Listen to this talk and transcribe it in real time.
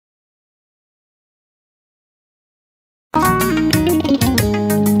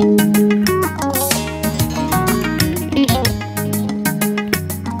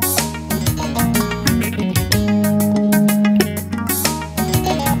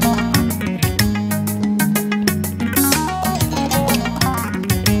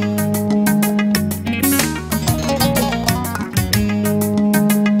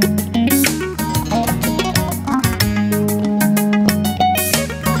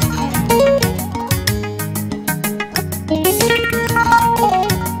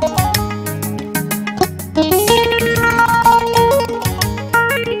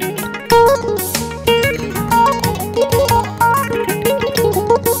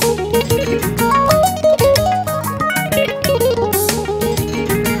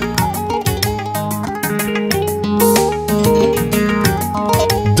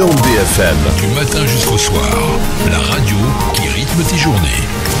Dambefm. Du matin jusqu'au soir, la radio qui rythme tes journées.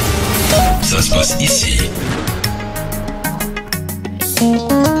 Ça se passe ici.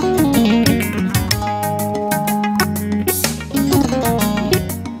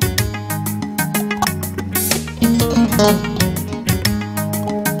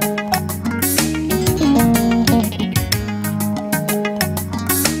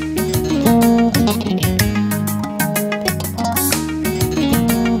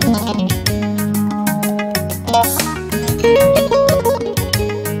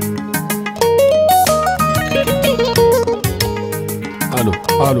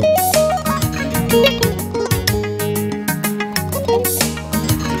 Allô.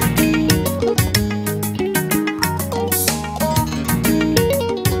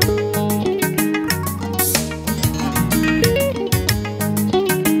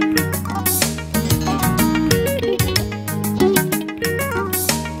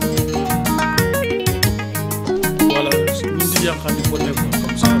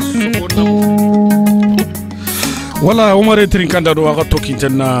 Voilà, Oumou Trinkanda do aga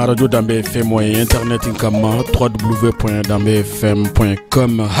tokintena radio Dambefm et internet inkama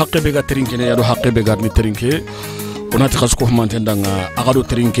www.dambefm.com haqqe ga trinkene yado haqqe be garni trinke onati khasko mantendanga aga do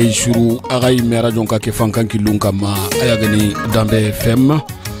trinke shuru aga ime radio ka fankan kilun kama ayagani Dambefm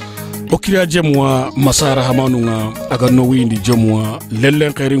okira jemwa masara hamanunga aga no windi jemwa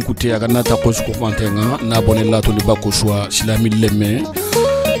lellen khairin kuti aga nata khasko mantenga na bonella to liba ko shwa silami lemme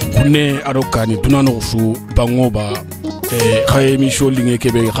ne arokani tunano su bangoba khaye misho linge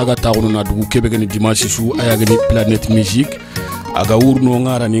kebe khaga tawono na dugu kebe gani dimanche su aya gani Planète musique aga wurno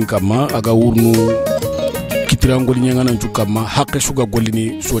ngara ninkama aga wurno kitirangol nyangana njukama hakke suga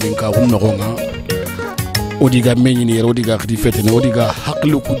golini solinka hunno gonga odiga menyini yero odiga khidi fetene odiga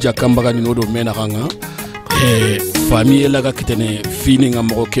haklu ku jakamba gani nodo mena ganga famille laga kitene fini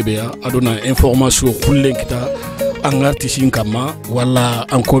ngamo kebe ya adona information kullenkita an artistin kama wala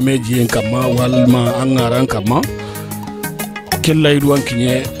an comédien kama walma an ngaran kama kella idu an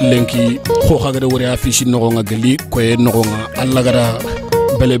kinye lenki ko khagade wori affiche no nga gali ko e no nga alla gara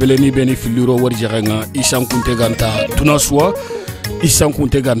bele ni beni filuro wori jarenga isan kunte ganta tunaswa isan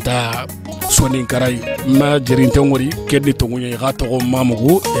kunte ganta sonin karay ma jerinte ngori keddi to ngunya gato ko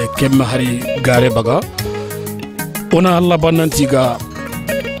mamugo e kemma hari gare baga ona alla banantiga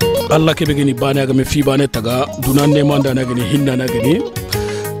Allah kebe geni bana ga me fi bana taga dunande manda na geni hinna na geni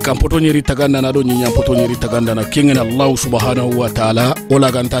kampoto nyeri taga na do nyinya poto nyeri taga na kingen Allah subhanahu wa ta'ala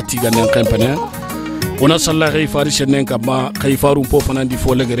wala ganta tiga nen kampane ona sallallahu alaihi farishenen kama kayfaru po fanandi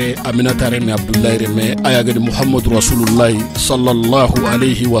folegere aminata reme abdullah reme ayaga muhammad rasulullah sallallahu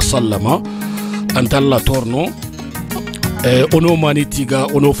alaihi wa sallama antalla torno ono mani tiga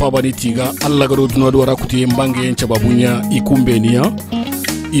ono fabani tiga Allah garo dunado wara kuti mbange en chababunya ikumbenia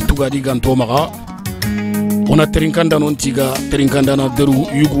itugadi ganto maga ona terinkanda non tiga terinkanda na deru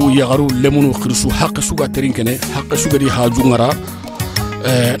yugu yagaru lemunu khirsu haqq suga terinkene haqq suga di hajungara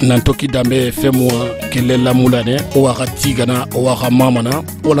nantoki Dambefm kelela mulane o waga tigana o waga mamana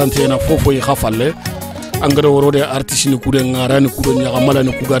olantena fofo yi khafalle angara worode artiste ni kude ngarani kudo nyaga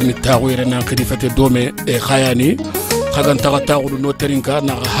malani kugarni tago yere nan khidi fete dome e khayani khaganta tago no terinka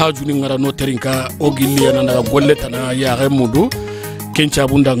na hajuni ngara no terinka o gilli na daga golletana ya remudu kencha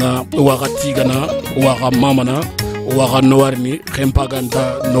bundanga wakati gana waka mamana waka nowarni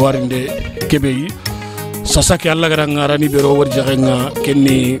khempaganta nowarinde kebeyi sasaki alla gara ngarani bero warjagenga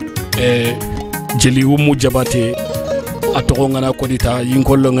kenni jeli Oumou Diabate atogongana kodita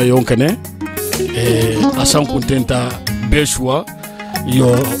yinkollonga yonkene asan kuntenta beshwa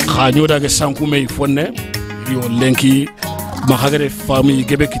yo khanyo daga sankume fonne yo lenki mahagare famille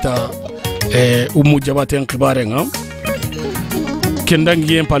gebe kita Oumou Diabate nkibarenga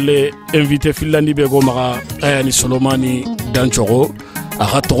kendangi palle invité filandi be go maga ayani Solomane Dansoko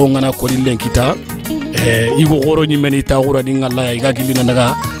aga togongana ko lilen kita igo goro ni meni ta gura dinga la iga gilina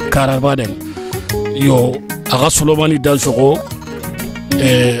daga karabaden yo aga Solomane Dansoko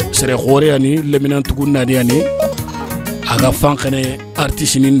sere gore ani leminan tugunna ni ani aga fankene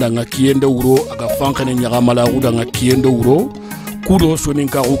artiste ni ndanga kiyende wuro aga fankene nyaga mala udanga kiyende wuro kudo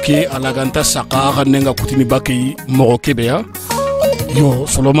soninka oke alaganta saka ganenga kutini bakay mo kebeya yo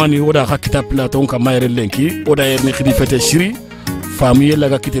Solomane oda hakita platon kama yere lenki oda yerni khidi fete shiri famille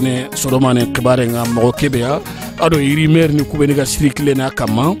laga kitene Solomane kibare nga mo kebeya ado iri mer ni kubeni ga shiri klena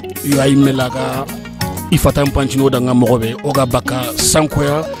kama yo ay melaga ifatan panchino da nga mo be oga baka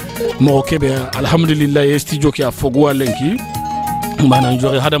sankoya mo kebeya alhamdulillah studio ki afogwa lenki mana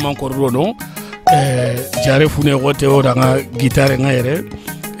njore hada man ko rono jare fune wote oda nga guitare nga yere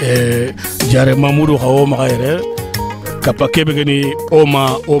jare mamudu hawo ma yere kapa kebe gani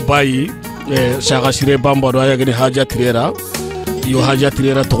oma o bayi saka sire bamba do aya gani haja tirera yo haja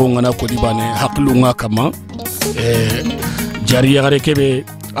tirera to ngana ko dibane haklu nga kama jariya gare kebe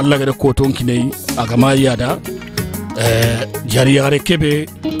alla gare ko ton kinai agama yada jariya gare kebe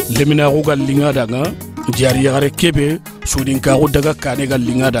lemina ko gallinga daga jariya gare kebe sudinka ko daga kane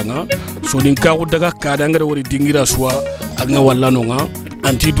gallinga daga sudinka ko daga kada ngare wori dingira suwa anga wallano nga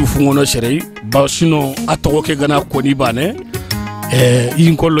anti du fungono serei ba sino atoko ke gana ko ni bane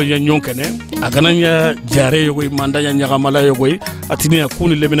yin kollo nya nyonkene agana nya jare yogoy mandanya nya gamala yogoy atini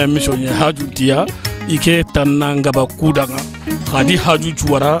akuni lemina mission nya hajuntiya ike tananga ba kudanga khadi haju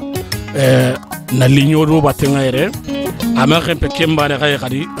chuwara na linyo do batenga ere ama rempe kembane kay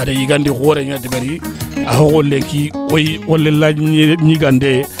khadi ada yigandi gore nya debari a ho lenki oy wolle la ni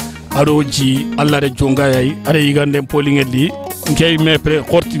gande ado ji alla de jonga yai ada yigande polingeli nkay me pre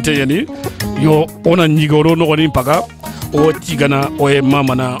kortinte yani yo ona nyigoro no goni paga o tigana o e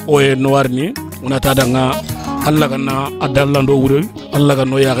mamana o e noarni ona tadanga alla kana adallando wuro alla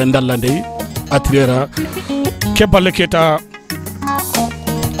kana ya gendallande atrera kebale keta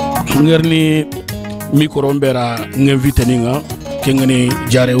ngerni micro mbera nginvite ninga kengani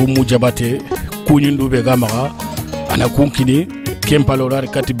jare Oumou Diabate kunyindu be gamaga ana kunkini kempalo rar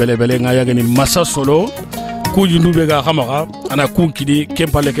kati belebele nga yagani massa solo kunyindu be ga gamaga ana kunkini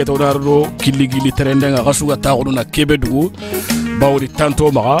kempale keta dardo killigili terendenga gasuga taxunu na kebedu bawri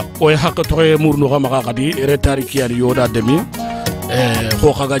tanto maga o hakato murnu gamaga kadi retari kiyari yoda demi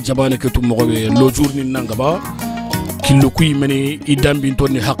ko xaga jabane ketu mo lo journi nangaba killo kuy meni idambi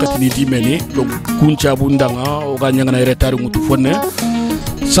tonni hakati ni dimeni do kuncha bundanga o ganyanga na retari mutu fonne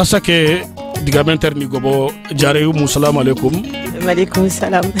sasa ke digamenter ni gobo jare Oumou salam alaikum. Alaikum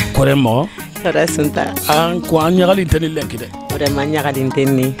salam. Koremo rasunta an ko an nyagali tani lenkide vraiment nyagali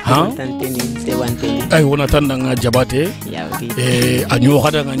tani tanteni se wanteni ay wona tandanga Diabate yawdi anyo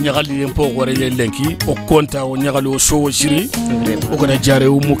hada nga nyagali empo gore lenki o konta o nyagali o so siri o ko da jare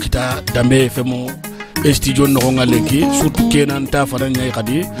Oumou kita Dambefm studio no nga lenki surtout kenan ta fara nyay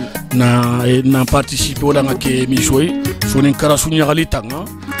khadi na participer wala nga ke mi joy sonin karasu nyagali tanga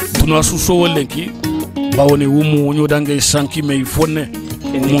tuna su so lenki bawoni Oumou nyo dangay sanki me fonne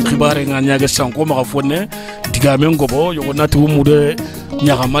mon khibare nga nyaga sanko ma fonne diga men gobo yo nati Oumou de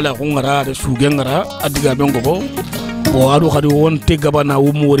nyaga mala ko ngara de suge ngara adiga men gobo o adu khadi won te gabana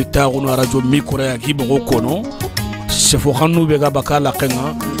Oumou wori ta ko no radio micro ya gibo ko kono se fo khanu be ga bakala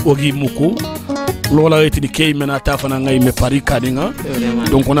kenga o gi muku lola yeti kay mena ta fana ngay me pari kadinga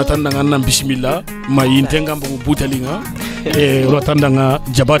donc on attend nga nan bismillah ma yintenga mbu butalinga rotandanga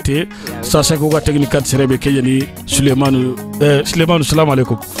Diabate sa ko ga technique serebe kayani Solomane salam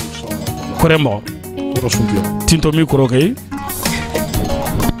alaikum koremo rosuntia tinto micro kay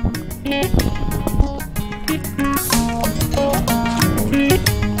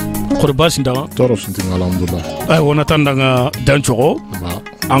korbas ndaga toro suntinga alhamdulillah ay wona tandanga Dansoko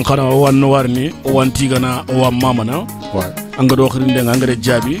ankara o wan warni o wantigana o wam mamana anga do khirinde nga ngare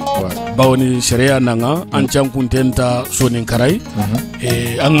jabi bawoni sharia nanga an chankuntenta sonin karay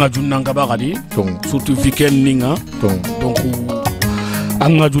anga junnanga ba gadi surtout weekend ninga donc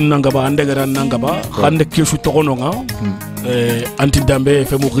anga junnanga ba andegara nanga ba khande kesu tokono nga anti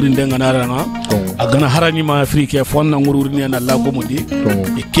Dambefm khirinde nga naranga agana harani ma afrique fonna ngururni na la gomudi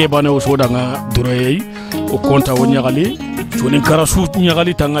e kebane o soda nga durey o konta o nyagali sonin karasu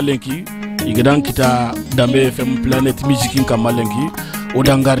nyagali tanga lenki igadan kita Dambefm Planète musique kamalenki o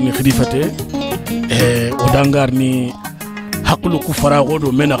dangarni khidifate o dangarni haklu ku farago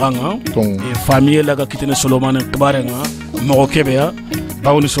do menaganga famille laga kitene Solomane kibarenga mo kebeya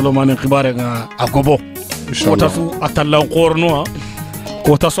bawni Solomane kibarenga agobo otasu atallan qorno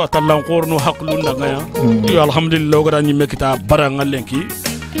otasu atallan qorno haklu ndanga ya alhamdulillah o gada nyimme kita baranga lenki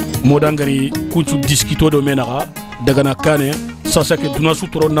mo dangari kunchu diskito do menaga daga na kane sasa ke duna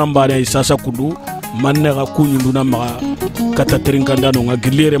sutoro nambare sasa kundu manne ga kunyundu na ma kata trinkanda no nga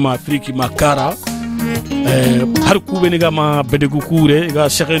gilere ma afriki makara har kubeni ga ma bedegu kure ga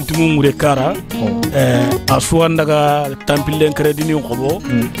sekenti mumure kara aswanda ga tampilen credit ni ngobo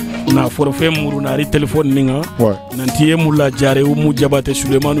na forfait muru na ri telephone ninga nanti mulla jare Oumou Diabate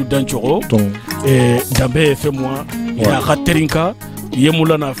Solomane Dansoko Dambefm ya khaterinka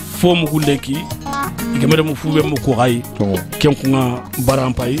yemula na fomu guleki igemere mu fube mu ko hay kenkunga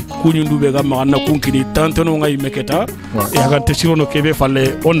barampai kunyundu be ga magana kunkini tanteno ngai meketa ya ga tesirono kebe falle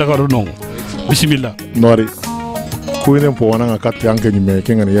onda ga non bismillah nori kuyne po wana ngakati anke nyime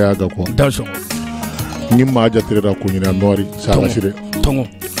kengani ya ga ko Dansoko ngimma ajatirira kunyina nori sala sire tongo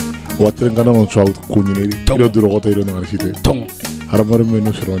watre ngana non saw kunyini iro duro ko tayro ngara site tongo haramare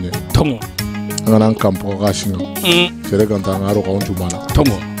menu sirone tongo ngana kampo gashinga sere kanta ngaro ka ontu bana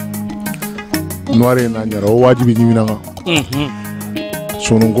tongo noare na nyara o wajibi nyimina nga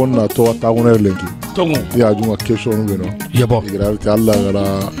sonu gonna to ta gona lenki tongo ya junga kesho no beno yabo igra ta alla gara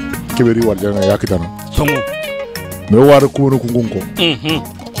keberi warjanga yakitana tongo me war ko no kungunko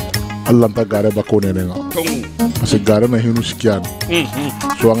alla ta gare ba ko nenenga tongo parce que gare na hinu sikian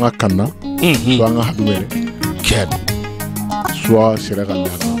so anga kanna so anga hadumere ken so sere kala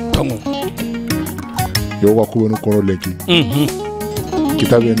tongo yo wa ko no kono lenki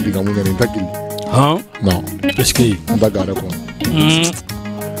kitabe ndiga mu ngani takili ha non est-ce que nda gare ko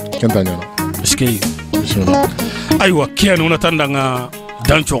kenta nyana est-ce que aywa ken una tandanga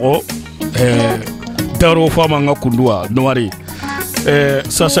Dansoko daro fama nga kundua noari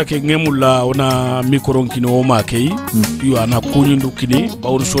sasa ke ngemula ona mikron kino ma kay yu ana kunyindu kini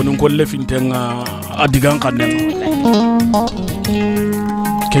bawru sonu ko lefintenga adigan kanenga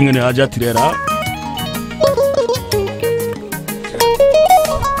kengene aja tirera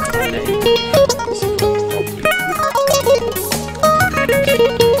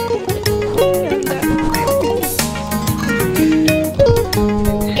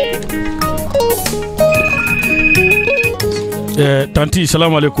tanti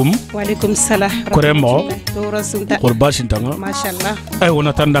salam alaikum wa alaikum salam koremo korbasin tanga mashallah ay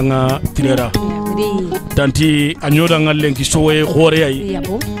wona tandanga tirera tanti anyoda ngalenki sowe khore ay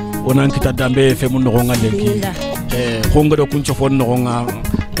yabo wona kita Dambefm no ngalenki khongodo kuncho fon no nga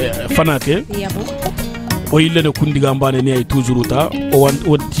fanake yabo o yille ne kundiga mbane ni ay toujours ta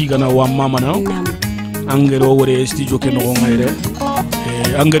o tigana wa mama na angero wore studio ke no ngaire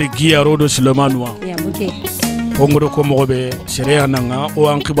angari giya rodo Solomane wa yabo ke ngoro ko mogobe sere nanga o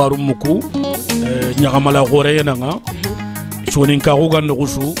an kibaru muku nyagamala gore nanga sonin ka go ganno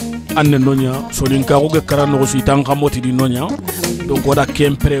gusu anne nonya sonin ka go ge karano gusu tan kamoti di nonya donc oda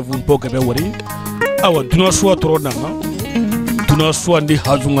kempre vum poke be wori awa duna suwa toro nanga duna suwa ndi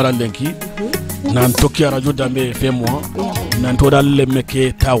hajungara lenki nan toki radio Dambefm nan to dal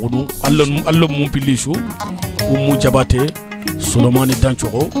lemeke taawunu allo mum pilishu Oumou Diabate Solomane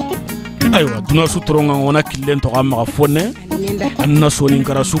Dansoko aywa duna su toronga wona killen to amma fonne anna sonin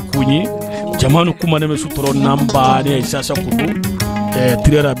kara su kunyi jamanu kuma ne su toron namba ne sasa kudu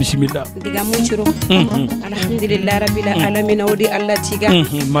tirera bismillah diga muchiro alhamdulillah rabbil alamin wodi allah tiga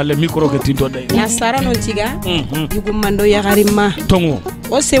male micro ke tinto day na sara non tiga yugum mando ya garima tongo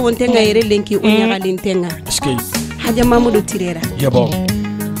o se wonte ngayre lenki o nyaga lintenga skey haja mamudu tirera yabo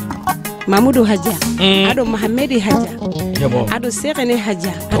mamudu haja ado Mohamedi haja yabo ado segene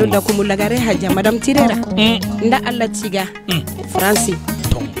haja ado dakumulagare haja madam tirera nda allah tiga franci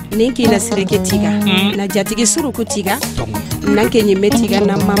ninki na sireke tiga na jatigi suruku tiga nanke nyime tiga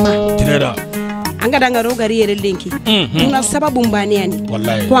na mama tirera angada ngaro gari yere lenki tuna sababu mbani yani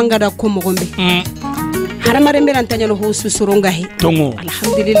wallahi ko angada ko mogombe haramare mberan tanyano ho susuronga he tongo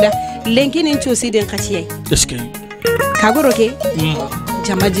alhamdulillah lenki nin chosi den khatiye eskey kagoroke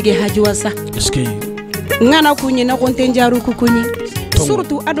jamajige hajuwasa eskey ngana kunyi na konte njaru kukunyi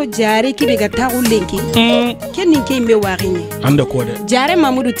surtout ado jare kibe ga tagu lenki kenni ke mbe warini anda ko de jare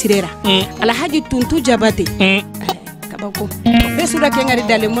mamudu tirera alhaji tuntu jabate kabako be sura ke ngari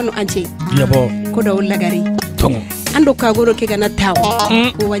dale monu ance yabo ko do lagari tongo ando kagoro ke gana tagu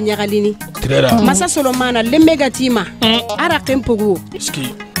ko wanyagalini tirera masa Solomane lemega tima ara kempogu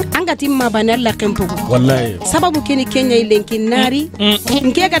eskey anga timma banalla kempogu wallahi sababu keni Kenya ilenki nari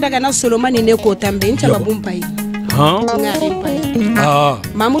nkega daga na Solomane ne ko tambe incha babumpai ngari pai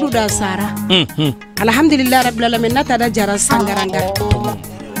mamudu da sara alhamdulillah rabbil alamin nata da jara sangaranga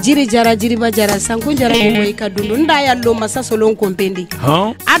jiri jara jiri ba jara sankun jara ko boy kadundu nda yallo masa solon kompendi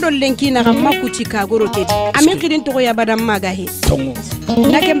ado lenki na gamma ku Chicago roke amin kidin to ya badam magahe tongo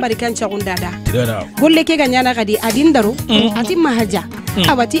nake mbarikan chagundada tirera golle ke ganyana kadi adindaro ati mahaja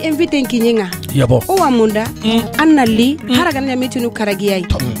abati invite kinyenga yabo o amunda annali haraga na mitunu karagiyai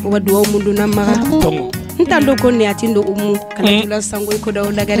o wadu mundu na maga tongo ntando ko ne atindo Oumou kana tula sango ko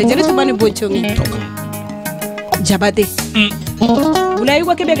daw lagare jere to bani bonchongi Diabate ulai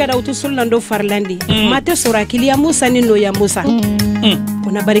ko kebe gada utu sulando farlandi mate sora kiliya Musa ni no ya Musa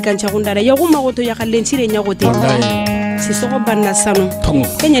ona barikan chagundara ya guma goto ya kalensire nyagote si soko banna sanu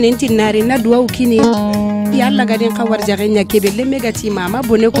kenya ninti nari na duwa ukini ya Allah gadin kawar jagenya kebe le megati mama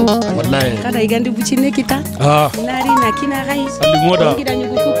boneko wallahi kada igandi bucine kita nari na kina gai alimoda ngida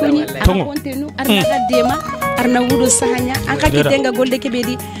nyugo kukuni ara kontenu arna gadema arna wudo sahanya anka kitenga golde kebe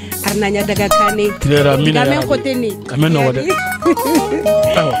di arnanya daga kane tirera mina gamen koteni kamen no wade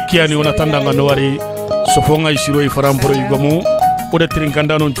kiani ona tandanga no wari sofonga isiro ifarampro igomu ode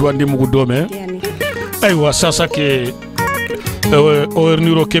trinkanda non chuandi mugu dome aywa sasa ke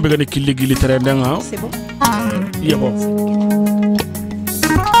Niro kebe gani kili gili terendenga. C'est bon. Yabo.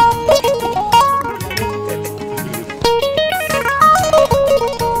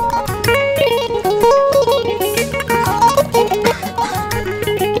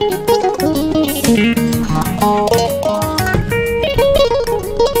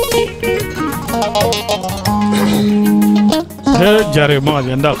 Jare ma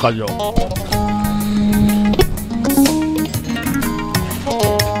yanda kajo.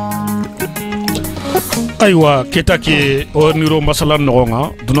 Aywa ketake Niro masala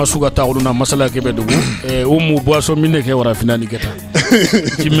nonga duna suga tauluna masala kebe dugu Oumou boisson mine ke wara finani keta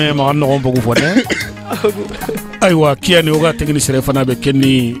time ma no bogu fone aywa kiani oga technicien fana be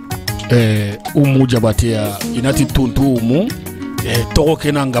kenni Oumou Diabate ya inati tuntu Oumou togo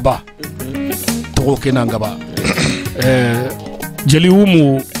kenangaba jeli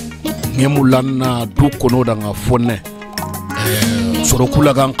Oumou ngemulanna du kono danga fonne soro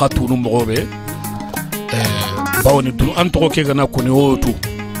kula gan katunu mogobe bawni du antoko ke gana koni otu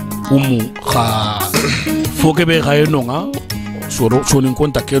Oumou kha fogebe gaye nonga soro sonin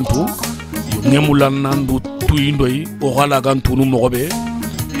konta kentu ngemulanna du tuindoi o gala gan tunu mogobe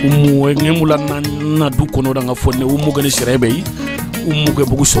Oumou ngemulanna na du kono danga fonne Oumou gani sirebe Oumou ge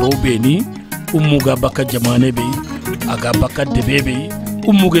bugu soro beni Oumou ga baka jamane be aga baka debebe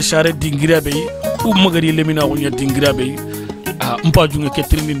Oumou ge sare dingira be Oumou gari lemina wonya dingira be mpa junge ke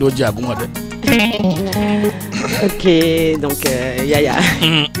trindi do jagunga de. Ok, donc yaya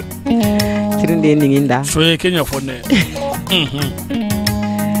trindi ninginda soye kenya fonne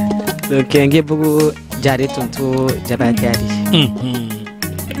donc nge bugu jare tuntu Diabate ali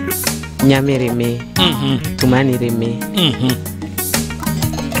nyamere me tumani reme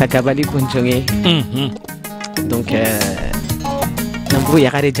kakabali kunjonge donc nambugu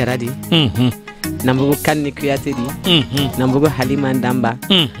yakare jaradi nambugu kanni kuyate di nambugu halima ndamba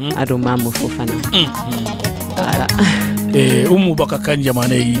ado mamu fofana ala Oumou baka kanja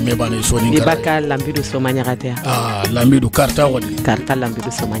mane me bane soni kara baka lambidu somanya gate lambidu karta wadi karta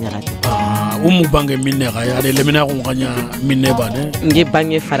lambidu somanya gate Oumou bange minne ga ya de lemina ko nganya minne bane nge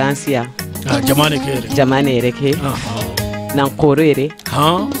bange faransia jamane reke nan korere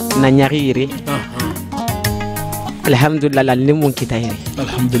na nyarire alhamdulillah la limun kitayre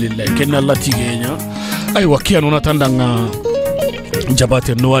alhamdulillah kenna Allah tigenya ay wakiya nona tandanga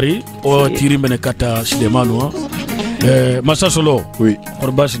Diabate noari o tiri mene kata Solomane masa solo oui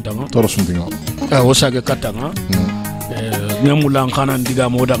orbasin tanga torosuntinga o sage katanga ngemulan kana ndiga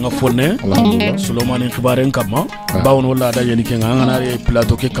moda nga fonne alhamdulillah Solomane khibaren kama bawno la da yani kenga ngana re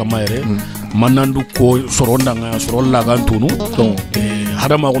plateau ke kamere manandu ko soronda nga sorolla gantunu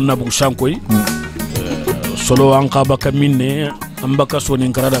hadama gonna bu shankoy solo anka baka minne ambaka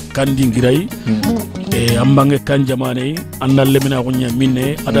sonin karada kandi ngirai ambange kan jamane andal lemina gunya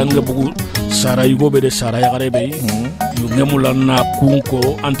minne adanga bugu sara yugo be de sara ya garebe yu ngemulanna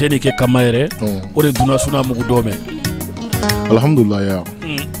kunko antene ke kamere ore duna suna mugu dome alhamdulillah ya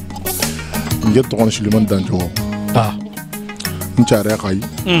nge to kon Solomane danjo nchare kai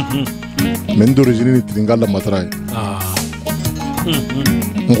men d'origine ni tringala matrai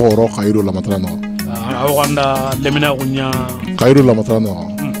ngoro khairu la matrano awanda lemina gunya khairu la matrano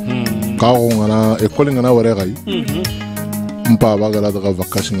ka ngana école ngana ware gai mpa bagala daga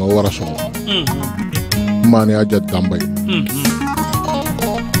vacation nga wara so mani aja dambay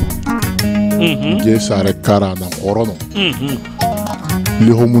je sare kara na orono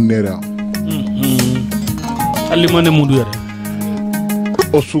li homunera alimane mundu yare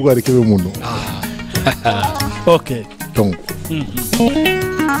o sugari kebe mundu okay donc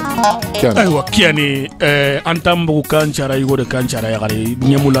aywa kiani antambu kanchara yigode kanchara yagare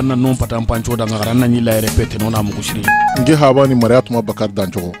nyemulanna non patam pancho danga garanna nyila repete nona mukushiri nge habani mariatuma bakar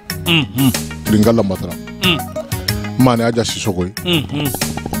dancho tringala matra mane aja sisogoi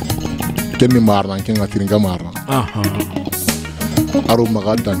kenni marna kenga tringa marna aro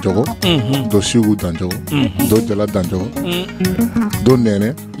maga dancho do sigu dancho do jala dancho do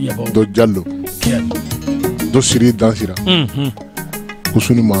nene do jallo do siri dansira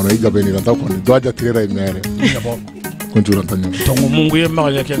kusuni mano igabeni ranta ko do aja tirera imere konjura tanyo tongo mungu ye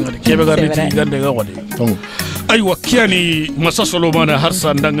maga kenga kebe ga riti gande ga wode tongo aywa kiani masa Solomane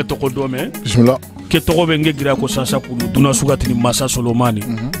harsa ndange to ko dome bismillah ke to be nge gira ko sasa kunu duna sugatini masa Solomane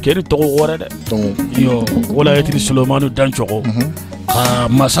keri to ko wore de tongo yo wala yetini Solomane dancho ko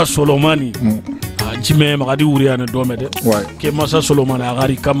masa Solomane jime magadi wuriane dome de ke masa Solomane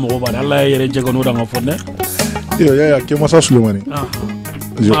agari kam mo ba Allah yere jegano danga fonne yo ya ke masa Solomane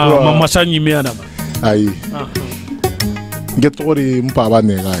masa nyime ana ai getori mpa ba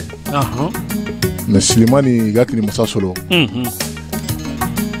ne gai mais Solomane gatini masa solo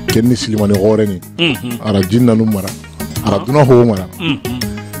kenni Solomane goreni ara jinna num mara ara duna ho mara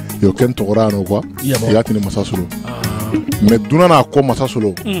yo ken to gorano quoi gatini masa solo mais duna na ko masa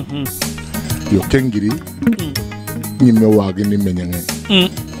solo yo ken giri ni me wagi ni menyange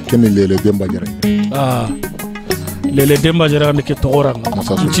kenni lele demba jare lele demba jare ne ke to goranga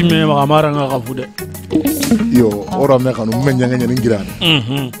ci me ma mara nga gafude yo ora me kanu menyange ni ngirani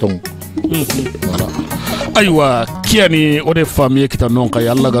donc voilà aywa kiani ode famille kita nonka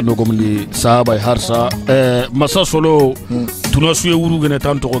yalla ga nogomni sahaba harsa masa solo tuna suye wuru gene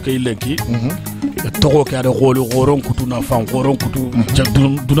tan to ko ke lenki to ko ke ada golu goron kutu na fan goron kutu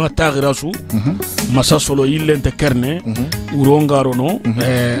duna tagira su masa solo yillente kerne urongaro no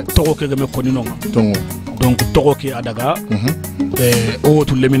to ko ke game konino donc to ko ke adaga o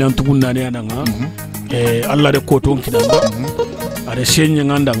to leminan tugunna ne ananga alla de ko ton kidanga are senya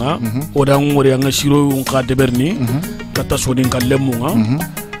ngandanga odan ngori anga shiro unka deberni kata sodin kallemunga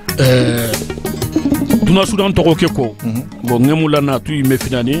duna sudan to ko bo ngemula na tu me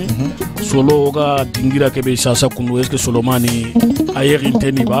finani solo ga dingira ke be sasa kunu est-ce que Solomane ayer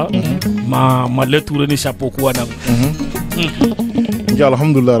inteni ba ma leture ni chapeau ko wana ya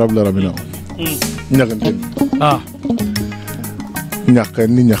alhamdulillah rabbil alamin nyakante nyakka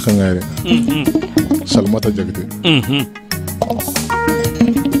ni nyakka ngare salmata jagde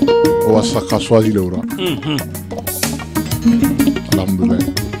wasaka swazi leura alhamdulillah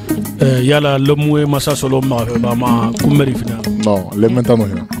yala lomwe masa solo ma ba ma kumeri fina non le mentano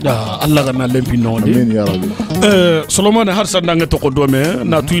hina Allah ga na lempi non amin ya rabbi Solomane harsa ndanga to ko dome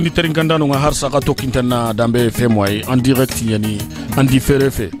na tuini teringandano nga harsa ka to kintana Dambefm way en direct yani en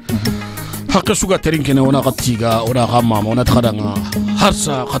différé fait hakka suga terinke ne ona katiga ona kama ona tkhadanga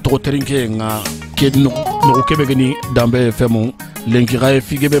harsa ka to terinke nga kedno no kebegeni Dambefm lenki gaye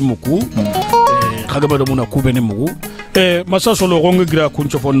figebe muku kagaba do muna kubene muku masa solo gonga gira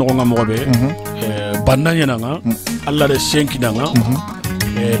kuncho fon no nga mobe bandanya nanga alla de senki nanga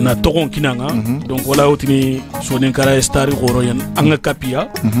na togon kinanga donc wala otini sonin kara stari goro yan anga kapia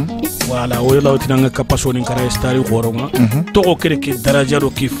wala wala otini anga kapa sonin kara stari goro nga togo kere ke daraja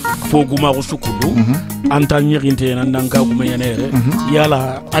do ki foguma ko sukulu anta nyirinte nan nanga kuma yanere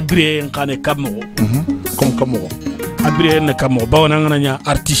yala abre ngane kamo comme abre ne kamo bawna ngana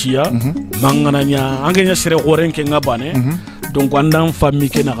artisia mangana nya angenya sere gorenke ngabane donc andan famille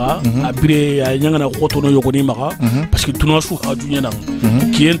kenaga abre ya nyangana khotono yogoni maga parce que tunasu hajunya nang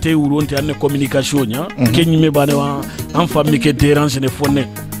kiente uronte anne communication nya kenyime bane wa en famille ke dérange ne fonne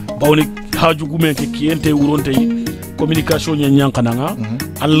bawni haju gumen ke kiente uronte communication nya nyankananga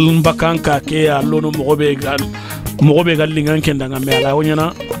al mbakanka ke alono mogobe gal lingan kendanga me ala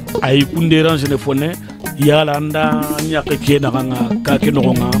wonyana ay kun dérange ne fonne yala anda nyake ke nanga ka ke no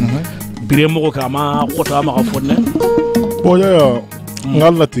nga bire mo ka ma khota ma fonne boya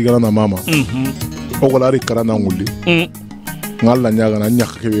ngalla tigana na mama o wala ri karana ngulli ngalla nyaga na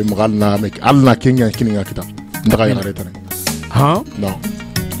nyaka ke be magal na mek alna kenya kininga kita ndaka ya reta ha no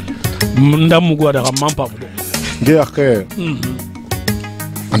ndam go da mam pa ge akhe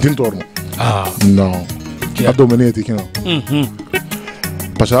antin torno no ado meneti kino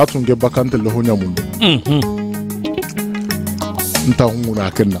pasatu nge bakante lo honya mundu nta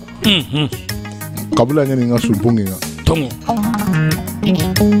nguna kenna kabula nyani nga sulpungi nga tongo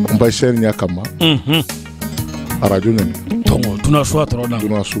mbay ser nya kama arajo nyani tongo tuna so atrona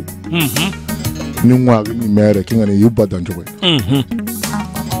tuna su ni ngwa ni mere kinga ni yubba danjowe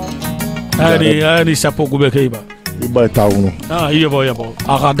ari sapo gube keiba iba tawuno yebo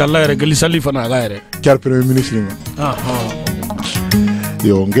aga dalla re gali salifa na gaire kar premier ministre nga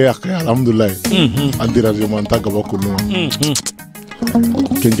yo nge akhe alhamdulillah andira je man taga bakunu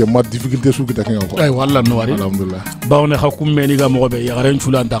kenge ma difficulté su kita kenga ko ay walla no wari alhamdulillah bawne hakum meni ga mo be yagaren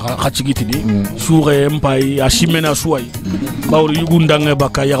chulanta khachigitini suure mpai ashimena suwai bawri yugundanga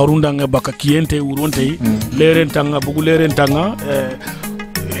baka yagarundanga baka kiyente uronte lerentanga bugu lerentanga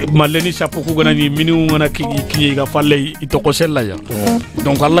maleni chapeau ko gana ni minu ngana ki ga falle itoko sella ya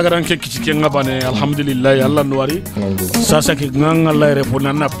donc alla garan ke kici nga bane alhamdulillah alla no wari sasa ke nganga la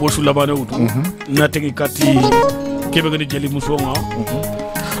repona na posu la bane utu na tengi kati kebe gani jeli musonga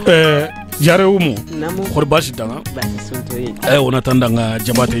jare Oumou khorbashi danga ona tandanga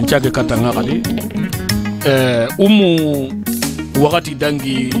Diabate nchake katanga kali Oumou wakati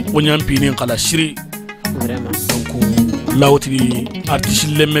dangi onyampini kala shiri vraiment donc lawti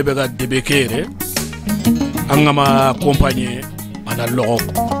artiste lemme be ga debekere angama accompagner ana logo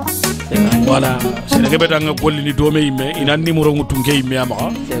voilà c'est que betanga golli ni dome yimme ina numéro ngutunke yimme ama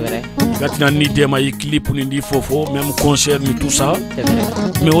c'est vrai gatina ni dema yi clip ni ndi fofo même concert ni tout ça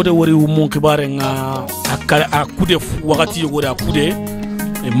mais ode wori Oumou kibare nga akude wakati yogore akude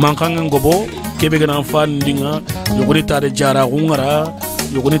mankanga ngobo kebe gana fan ndinga yogoni tare jara ngara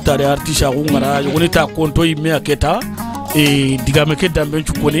yogoni tare artiste ngara yogoni ta konto yimme aketa e digame ke dambe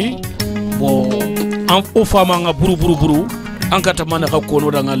chukoni bo en o fama nga buru ankata mana ka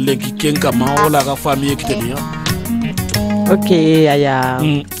kono danga lenki kenka ma wala ka famille kitenia. Ok, aya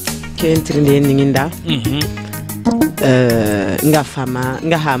kentrinde ninginda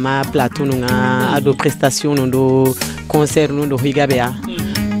nga hama plateau nga ado prestation ndo concert ndo higabea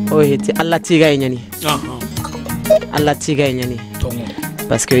o heti alla tiga nyani alla tiga nyani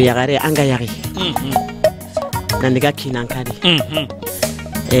parce que yagare anga yari nandiga kinankadi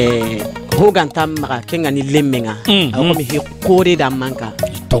hogantam mara kenga ni lemenga ako mi hikore da manka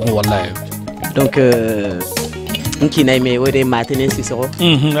tongo wallahi donc nkina me wore maintenance soro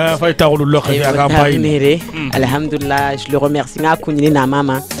fa taxulu lokhe ya campagne alhamdulillah je le remercie nga kunini na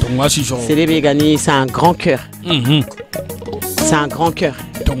mama tongo si jo c'est les gani c'est un grand cœur c'est un grand cœur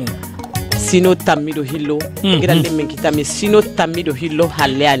sino tamido hillo ngira lemen kitami sino tamido hillo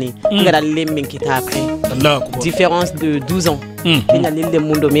haleani ngira lemen kita après différence de 12 ans ina lille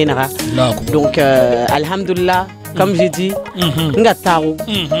mundo menara donc alhamdulillah comme j'ai dit nga taru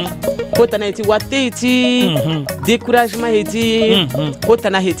kotana iti wate iti découragement iti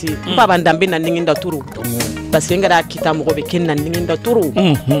kotana iti baba ndambe na ninginda turu parce que ngara kitamu ko be kenna ninginda turu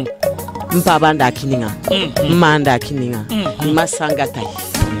mpaba nda kininga manda kininga masanga tai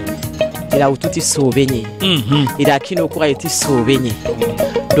ila ututi sobenye ila kino ko iti sobenye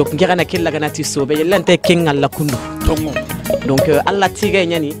donc ngara na kella gana ti sobenye lante kenga la kundu donc Allah tiga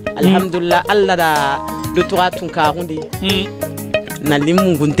nyani alhamdulillah Allah da doctorat tunkarundi na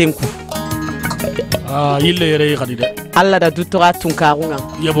limungu ntenku yille yere khadide Allah da doctorat tunkarunga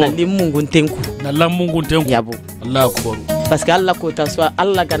na limungu ntenku na lamungu ntenku yabo Allah akbar parce que Allah ko taswa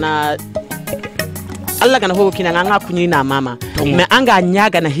Allah gana ho kinanga nga kunyi na mama mais anga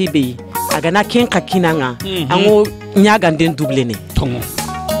nyaga na hibe aga na kenka kinanga ango nyaga nden double ne tongo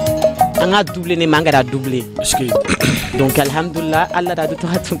anga double ne manga da double donc alhamdulillah Allah da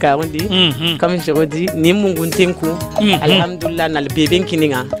doctorat tunkarundi comme je redis ni mungu ntenku alhamdulillah na bébé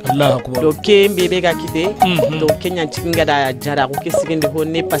kininga Allah akbar donc bébé ga kite donc kenya cinga da jara ko kesigende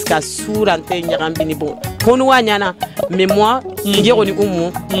honne parce que surante nyarambi ni bon hono wanyana mais moi ngero ni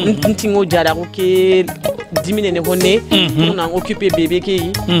Oumou ntingo jara ko ke dimine ne honne pour na occuper bébé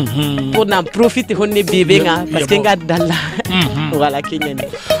ki pour na profiter honne bébé nga parce que nga dalla voilà kenya ni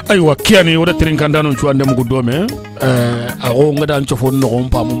aywa kiani wada trinkandano chuande mugu dome ago ngada nchofo no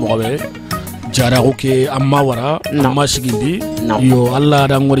gompa mu mobe jara ko ke amma wara amma sigindi yo Allah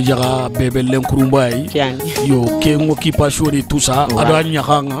da ngori jaga bebe len kurumbai yo ke ngoki pasori tout ça ado anya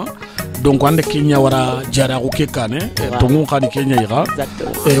khanga donc ande kenya wara jara ko ke kane to ngon khani kenya ira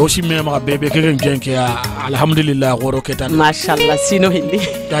et aussi même bebe ke ngenke alhamdulillah goro ketan mashallah sino hindi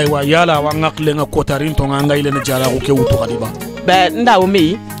aywa yala wa ngakle nga kotarin to nga ile na jara ko ke wutu khadiba ba ndaw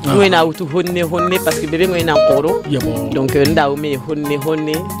mi ngoyna wutu honne parce que bébé ngoyna koro donc ndaw mi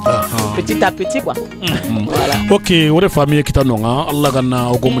honne petit à petit quoi voilà ok wore famille kitanonga Allah ganna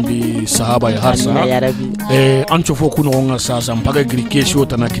ogomundi sahaba ya harsa ancho foku no nga sasa mpaga grikesho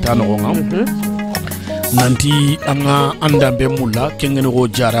tana kitanonga nanti anga andambe mulla kengene go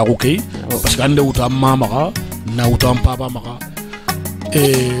jara ko kay parce que ande wuta mama na wuta papa maka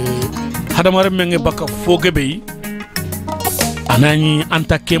hadamare menge baka fogebe anani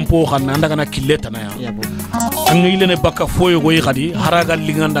anta kempo khana ndaga na kileta na ya anga ile ne baka foyo go yadi haraga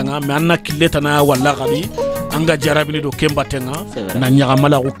linganda nga me anna kileta na walla khadi anga jarabini do kemba tenga na nyaga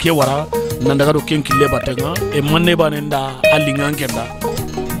mala ko kewara na ndaga do ken kille batenga e manne banenda alinga ngenda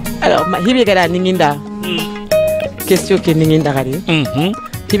alors hibe gara ninginda question ke ninginda gari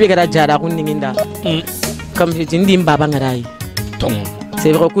hibe gara jara ko ninginda comme je dis mbaba ngarai tong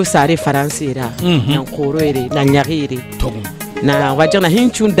c'est vrai que ça référence ira en koro ere na nyari ere tong na wajana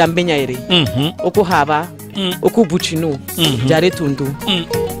hinchun dambe nyaire oku haba oku buchinu jare tundu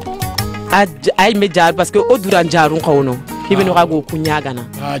ay me jar parce que o duran jarun kawno hibino kago kunyaga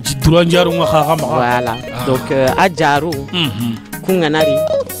na ji duran jarun nga khaga voilà donc a jaru kunganari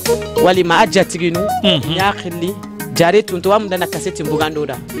wali ma ajatiginu yakhili jare tundu amda na kaseti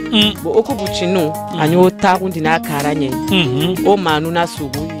mbugandoda bo oku buchinu anyo tarundi na karanye o manu na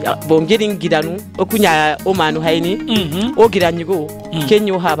sugu bo ngedin gidanu okunya o manu hayni o gidanyigo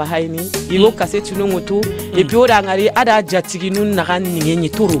kenyo haba hayni igo kaseti no mutu e biora ngari ada jatiginu na kan ningenyi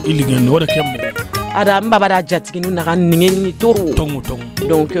turu iligen wala kemmo ada mbaba da jatiginu na kan ningenyi turu tongu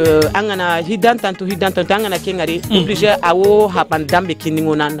donc angana hidantanto angana kengari obligé awo hapan dambe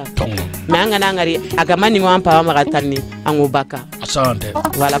kiningo nanda mais angana ngari agamani ngo ampa magatani ango baka asante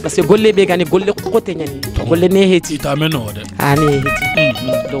voilà parce que golle be gani golle côté nyani golle ne heti tameno de ani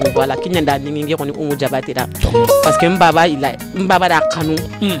heti donc voilà kinyanda ningi ko ni Oumou Diabate da parce que mbaba da kanu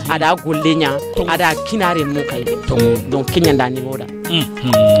ada golle nya ada kinare mo kay donc kinyanda ni moda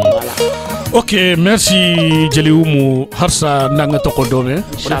voilà. Ok, merci Jeli Oumou harsa nanga toko dome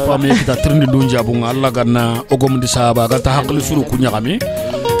wala fami kita trindi dunja bunga alla ganna ogomdi sahaba gata hakli suru kunyagami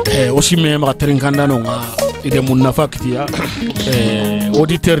aussi me ma trinkanda no nga ide mun nafa kitiya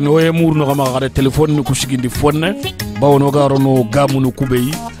auditeur no e murno kama gare telephone ni kusigindi fonne bawono garo no gamunu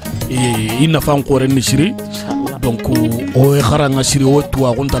kubeyi ina fan ko ren siri donc o e kharanga siri o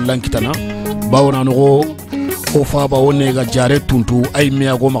tuwa gonta lankitana bawona no o faba woni ga jare tuntu ay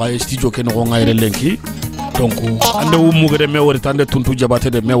miya go ma studio ken go ngayre lenki donc ande Oumou gade mewori tande tuntu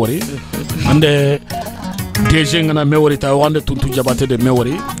Diabate de mewori ande DG ngana mewori ta wande tuntu Diabate de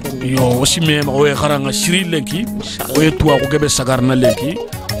mewori yo aussi me ma o kharanga siri lenki o e tuwa go gebe sagarna lenki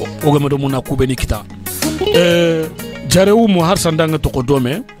o gama do muna kubeni kita jare Oumou har sandanga to ko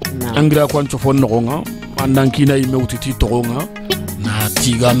dome angira ko ancho fon no nga andanki na imewtiti to nga na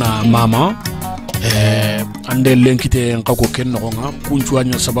tiga na mama ande lenkite nkako ken no nga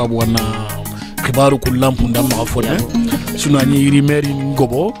kunchuanya sababu wana kibaru kullampu ndam ma fone sunani rimeri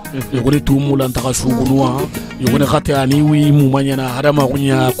ngobo yogone tumula ntaka sugunwa yogone khate ani wi mumanya harama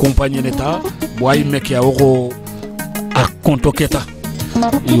kunya compagnie neta boy meke awo a kontoketa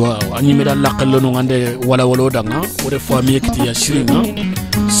yo ani meda lakalo no ngande wala danga ore famille kiti ya shiringa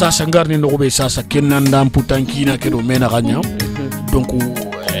sasa ngarni no be sasa kenanda mputanki kedo mena ganya donc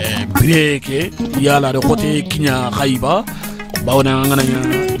breke yala de côté kinya khayba bawna ngana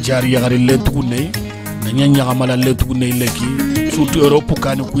jari yagari le tugunay na nyanya gamala le tugunay leki surtout Europe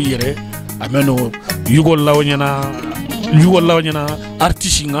kan ku yere ameno yugol lawnyana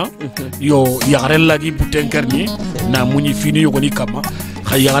artisinga yo yagare lagi butenkerni na munyi fini yugoni kama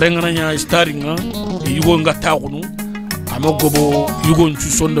khayare ngana nya staringa yugo ngata kunu amogobo yugo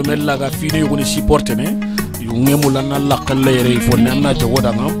nchusondo melaga fini yugoni supportene yungemulana lakalle yere fonne na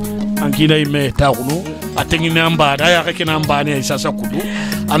jodanga ankina ime taunu atengine amba da ya kake namba ne sasa kudu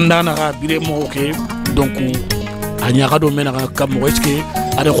andana ga bire mo ke donc anya ga do mena ga kam eske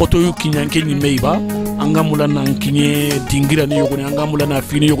ada khoto yu kinyanke ni meiba angamula na kinye dingira ni yogoni angamula na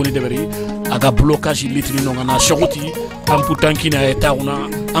fini yogoni deberi aga blocage litri no na shoti amputanki na tauna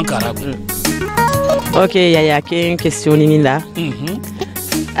ankara ok yaya ke question ni la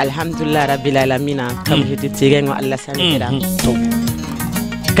alhamdulillah rabbil alamin kam hiti tigengo Allah sanira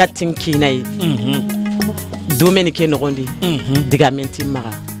katin kinai domaine ke nogondi digamenti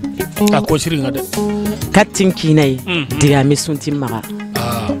maga ako siringa de katin kinai digamesunti maga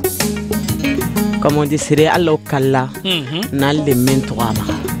comme on dit c'est Allah kala na le mento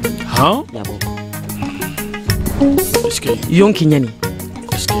maga ha yabo eske yonki nyani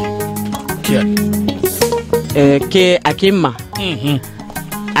eske kian ke akima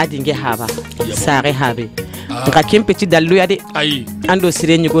adinge haba sare habe nka kem petit dalu ya de ay ando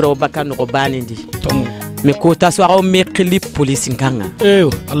sire nyugoro bakano ko banindi tom me ko taswa me clip police nkanga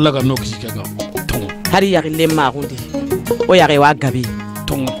Allah ga nokisi kaga tom hari ya le marundi o ya rewa gabi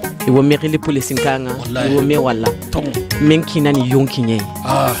tom iwo me clip police nkanga iwo me wala tom men kinani yonki nye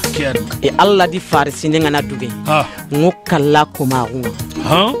kian e Allah di farisi nga na duge ngokalla ko marunga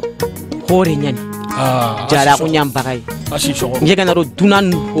hore nyani jara ko nyambagai asi so ngega na ro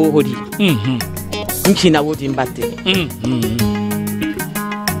dunan ho hodi nkina wodi mbatte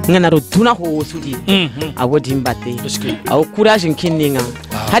ngana ro duna ho sudi awodi mbatte aw courage nkininga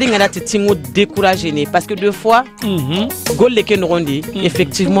hari ngana titingo décourager ne parce que deux fois golle ke nondi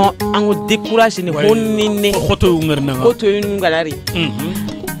effectivement ango décourager ne honine khoto ngerna khoto ngalari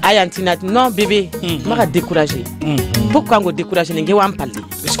ayantina non bébé maka décourager pourquoi ango décourager nge wampalli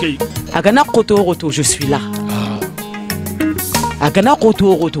est-ce que agana khoto je suis là agana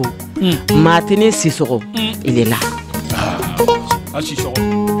khoto Matene Sissoko, il est là.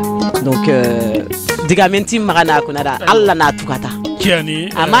 Donc, digamenti magana kunada, Allah na tukata. Kiani.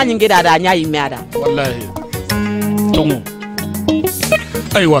 Amani ngeda da nya imada. Wallahi. Tomo.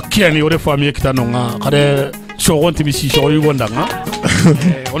 Aywa kiani ore famille kitanonga kare sogonti bi Sissoko yugondanga.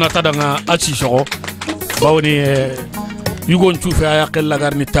 On atadanga Sissoko. Bawni yugon chufe ayakel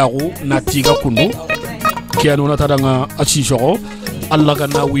lagarni tagu na tiga kundu. Kiani on atadanga Sissoko. Allah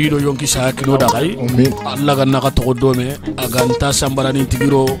ganna wiido yonki sakino dagay Allah ganna ka to dome aganta sambarani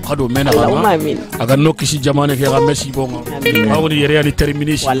tigiro khado mena gama aga nokisi jamane ke ga messi bonga awoni yere ali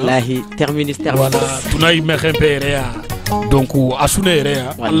terminus wallahi terminus wala tunay mexempe rea donc asune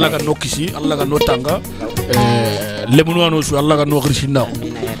rea Allah ganna nokisi Allah ganna tanga lemuno anu su Allah ganna khirsinda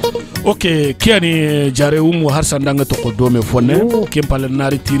Ok, kiani jare Oumou har sandanga to ko dome fonne kem pale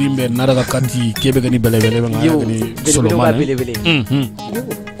nari tirimbe naraga kati kebe gani bele gani Solomane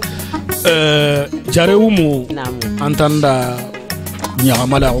jare Oumou antanda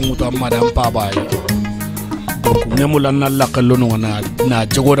nyagamala nguto amada mpaba donc nemula na lakalo no na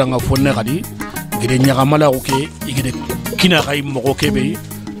jagoda nga fonne kadi gide nyagamala oke igide kina kay moko kebe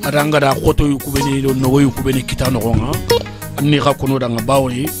adanga da khoto yukubeni do no yukubeni kitano nga ni rakono da nga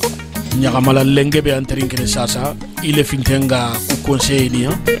bawri nyagamala lenge be anterinke sasa ile fintenga ku conseil ni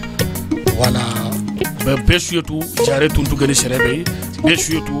voilà be surtout jare tuntu gani serebe be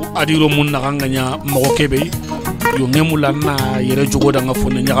surtout adiro mun na nganya moko kebe yo ngemula na yere jogoda nga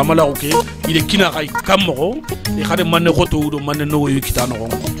fonne nyagamala oke ile kina kay kamoko e khade manne khoto do manne no yu kitano ngo.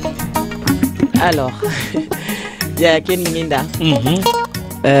 Alors ya ken ninda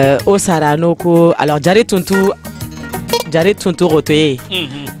o sarano ko alors jare tuntu rotoye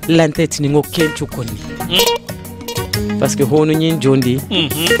l'entête ningo kenchu koni parce que honu nyin jondi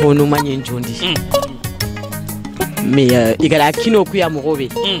honu manyin jondi mais igala kino ku ya mugobe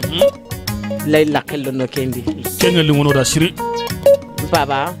la kello no kendi kenga lingono da siri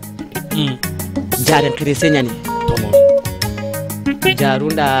baba jare krese nyani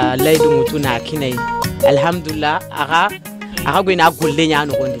jarunda laydu mutuna kinai alhamdulillah aga go ina golle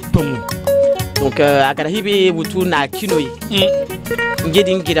nyano gonde donc agara hibe mutuna kinoi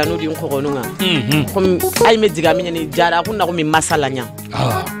ngedin gidano di nkoronunga comme ay me diga minyani jara kunna ko mi masala nya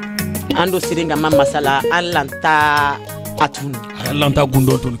ando siringa ma masala allanta atun allanta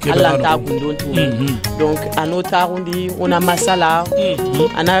gundon tun allanta gundon tun donc anota rundi ona masala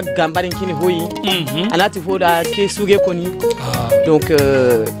ana gambarin kini hoyi anati foda ke suge koni donc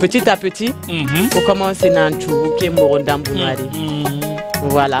petit à petit on commence nantu ke morondambunari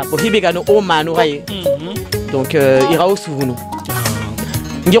voilà pour hibiga no o manu ray donc ira au souvenu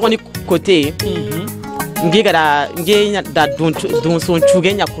ngironi côté ngigara ngenya da don son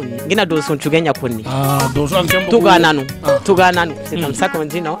chugenya koni ngina don son chugenya koni don son kembo tugananu c'est comme ça qu'on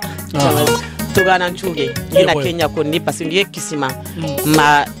dit non tuganan chuge ngina Kenya koni parce que ngie kisima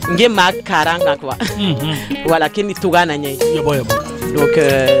ma ngie ma karanga quoi voilà kini tugana nyai donc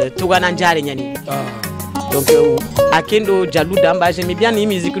tugana njari nyani donc akendo jalou damba j'aime bien les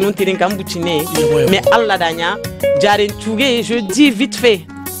musiques non tirin kambuchine mais Allah danya jare chuge je dis vite fait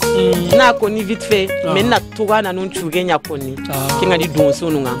na koni vite fait mais na tugana non chuge nya koni kinga di donso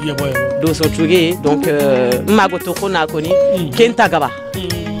nunga donso chuge donc mago to kona koni kenta gaba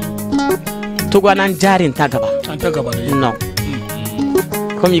tugana jare ntagaba non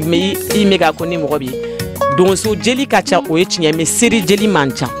comme il mega koni mo gobi donso jeli kacha o echinya mais seri jeli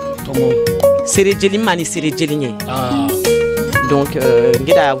mancha seri jeli mani seri jeli nye donc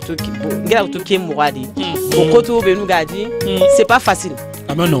ngira auto ki mouradi au koto benu gadi c'est pas facile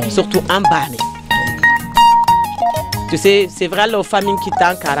non. Surtout en Bani. Tu sais, c'est vrai la famille qui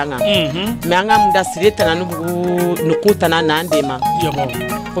t'a karanga. Mais on a m'dasiré tananu nuku tanana ndema.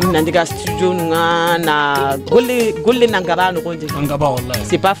 Comme nandiga studio nunga na golle nangaba nukonde.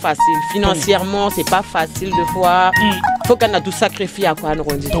 C'est pas facile financièrement, c'est pas facile de fois. Faut qu'on a tout sacrifié à quoi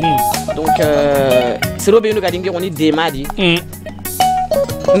nukonde. Donc c'est le bien nous gadingue on est démarré.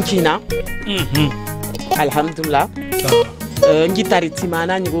 Nkina. Alhamdulillah. Ngitari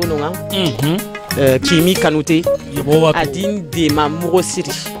timana nyigono nga kimi kanute adin de mamuro siri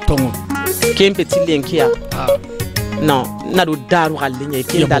tongo kempe tilenkia non na do daru halinye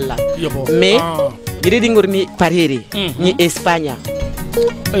kendalla mais gidi ngorni parere ni Espagne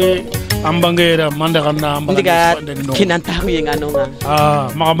ambangera mandagana ambangera kinanta yenga nonga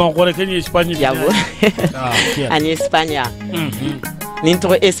magama ko rek ni Espagne yabo ani Espagne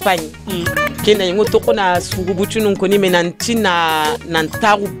nintro Espagne kena yengo tokona sugu buchunu nkoni menantina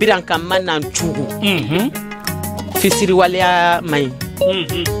nantaru biranka mana chugu fisiri wale mai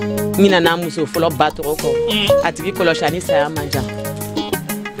mina na muso folo batoro ko atiki koloshani sa manja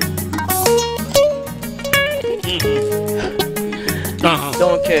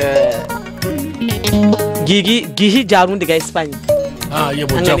donc gigi jarun de Espagne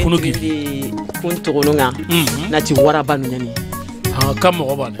yebo jafunu gigi kunturonga nati warabanu nyani kam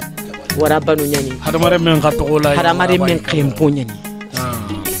robane warabanu nyani hadamare men khatola hadamare men krempo nyani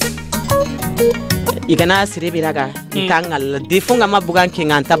igana sirebiraga ikangal defonga mabugan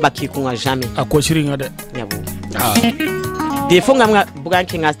kinganta bakikunga jamais akoshiringa de yabo defonga mabugan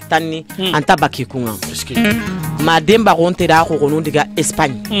kinga tanni anta bakikunga mademba ronte da ko gono diga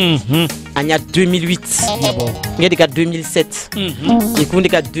Espagne anya 2008 yabo ngediga 2007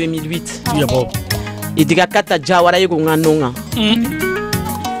 ikundiga 2008 yabo idiga kata jawara yego nganonga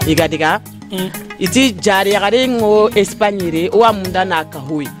igadiga iti jari yagare ngo Espagne re o amunda na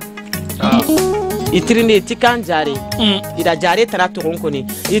kahui itirinde ti kan jare ida jare tara to koni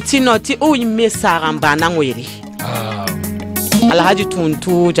iti noti o yimme saramba na ngoyiri alhaji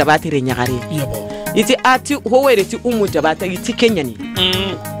tuntu Diabate re nyagare iti ati ho were ti Oumou Diabate iti kenyani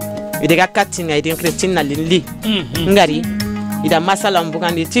idega katinga idin Christina linli ngari ida masala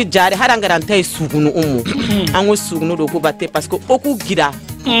mbugandi ti jare harangara ntai sugunu Oumou ango sugunu do ko batte parce que oku gida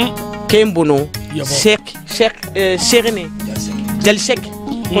kembono Cherine Jalshek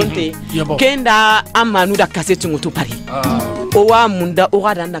Monte Kenda Amanu da cassette ngutu pari Owa munda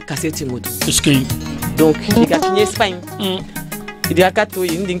ora da cassette ngutu donc il y a qui Espagne il y a kato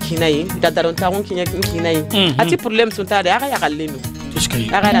indin kinai da daron taron kinai ati problème sont tare aga ya galenu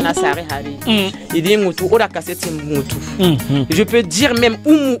aga na sare hari il ngutu ora cassette ngutu je peux dire même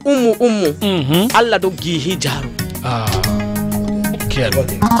Oumou Allah do gihi jaru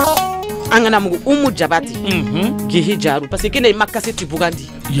angana mugu Oumou Diabate gihi jaru parce que kenda imakase tibugandi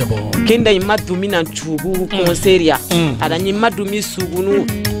kenda imadumi na nchugu konseria adanyi madumi sugunu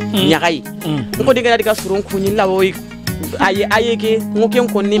nyagai ngo digara diga suron kunyi lawo ayeke ngoken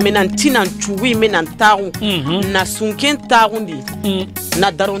konni menan tinan nchugu menan taru na sunken tarundi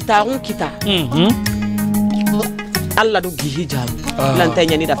na daron tarun kita Allah do gihi jaru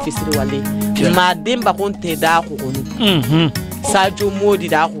lantanya ni da fisiri wale ma demba konte da ko gonu Sadio modi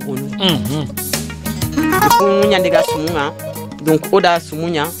da ko gonu kunya ndiga sumunga donc oda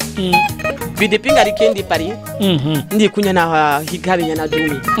sumunya bi depuis ngari kendi pari ndi kunya na hikabe nyana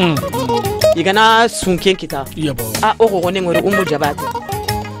dumi igana sunken kita o ko gone ngori Oumou Diabate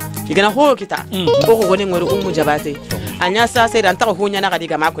igana ho kita o ko gone ngori Oumou Diabate anya sa se dan ta ko nya na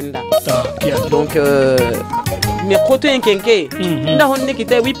kadiga makunda donc mais koto enkenke nda honne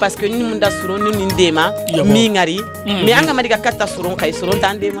kita oui parce que ni munda suron ni ndema mi ngari mais anga madiga katta suron kay suron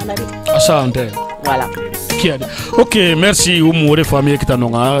tande manari asante voilà ok merci Oumou re famille kita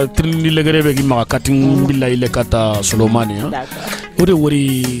nonga trini legrebe gi maka katin billahi le kata Solomane ore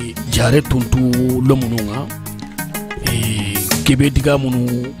wori jare tuntu lomununga kebe diga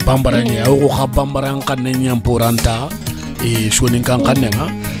munu bambaranya o ko bambaran kanne nyamporanta sonin kan kannenga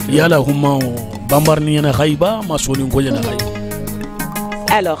yala huma bambarni yana khayba ma sonin ko yana khay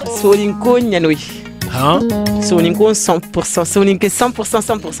alors sonin ko nyanoi sonin ko 100% sonin ke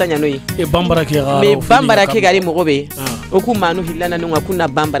 100% nyanoi e bambara ke ga mais bambara ke gari mo gobe oku manu hilana nunga kuna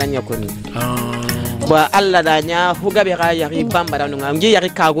bambara nyakoni ba alla danya hugabe ga yari bambara nunga ngi yari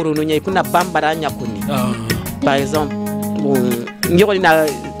kaguru nunya kuna bambara nyakoni par exemple ngiro na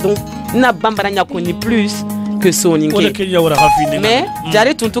donc na bambara nyakoni plus que soninke mais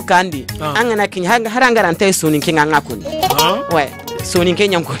jare tuntu kandi angana kinya harangara ntai soninke ngakoni ouais soninke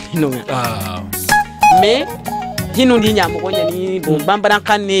nyankoni nunga mais hinu ndi nyamo gonya ni bon bambara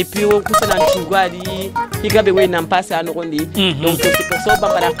kanne puis o kusana ntugwali higabe we nampasa anokondi donc c'est pour ça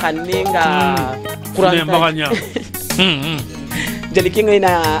bambara kanne nga kuranga jalikinga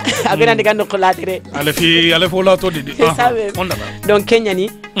ina agana ndiga no kolatire ale fo la to didi donc Kenya ni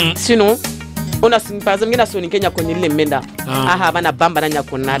sinon on a par exemple ngina soni Kenya ko ni lemenda aha bana bamba na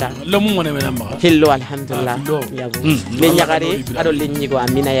nyakonada lo mu ngone mena ma hello alhamdulillah yabo me nyagare ado le nyigo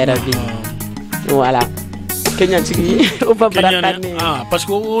amina ya rabbi voilà Kenya tigi o bamba rakane parce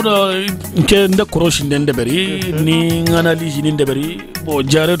que o nke nda koroshi ndende beri ni analyse ni ndeberi bo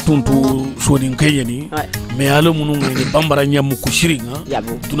jare tuntu soni Kenya ni me alo munu ngene bambara nyamu kushiringa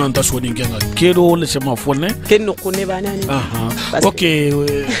tunanta soni Kenya kedo le sema fone kenno kone banani ok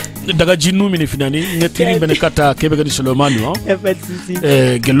daga jinnu mini finani ngetiri bene kata kebe gani Solomane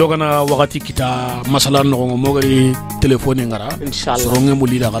gelogana wakati kita masala no mogari telefone ngara soronge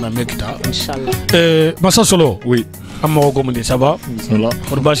mulida kana mekita inshallah masa solo oui amma ko mende ça va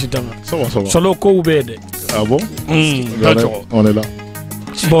orbashi tanga ça va solo ko ubede ah bon on est là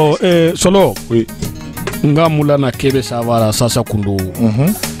bon solo oui nga mulana kebe savara sasa kundu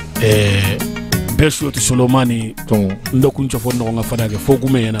besu to Solomane ndokun chofo no nga fadage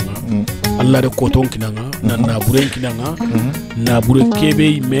fogume yenanga Allah de koton kinanga na buren kinanga na bure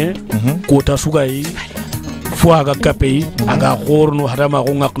kebe ime kota sugai fo aga kapei aga horno hadama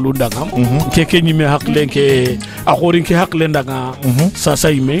ko ngaklu daga keke ni me hakle ke agorin ke hakle daga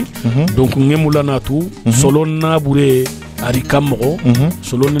sasa ime donc ngemulana tu solona bure ari kammo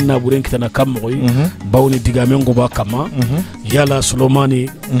solona na buren kitana kammo bawni digamengo ba kama yala Solomane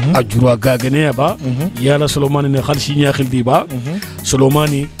ajura gagene ba yala Solomane ne khalsi nya khildi ba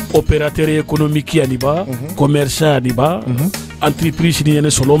Solomane opérateur économique yani ba commerçant ni ba entreprise ni ne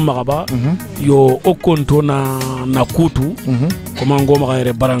Solomane ba yo okonto na kutu koma ngoma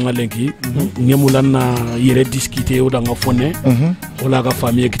ga baranga lenki ngemulanna yere discuter o danga fone wala ga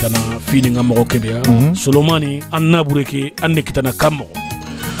famille kitana fini ngamo kebya Solomane anna bureke anne kitana kammo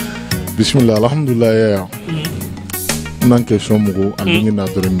bismillah alhamdulillah ya nan question mugo alingi na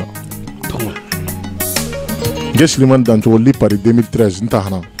dorina Solomane Dansoko li Paris 2013 nta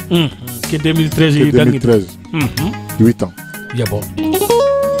hana que 2013 8 ans yabo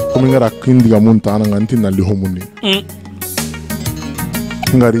comme ngara kindiga munta hana nganti na li homuni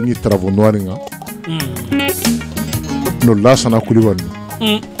ngari ni travaux noirs nga no la sana kulibani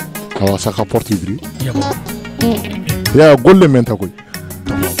awa saka porte ibri yabo ya golle menta koy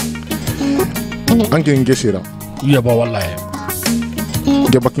anke ngesira yabo wallahi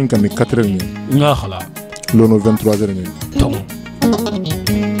gebakin kan ni 4 heures nga khala lono 23 heures ni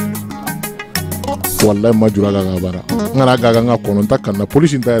wallahi majura ga bara ngara ga nga kono takana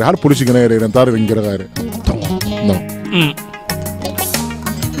police intare har police gana yere rentare ngere gare no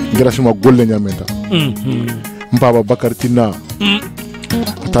grâce ma golle nyamenta mpaba bakar tinna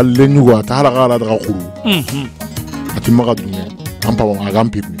talle nyugo ta hala gala daga khuru ati maga dunya ampa wa agam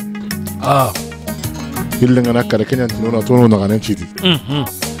pipni ille ngana kare kenya tino tono na ganen chiti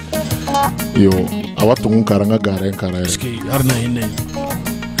yo awatu ngaranga garen kara ski arna hinne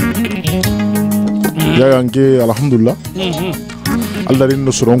ya yange alhamdulillah Allah rin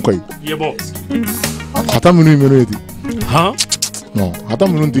suron koy yebo hata minu yedi ha no hata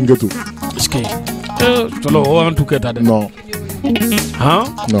minu dingetu ski tolo o antu keta de no ha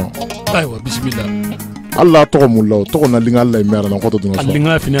no aywa bismillah Allah to mulla to na linga Allah mera na koto duna so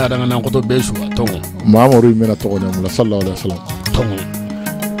linga fini ada na koto besu to maamaru mena to na mulla sallallahu alaihi wasallam to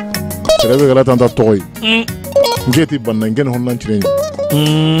serebe gala tanta toy ngeti banna ngen honnan tireni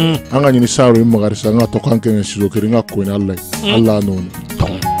anga ni saru magari sanga to kanke ne sizo kiringa ko ni Allah non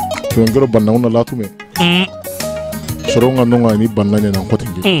to ngero banna ona latume soronga nonga ni banna ne na koto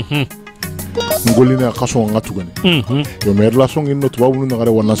ngi ngolina kaso nga tugane yo mer la songi no tuba bunu ngare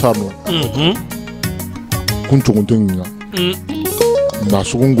wana sarno kuntu kuntenga na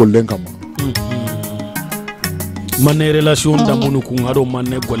sugun gollen kama manne relation dambunu ku ngado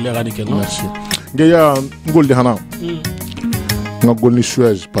manne golle gani ken merci ngeya ngolli hana nga golni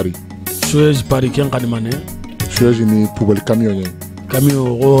Suez Paris ken kadi manne Suez ni poubelle camion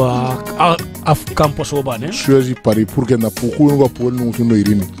o af campus obane Suez Paris pour que na pourquoi nga pour nous no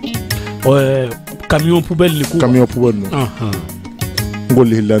irini camion poubelle ni ku camion poubelle no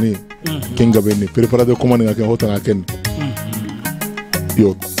ngolli hilani kenga bene préparer de commande nga ken hota ken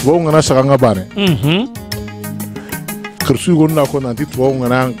yo wo ngana saka nga bare kersu gonna ko nanti to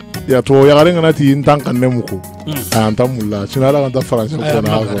ngana ya to ya gare ngana ti ntankan ne muko anta mulla sinala nganta france ko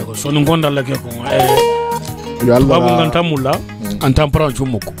na ko so ngonda la ke ko ya Allah babu nganta mulla anta pran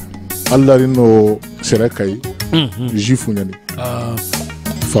chumuko Allah rino serakai jifu nyani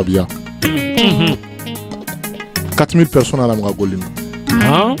Fabia 4000 personnes à la Mragolina.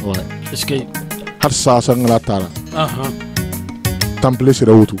 Ouais. Est-ce que har sa ngala tara temple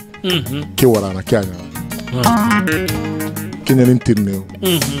sera wutu ke warana kyanya kenya l'internet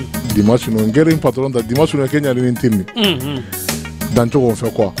dimanche no ngere patron da dimanche no kenya l'internet Dansoko on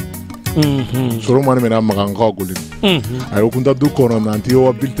fait quoi Solomane mena maganga golin ayo kunda du kono nanti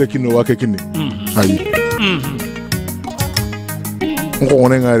o bilte kino wa kekini ayi ngo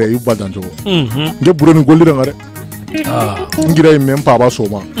one ngare yubba Dansoko nge buroni golira ngare ngira même pas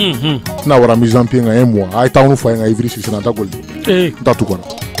soma na wara mise en pied nga mois ay tawnu fa nga ivri sisi na ta goldi tatu kono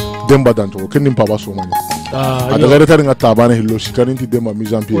demba Dansoko kenim papa soma ada gare tari nga tabane hillo sikarinti demba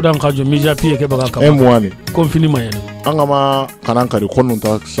mise en pied odan kajo mise en pied ke baga ka mois ni confinement yen angama kanan kari konnon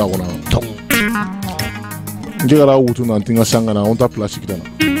ta sagona ngira wutu na tinga sangana on ta plastique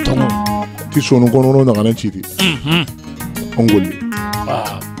dana ti sonu kono no nga nan chiti ongoli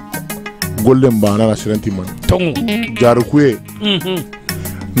golle mbana na sirenti man tongu jaru kwe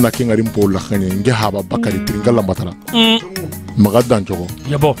na kingari mpola khanye nge haba bakari tringala matara maga Dansoko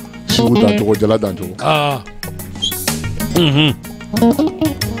yabo sigu Dansoko jala Dansoko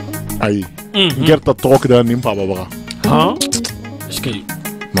ay ngerta tok da nim paba baga est-ce que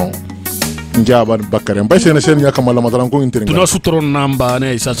non njaban bakari mbay sene sen nyaka mala matara ko intringa tuna sutron namba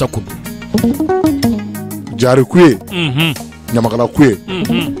ne isa sakudu jaru kwe nyamagala kwe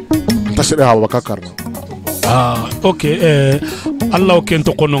tasere hawa kakarna ok Allah o ken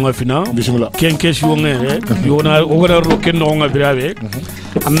to kono nga fina bismillah ken kes yo ngere yona o gara ro ken no nga birabe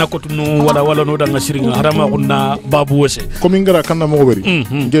anna ko tunu wala no danga siringa harama kunna babu wose komi ngara kanna mo beri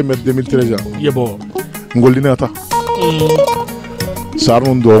ngeme 2013 yebo ngolina ta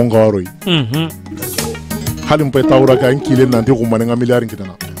sarun do ngaro halim pay tawra ka enkile nanti ko mananga miliyar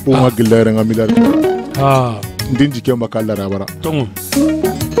kitana o nga gillere nga miliyar ndinji ke makalla rabara tongu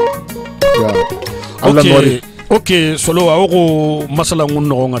Allah nori ok solo awo masala ngun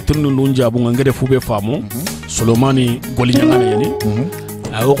no nga tinu nunja bu ngere fube famo Solomane goli nyangana yani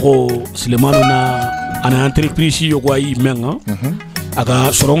Ako Solomane na ana entreprise yo kwa yi menga.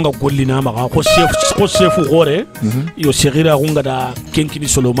 Aga soronga golina maka ko chef gore yo segira kunga da kenkini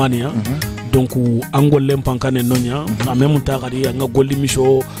Solomane ya. Donc angolem pankane nonya en même temps kadi nga golli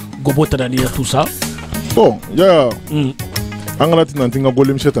miso gobota dani tout ça. Bon, ya angala tinanti nga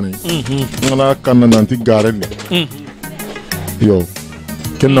golli miso tani. Ngala kanna nanti garen. Yo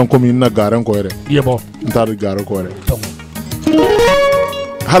kennan komi na garen ko ere. Yebo. Ntar garen ko ere.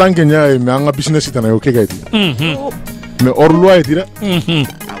 Harange nya me anga business tana yo kegaiti. Mais hors loi est dire.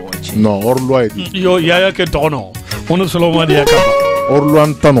 Non, hors loi est dit. Yo yaya ke tono. Ono Solomane ya kaba. Hors loi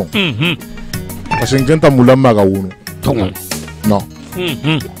ntano. Parce que ngenta mulama ga wono. Non.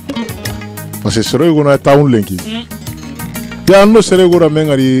 Parce que sero go na town lenki. Ya no sero go ra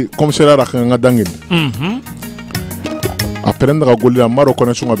mengari commissariat ra nga dangin. Après nga golli la maro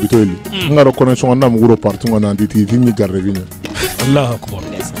connexion habituelle. Nga ro connexion na muguro partout nga nditi ni garrevine. Allahu akbar.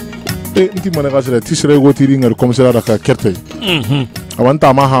 Nti mana gasere ti sere go tiri ngal commissariat ra ka kerte.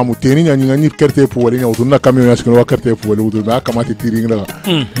 Awanta ma ha mu teni nya ni kerte po wali nya utuna camion ya skino wa kerte po wali utu ba kamati tiri ngala.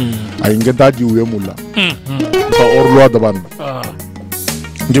 Ay ngeda ji uye mulla. Ba orlo adaban.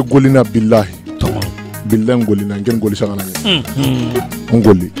 Nge golina billahi. Billahi golina ngen goli sagala ni.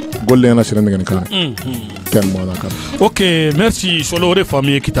 Ngoli. Golle na sere ngen kan. Ken mo na kan. OK, merci Solore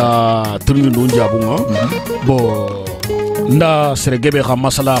famille kita trindu njabunga. Bo nda sergebe ga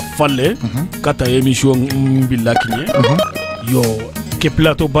masala falle kata émission billa kinye yo ke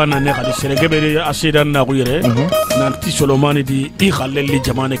plateau bana ne ga sergebe asidan na ko yere nanti Solomane di I khaleli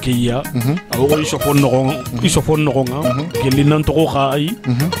jamane ke ya awo isofon no nga gelli nan to ko ay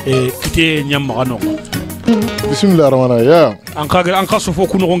e kite nyam ga no bismillah rahman ya an ka sofo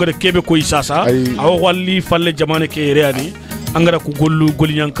kuno ngere kebe ko isasa awo walli falle jamane ke yere ani angara ku gollu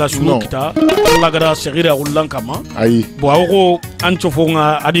ka sunu kita Allah gara segira ullan kama ayi bo awo ancho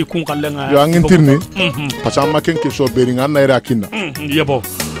fonga adi kun kallenga yo angin tirni pasa maken ke so beri ngana ira kinna yebo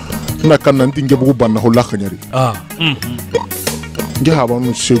na kan nan tinge bugu banna holla khanyari nge haba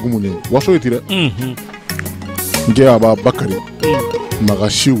nu segu mune waso yitire nge haba bakari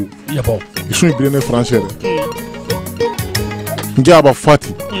magashiu yebo isu ibirene français nge haba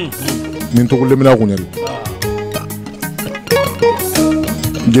fati nin to lemina kunyari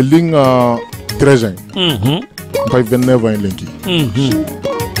Gelinga 13 ans. Pas 29 ans lenki.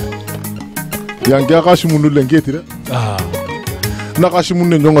 Yanga kashi mundu lenki tire. Na kashi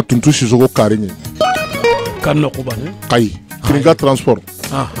mundu nyonga tuntu shizogo karinye. Kanno kubane. Kai. Kiringa transport.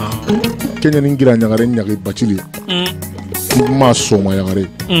 Kenya ningira nyagare nyagi bachili. Ma soma yagare.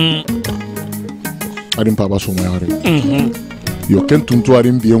 Arim papa soma yagare. Yo ken tuntu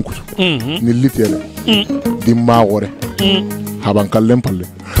arim bien kutu. Ni litere. Di magore. Haban kallem palle.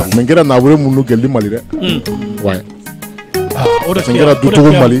 Mengera nabure munu gelli mali de. Ouais. Ora mengera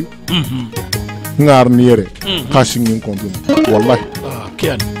dutugo mali. Ngar niere. Kashingin kontu. Wallahi.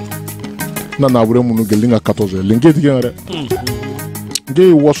 Kian. Na nabure munu gelli nga 14. Lengeti ngare.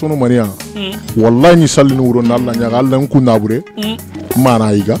 Nge wasono mania. Wallahi ni salli no wuro nalla nya alla nku nabure.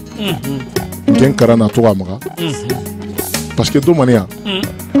 Mana iga. Ngen karana to amaga. Parce que do mania.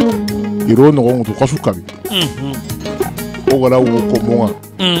 Iro no ngontu kasukabi. Wala wo ko monga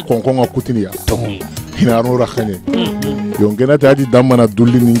konkonga kutiniya hina ro rakhane yongena taji damana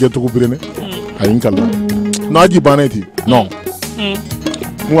dulli ninge to ko birene ayin kala naji baneti non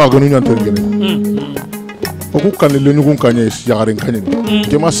wa ganu nyanter ngene ko kan le nyugun kanye yagare kanye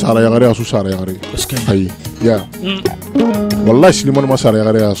ke ma sara yagare asu sara yagare ayi ya wallahi Solomane ma sara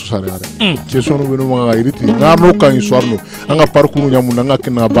yagare asu sara yagare ke sonu beno ma iriti ngamo kan sorno anga parcours nyamu nga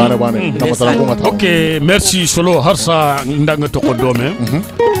kina bana na matala ko ngata. OK, merci Solo harsa ndanga to ko dome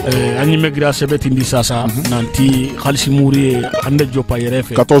anyi megra sebeti ndi sasa nanti khalsi mouri ande jopa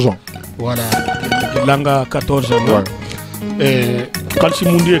yerefe 14 ans voilà langa 14 ans khalsi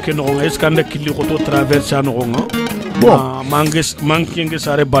mundi ke no est-ce kande kili ko to traverser no nga bon mangi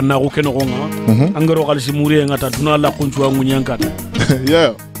sare banna ko ke no nga angaro khalsi mouri ngata duna la kunchu ngunyanga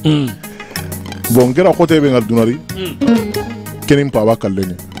yeah bon ngera ko tebe ngal dunari kenim pa ba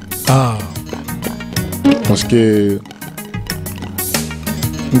kallenye parce que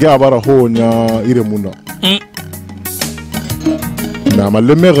nga bara ho nya ire munda na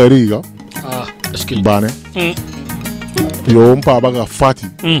malle megari ga est-ce que bane yo mpa ba ga fati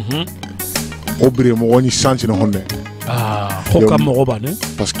obre mo woni santi no honne ho kam mo bane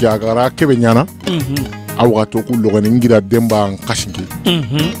parce que agara kebe nyana awa to ku logani ngira demba kashinki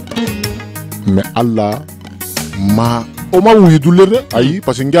mais Allah ma o ma wuyi dulle ayi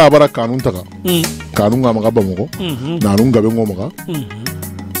parce que nga bara kanun taka kanun ngama ga bamugo nanun gabe ngomaga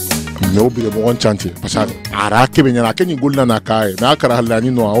me obire mo on chance parce que ara ke be nyana ke ni gulna na kai na kara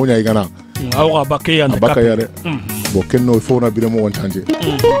halani no awnya igana awa bakeya ande bakayare bo kenno fo na bire mo on chance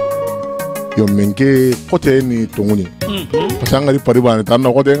yo menke kote ni tonguni parce que ngari paribane tan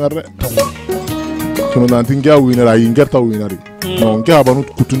na kote ngarre sono nan tinga winara ingerta winari no nka banu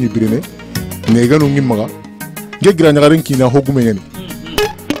kutuni birene ne ganu ngimmaga ge gira nyagaren kina hogume ngeni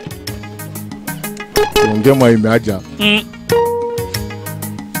nge mai meaja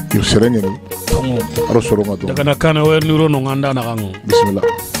yo serengeni aro soro ngado daga na kana wer nuro no nganda na kango bismillah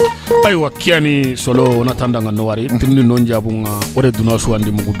aywa kiani solo na tandanga no wari tinni non jabunga ore duna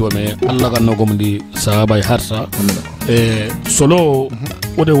suwandi mugu dome alla ga no gomdi sahaba harsa solo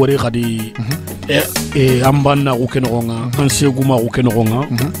ode wori khadi ambanna ku kenonga anseguma ku kenonga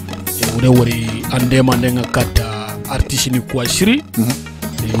ode wori ande mandenga kata artiste ni kwa shiri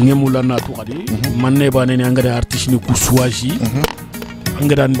ngemula na tu khadi manne bane ni angara artiste ni ku suwaji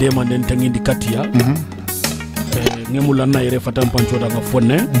angara ande manden tangindi katia ngemula na yere fatam pancho daga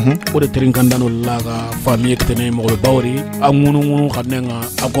fonne ode trinkandano laga famille ketene mo bawri angunu khadnenga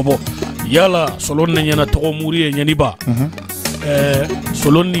agobo yala solon ne nyana to muri nyani ba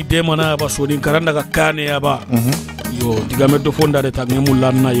solon ni demana ba so din karanda ka kane ya ba yo digame do fonda de tag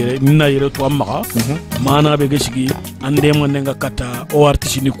ngemula na yere to amma mana be geshigi ande manenga kata o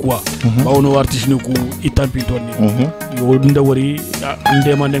artiste ni quoi ba wono artiste ni ku itampi tonni yo nda wori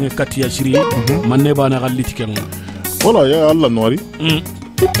ande manenga kati ya shiri manne bana galliti ken wala ya alla nori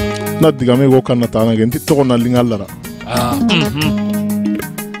na digame go kan tana genti to na lingallara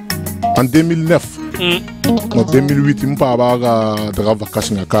en 2009 no 2008 mpa baga daga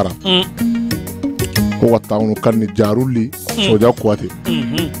vacation ya kara ko wata wono kan ni jaruli soja kwate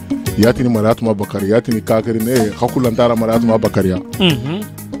yatini maratuma bakari yatini kakari ne hakulantara maratuma bakariya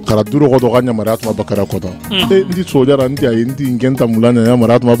kara duro godo ganya maratuma bakara kodo ndi soja ran ndi ay ndi ngenta mulana ya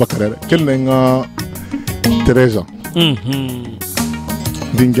maratuma bakara kellenga Teresa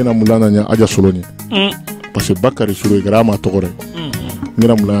dingena mulana nya aja soloni parce que bakari suru grama togore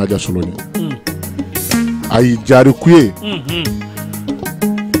ngena mulana aja soloni ay jari kuye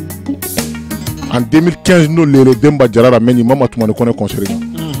en 2015 no lele demba jarara meni mama tumane kone concert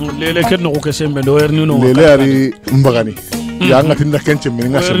lele ken no ko sembe do erni no lele ari mbagani ya ngati nda kenche meni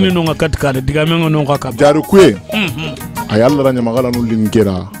ngase erni no ngakat kale diga mengo no ngaka jari kuye ay alla ranya magala no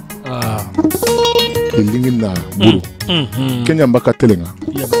lingera lingina buru kenya mbaka telenga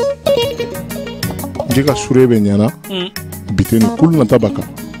ngiga surebe nyana biteni kulna tabaka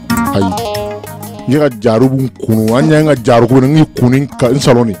ay ngiga jarubun kunu anya nga jarubu ngi kunin ka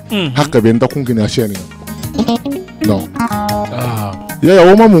saloni hakka be nda kungina sheni no ya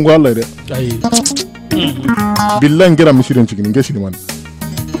woma mungu alla de ay billahi ngira misiren chigini ngesi man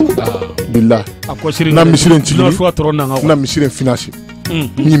billahi na misiren chigini na misiren finance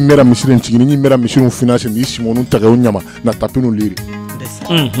ni mera misiren chigini ni mera misiren finance ni simonu tagaw nyama na tapinu liri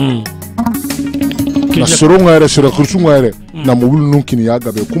na soronga ere sura kursunga ere na mobulu nunkini ya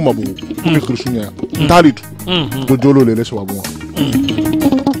gabe kuma bu kumi kursunya talitu do jolo lele so abunga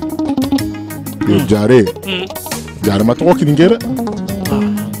yo jare matoko kiningere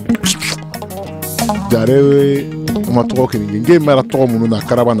jare matoko kiningere mera to munu na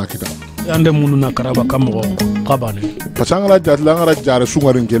karaba na kita ande munu na karaba kamo qabane pasangala jatla jare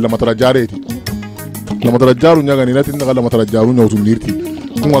sungarin ke la matara jare ti la matara jaru nyaga ni latin la matara jaru nyawtu lirti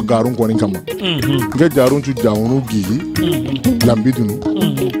kunga garun ko nin kama nge jarun tu jawunu gigi lambidunu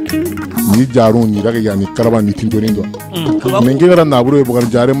ni jarun ni daga yani karaba ni tindoni do nge gara naburo e bogar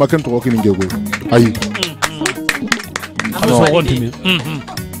jare maken to ko ni ngego ayi so continue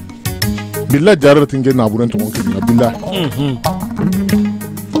billah jare tinge naburo to ko ni billah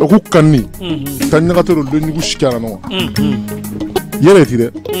ko kanni tan nga to do ni gushikara no yere ti de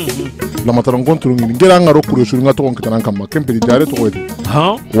la matara ngontru ngi ngera ngaro kuro suru nga to ko tan kama kempe jare to ko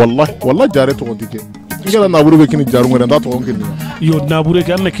ha wallahi jare to dike ngela naburu be kini jaru ngere ndato ngini yo naburu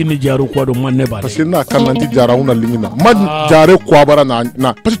ke anna kini jaru ko do manne ba parce que na kan nanti jara una lingina ma jare ko bara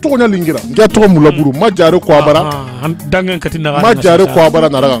na parce que to nya lingira ngia to mu laburu ma jare ko bara dangan katina ma jare ko bara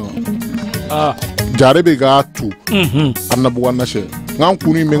na raga jare be ga tu annabu wanna she ngam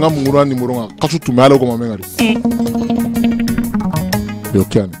kuni me ngam ngura ni muronga kasu tu mala ko mamengari yo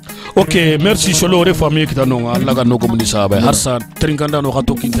kyane. Ok, merci solo re famille qui t'annonce Allah ga no komuni sahaba harsa trinkanda no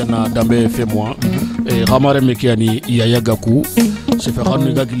khato kintana Dambefm moi et ramare mekiani yaya gaku se fait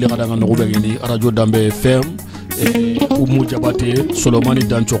xanu ga gille kada no be ni radio Dambefm et Oumou Diabate Solomane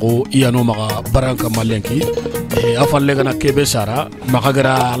Dansoko iyano maga baranka malenki et afalle gana kebe sara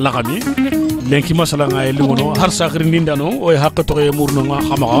magagara lagani lenki masala nga elingono har sakhrindinda no o hakka to e murno nga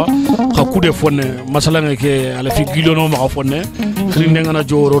xamaxa xa kude fonne masala nga ke ala fi gilono ma fonne khirinde nga na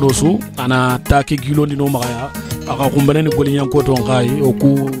joro do su ana taki gilondi no ma ya aka kumbane ni golinya ko to ngai o ku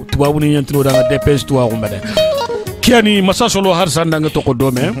tubabu ni yantino da dps to kumbane kiani masa solo har sanda nga to ko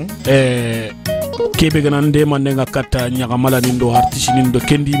dome kebe gana nde man nga katta nyaga mala ni ndo artiste ni ndo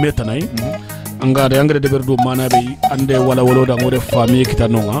kendi metanay angade angade de berdo mana be ande wala wala da ngore famille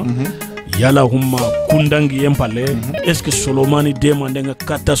kitanonga yala humma kundangi empalle est-ce que Solomane demande nga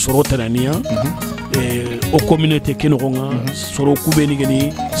kata sorotanania o communauté kenogonga soro kubeni geni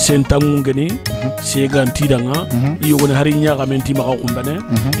sentangu geni seganti danga yogone hari nyaga menti maka kumbane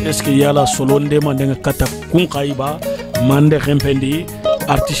est-ce que yala solo demande nga kata kunkaiba mande rempendi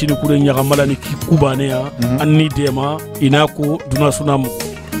artiste ni kure nyaga malani kubane ya anni dema inako duna sunam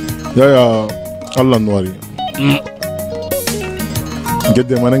ya Allah noiri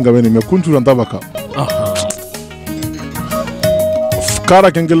gede manenga beni me kuntu ranta baka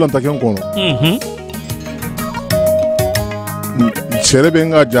kara kengel anta ken kono serebe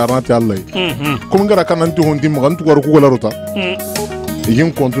nga jarnati Allah kum ngara kananti hondi mo kan tugaru ko larota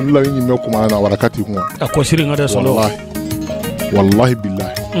yin kontu la yin me kuma na warakati kuma akosiri ngada solo wallahi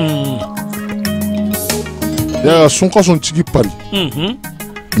billahi ya sunka son chigi pari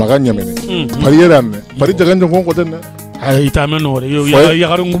maganya mene pari yeranne pari jagande ko tenne ay tameno re yo ya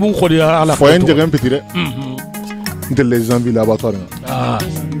garu ngum ko dia ala ko en jagam petire de les envies laboratoire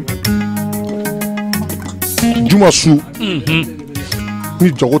juma su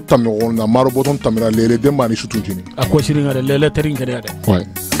ni jogo tamiro na maro boton tamira lele de mani sutunjini akosiri ngada lele terin kade ade ouais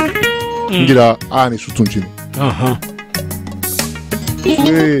ngira ani sutunjini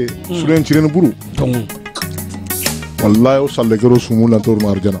sulen chirene buru tongu wallahi o salle gero sumula tor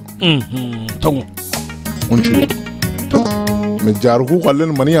marjana tongu onchu me jaru ko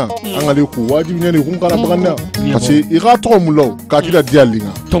kallen maniya an ali ku wajibi nyani kun kala baganna parce que iga to mulo ka tida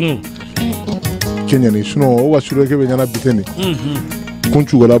dialinga tongu kenya ni suno o wasuro ke be nyana bitene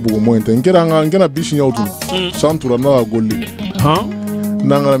kunchu wala bugo moyenta ngena bisi nyawtu santura na golli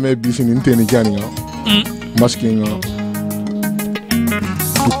nangala me bisi ni nteni janiga maskinga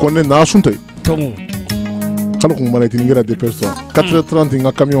du konne na sunte tongu kala ko manati ngera de pesto 4h30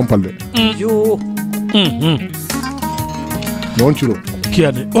 nga camion palle yo non chiro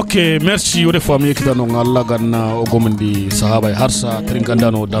kiane ok merci ode famille kitano ngalla ganna o gomandi sahaba harsa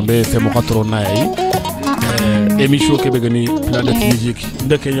trinkandano Dambefm katro nay émission kebe gani Planète musique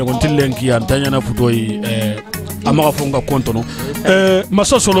ndeke nyagon tillenki ya tanyana futoy amaka fonga kontono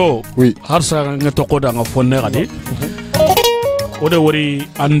masa solo oui harsa ngato koda nga fonne gadi ode wori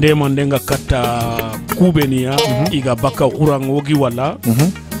ande mandenga kata kubenia iga baka kurang wogi wala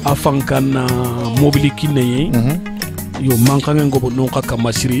afankana mobili kineye yo mankanga ngobo nonka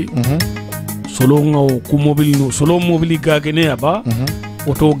kamasiri solo ngaw ku mobili no solo mobili gagene aba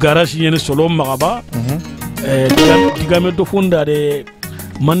auto garage yene solo magaba digame do fonda de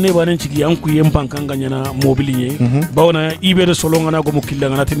manne banen cigi an ku yembankanga nyana mobili ye bawna ibede solo ngana go mukilla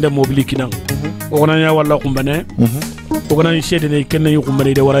ngana tinde mobili kinang ogona nya wala kumbane ogana ni shede ne kenne yu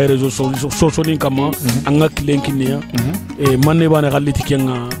kumbane de wara réseau so ni kama anga kilenkinya manne bana galiti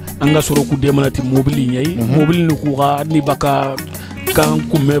kenga anga soro ku de manati mobili nyai mobili ni ku ga ni baka kan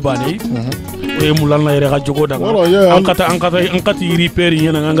kumme bane e mulanna yere ga jogo daga ankata repair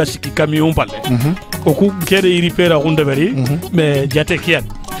yena anga siki camion palle o ku kede repair gonde beri mais jate kian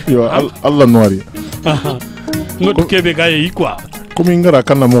yo Allah noiri ngoto kebe gaye quoi comme ngara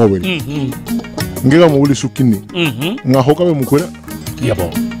kana mo beri ngira mo wuli sukini nga hokabe mukura yabo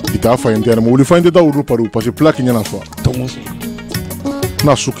ita fa interne mo wuli fa interne da uru paru parce que plaque nyana so tongo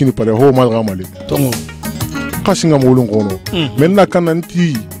na sukini pare ho ma gamali tongo kasinga mo wulun kono menna kana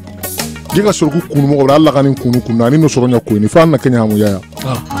nti giga sorku kunu mo Allah kanin kunu kunani no soronya ko ni fa na kenya mo yaya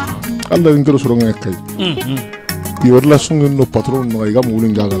Allah ngiro soronya kai yo relation no patron no iga mo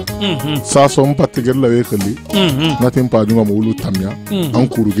wulun gagala sa so mpatte gerla we khali na tempa junga mo wulu tamya an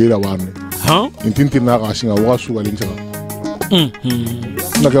kuru gera wane intinti na kashinga wa su galin chaka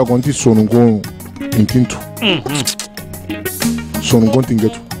na ka konti sonu go intintu sonu go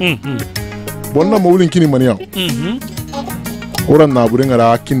tingetu bonna mo wulin kini maniya ora na burenga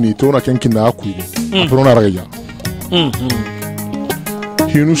ra kini to na kenkin na akuire apro na ragaja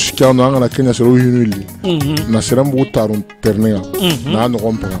hinu shika no anga Kenya sero hinu ili na seram bu tarun ternea na no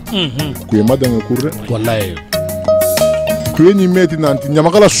kompa ku yema danga kurre wallahi ku yeni meti nanti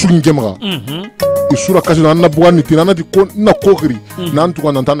nyamakala sunge maga isura kasi na bwani tinana di ko na kokri na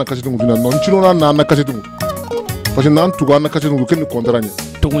ntuka na ntana kasi tungu na nchino na kasi tungu parce na ntuka na kasi tungu ken kontranya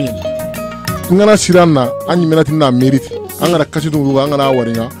tungunya ngana sirana anyi menati na meriti angana kasi tungu angana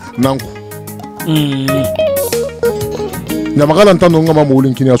waringa nanku Nyamagala ntando ngama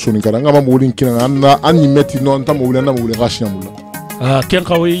mawulin kini asoni kara ngama mawulin kina anni meti no anta mawulin na mawulin gashi amula ken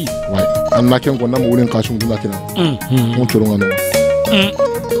kawi ouais anna ken ko na mawulin gashi mula kina mon choronga no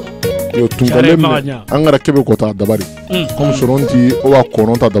yo tungale angara kebe ko ta dabari comme soronti o wa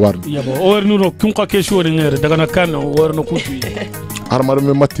kono ta dabari yabo o wernu no kun ka kesho ni ngere daga na kan o wernu kutu armar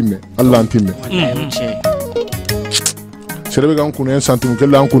me matime allah antime serebe gan kunu en santimu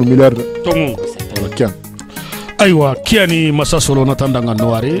kella an kunu milliard tongo kian aywa kiani masa solo na tandanga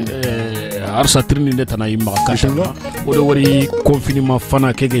noare arsa trini de tana yimma kashanga o do wari confinement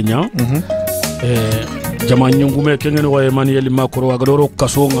fana kegenya jama nyungume kengene wa Emmanuel Macron agadoro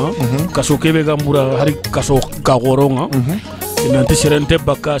kasonga kaso kebe gambura hari kaso ka goronga nanti serente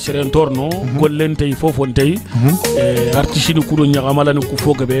baka serentorno gollente fofonte artisini kudo nyagamala ni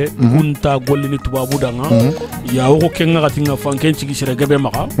kufogebe gunta gollini tubabu danga ya o kenga gatinga fanken cigi seregebe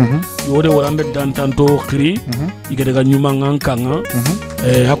maka yode warande dantanto khiri igede ga nyuma ngankanga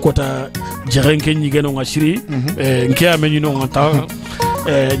hakota jerenke nyigeno ngasiri nke amenyino ngata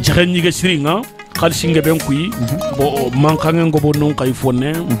jeren nyige siringa khalsinge ben kuyi bo mankange ngobo non kay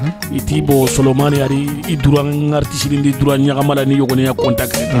fonne iti bo Solomane ari idurang artiste ndi durang nyagamala ni yogone ya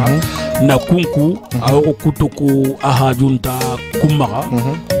contact na kunku awo kutuku aha junta kumaka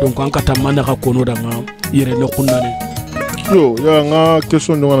donc an kata manda ka kono danga yere no kunane yo ya nga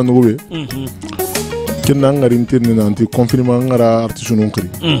question no ngana ngobe kenna ngari interne nanti confinement ngara artiste non kri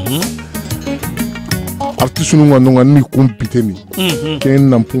artiste nu ngano ni compitemi ken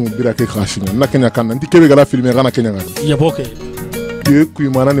nampum bira ke khashinga na kenya kan ndi kebe gala filmer kana kenya ngara ya boke ye ku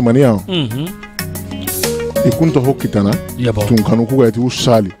mana ni mania ikunto hokitana tun kanu ku gati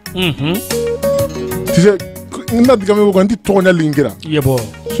usali tise na digame bo ganti tonya lingira yebo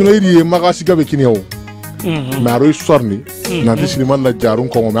suno iri magasi gabe kinyo maro istorni na disliman la jarun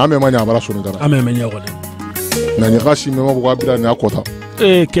ko me ame manya bara sunu gara ame menya wala na ni gashi me mo bo bira ni akota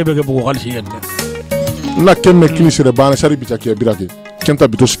kebe ke bo galshi yedde na kemme kini sere bana shari bicha ke birake kenta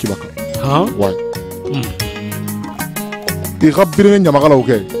bitos kibaka ha ouais i rabbire nyamagala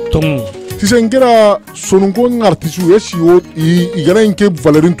okay tom si sengera sonungo ngartisu esi o i gana inke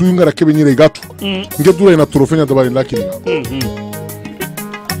valerin tu ngara kebe nyire gatu nge dura ina trofenya dabari lakini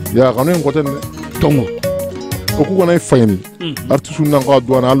ya kanu ngoten tom ko ku gona fayni artisu nanga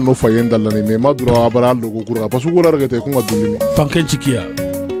adwana al no fayenda lani me madura abara logo kura pasu ko larga te ku ngadulini fanken chikia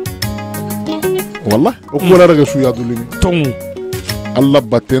والله وكل رجع شو يادوليني توم الله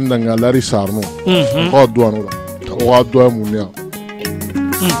باتين دعنا لاري سارنو قادوانو لا قادوا مونيا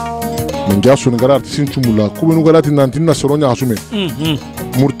من جالسو نقرأ أرتيسين شمولا كوبي نقرأ تنانتين نسروني عشومي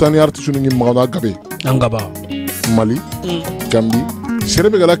مورتاني أرتيسون نجيم مغنا غبي أنغبا مالي جامبي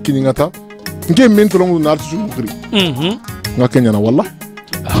سيربي غلا كينيغاتا نجيم مين تلونغ نارتيسون مغري نكينيانا والله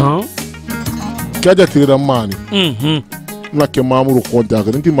ها كاجا تيرا ماني na ke mamuru konta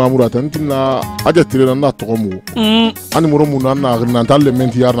nti mamuru atanti na aja tire na tokomu ani muro mu na talle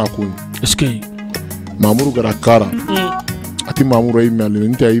menti yarna kun eske mamuru gara kara ati mamuru ay mali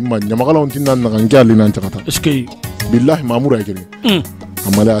nti ay man nyamagala onti na ngali nan takata eske billahi mamuru ay kene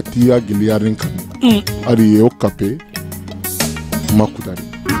amala ati ya giliyarin kan ari o kape makutari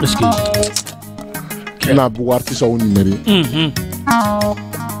eske na bu artiste on numeri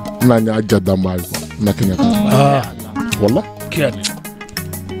na nya jadda mal na kenya والله كياني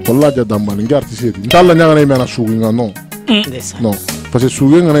والله جدا ما نجارتي سيدي انت الله نغني مانا سوغينا نو نو بس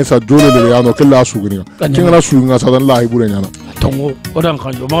سوغينا ناي سا جولو دي يانو كلا سوغينا كينا سوغينا سا دان لاي بوري نانا تونغو ودان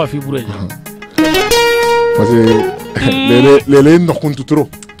خانجو ما في بوري نانا بس لي نو كنت ترو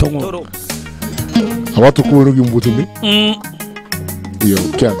تونغو awatu ko rugi mbutini yo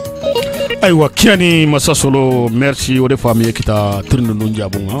kian aywa kiani masasolo merci ode famille kita tirnu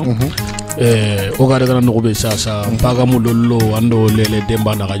nunjabunga o gare gana no be sasa paga mu lollo ando lele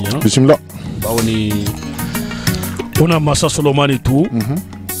demba na ganya bismillah bawni ona masa Solomane tu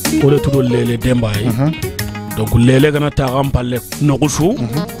o le tudo lele demba yi donc lele gana ta rampalle no gusu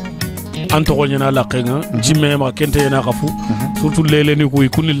anto ko nyana la kenga jimme ma kente na kafu surtout lele ni ko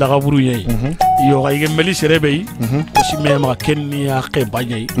kunni la gaburu yey yo ga meli serebe yi ko simme ma kenni ya ke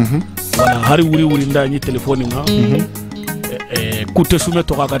banyay wala hari wuri nda ni telephone nga kute sume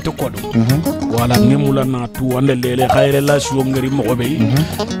to ka te kodo wala ngemula na tu ande lele khayre la sio ngari mo be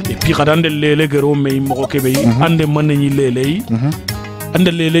et puis kadande lele gero me mo ke be ande man ni lele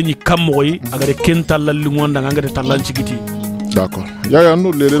ande lele ni kam moy agare kental la lingonda ngare talan cigiti d'accord ya no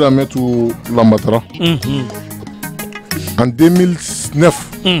lele la metu lambatara en 2009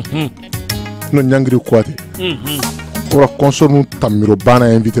 no nyangri kwati ora concert nu tamiro bana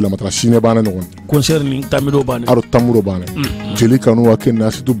invité la matra ciné bana non concert ni tamiro bana aro tamuro bana jeli kanu wa kenni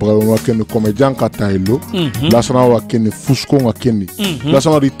asitu bagalo wa kenni comédien ka tailo lasana wa kenni fusco wa kenni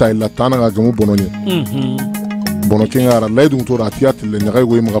lasana ri taila tana ga gamu bononye bono kenga ra laydum to ratiat le nyaga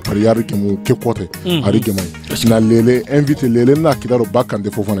go yima pariyar ke mu ke kote ari gemay na lele invite lele na kidaro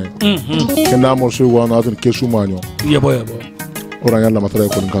bakande fofone kenna mo so wa na ton kesu manyo yabo oranya la matara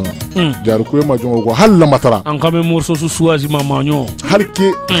ko nganga jaru ko ma jongo ko halla matara an kame morso su suwazi mamanyo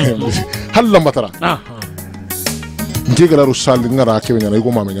halke halla matara ngegala rusal ngara ke nyana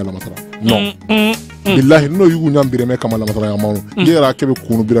yugo mama nyala matara no billahi no yugo nyambire me kama la matara ya manu ngera ke be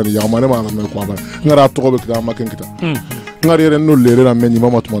kunu birani ya mane ma na ko abara ngara to ko be kita maken kita ngari ren no lele na menyi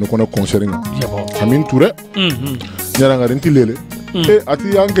mama to man ko na concert nga amin touré nyara ngari nti lele e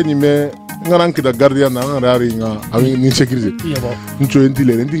ati yanke ni me ngaran kita gardien na ngari nga ami ni sécurité ncho nti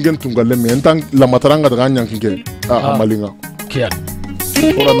lele nti ngen tungalle me entang la matara nga daga nyankinke a malinga kian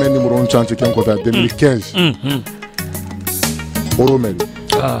ora men numéro 1 chance ken ko ta 2015 oromel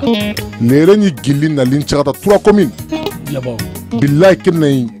lere ni gilin na lin chata 3 communes yabo billahi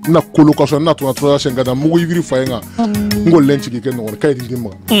kenay na colocation na 3 senga da mugo yiri fayenga ngol lenci ki ken non kay dimma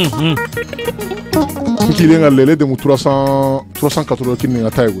ki lenga lele de mu 380 kin nga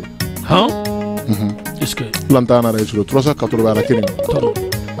taygo ha est-ce que lantana ra sur 380 ara kin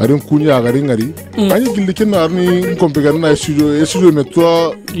arin kunya garin ngari ani gilli ken arni kompegar na studio me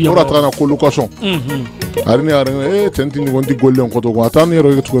 3 ora trana colocation arini arini tenti ni gondi golle on koto ko atani ro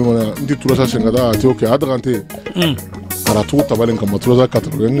to ko ndi 350 da ti okay adagante ara tu tabalen kam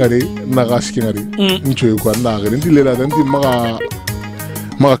 380 ngari na gaski ngari ncho ko na ngari ndi lela ndi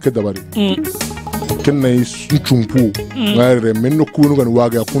maga ke dabari kenna chumpu ngare menno kunu gan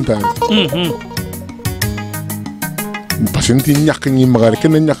waga kunta pasenti nyak ni magare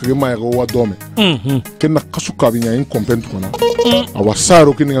kenna nyak ge ma go wa dome kenna kasuka binya in compente kona awa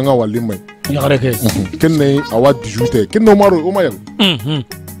saro kinga nga walimay yagareke kenne awa 18 kenne maro o mayal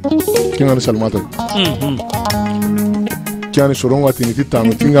kinga ni salmata kiani soronga tiniti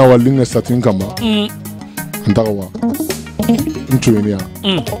tano tinga walinga satin kama ndagawa nchuenia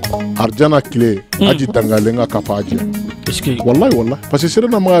arjana kile aji dangalenga kafaji eske wallahi parce que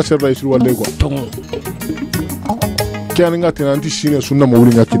serena ma ser rais walle ko kiani ngati nanti sine sunna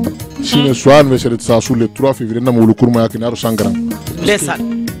mawuli ngakidi sine soan me ser sa sur le 3 février na mawuli kurma yakina ro sangram lesan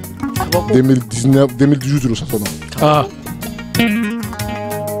 2018 lo satona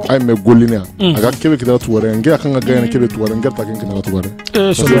ay me golina aga kebe kida tuware nge akanga gayana kebe tuware nge taken kina tuware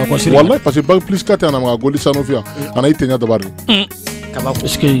wallahi parce que bag plus kata na ma goli sanofia ana itenya dabari kaba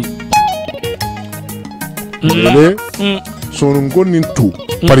eske lele sonu ngonin tu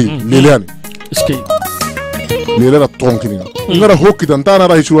pari lele ani eske lele la tonkini ngara hokki tan tana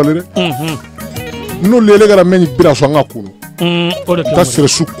ra hisu walere no lele gara meni bira so ngakunu ta sere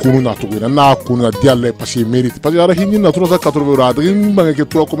su kunu na tugu na kunu na dialle parce que mérite parce que ara hinni na 380 ra dagin bange ke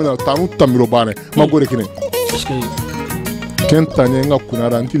 3 comme na tanu tamiro bane ma gore kine eske ken tanye nga kuna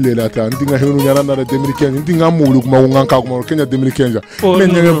ra anti lele ata anti nga henu nyara na 2015 anti nga mulu kuma nganka kuma Kenya 2015 men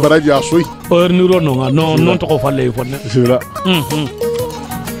nyenge baraji asoy or ni ro non to ko falle fonne c'est là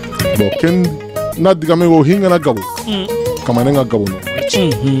bon ken na diga me go hinga na gabo kama nga gabo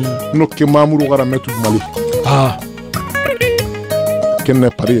no ke mamuru gara metu mali kenne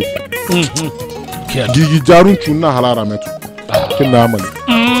Paris gigi jarun chunna halara metu kenna amali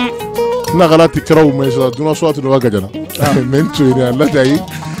na galati kraw mesa duna swatu do gajana mentu ni alla dai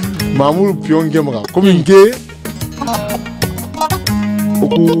mamuru pionge maga comme nge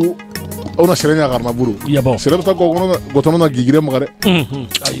oku ona serenya garma buru yabo sereba ta gotono na gigire magare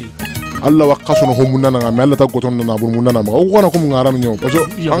ay alla waqasono homunna na ngam alla ta gotono na buru munna na maga o wana ko ngara minyo parce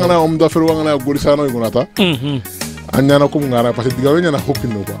que angana om da feru angana gorisano igonata anyana ko ngara parce que diga wenya na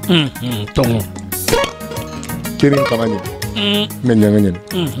hokino quoi tongo kerin kananya men nyanga nyen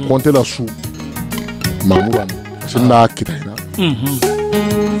konte la su mamuran sinna kitaina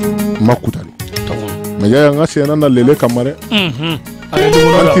makutali tongo ma ya nga sena na lele kamare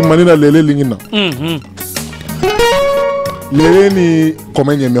anti manina lele lingina lele ni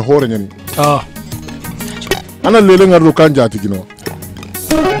komenye me hore nyani ana lele ngarlo kanja tikino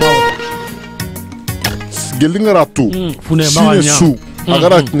gelinga ratu sine su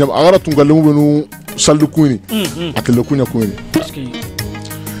agara tungale mu benu saldu kuni akelo kunya kuni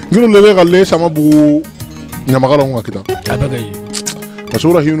ngiro lele galle sama bu nyamagala ngo akita abagay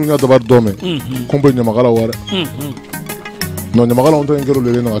basura hinu nya dabar dome kombe nyamagala wara no nyamagala onto ngiro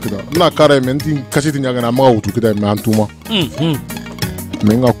lele na akita na kare menti kasiti nyaga na maga utu kita me antuma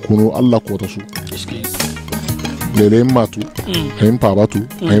menga kuno alla ko to su lele matu hay mpabatu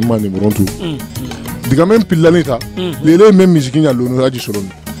hay mani murontu diga même pillanita lele même musique nya lonu aji solon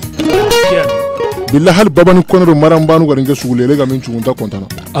billah hal babani konoro marambanu garinge sugulele ga min chunta kontana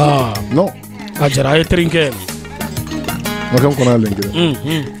non ajara ay trinke makam kona lengire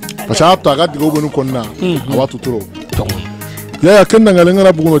pasha ta ga digo bonu konna awatu turo ya kenna ngale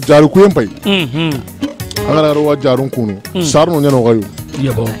ngara buguno jaru ku yempai agara ro wa jarun kunu sarno nyano gayu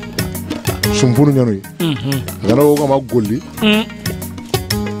yebo sumpuru nyano yi agara wo ma golli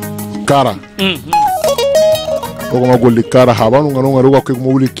kara ko ma golli kara habanu ngano ngaro ko mo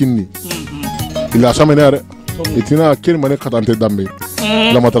wuli kinni ila samenere itina kel mane katante dambe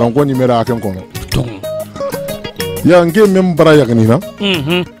la mataran ko ni mera akem kono ya nge mem bara yakni na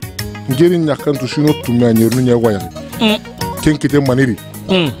ngeri nyakan tu sino tumya nyeru nya waya ken kite maniri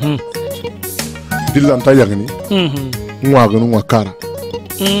dillan ta yakni ngwa ganu ngwa kara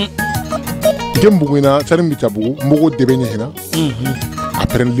ngem bugina charim bi tabu mbogo debe nya hina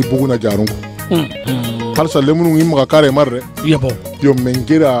apren li buguna jarun ko halsa lemunu ngi maga kare marre yebo yo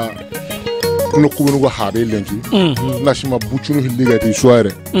mengera no kubunu go habe lenki na shima buchunu hilliga ti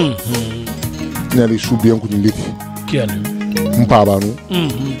soire nyali subiyan ku liti kiane mpabanu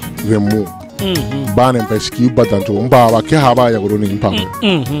remu bane peski batanto mpaba ke haba ya goro ni mpaba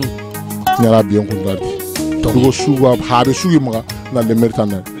nyala biyan ku ndati to suwa habe sugi maga na le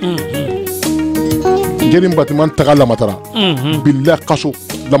mertana ngerim batiman tagala matara billah qaso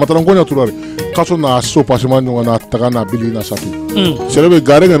la matara ngonya turare kaso na so pasman na tagana bili na sapi serebe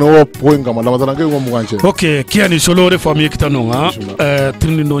gare ga no point kama la matara ke ngo muganche ok kiani solo re famille kitanonga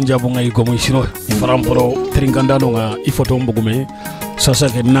trini no njabo ngai ko mo sino faramporo tringanda no nga ifoto mbugume sasa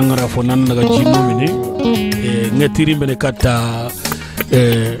ke nangara fo nan naga jino mini ngetiri mbene kata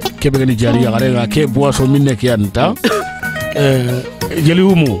kebe ni jari ya gare ga ke boaso minne ki anta jeli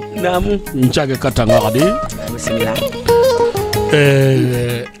Oumou namu nchage kata ngadi bismillah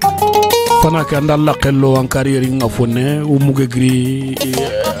fana ka ndalla kello en carrière nga fonne Oumou ge gri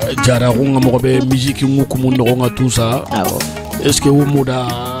jara ko nga mo be musique nguku mun no nga tout ça est ce que Oumou da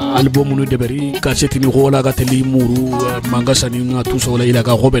album no deberi cassette ni rola ga teli muru manga sani nga tout ça la ila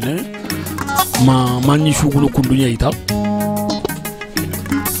ga robene ma mani shugulu kundunya ita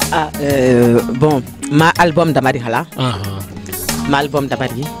bon ma album damari hala ma album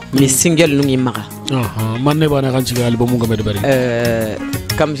dabari mi single nungi maga manne bana kan ci album ngam dabari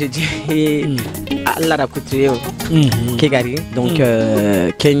comme j'ai dit Allah a coutué Kegari donc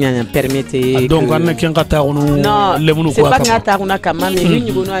Kenya permettait donc on a qu'un kata non c'est pas ngata on a quand même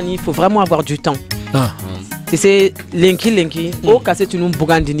mais il faut vraiment avoir du temps c'est lenki o cassette nous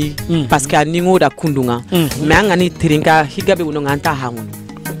bugandini parce que ningo da kundunga mais ngani trinka higabe uno nganta hangun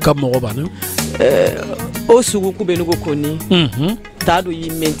comme robana o sugu ku benugo koni tadu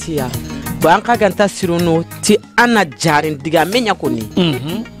yimentia banka ganta sirono ti ana jarin diga menya koni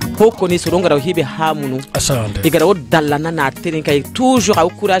ho koni soronga raw hibe hamunu asante digara o dallana na terinka toujours au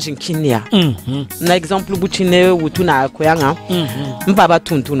courage kinia na exemple butine wutuna koyanga mpaba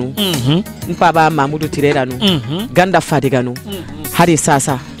tuntunu mpaba mamudu tireranu ganda fadiganu hari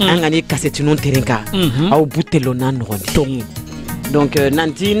sasa angani kaseti non terinka au butelo nan ngondi donc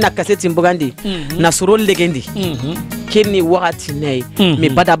nanti na cassette mbogandi na soro legendi kenni wakati nei me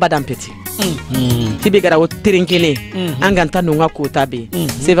bada mpeti tibe gara o terenkene anganta nonga kota be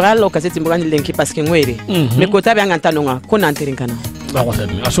c'est vrai lo cassette mbogandi lenki parce que ngwere me kota be anganta nonga ko na terenkana ba ko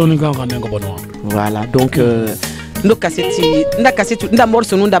tani asoni nganga nengo bonwa voilà donc ndo cassette nda cassette nda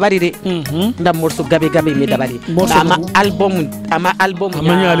morceau nda barire nda morceau gabe me dabari ama album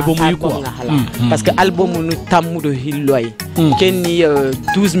amanya album yi quoi parce que album nous tamudo hilloy kenni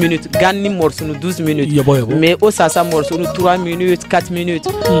 12 minutes ganni morceau nous 12 minutes mais au ça morceau nous 3 minutes 4 minutes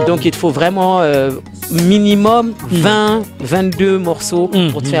donc il faut vraiment minimum 22 morceaux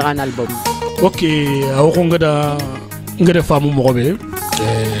pour faire un album. OK awo ngada famu mo be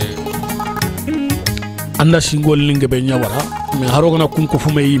anda singol linge be nyawara mais harogana kunko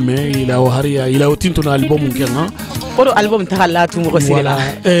fume yime ila hariya ila tinto na album kenga odo album tahalatu mo voilà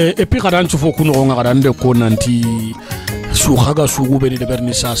et puis kada ntu foku no nga kada nde ko nanti su khaga su gube de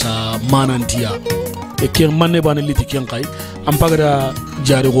berni sasa manantia e ken manne bana liti ken kai ampagada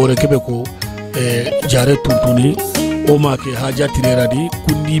jare gore kebe ko jare tuntuni o ma ke haja tireradi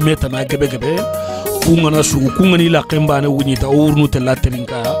kundi meta na gebe kungana su kungani la kembana wunyita urnu tella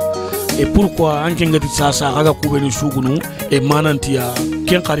terinka. Et pourquoi en kengati sasa kaga kubeni sugunu e manantia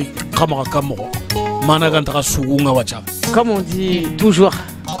ken kari kamaka kamo managanta sugunga wacha comme on dit toujours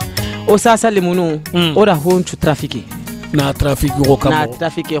au sasa le mono ora honchu trafiquer na trafic ro kamo na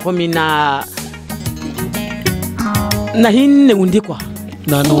trafiquer romina na hinne undi quoi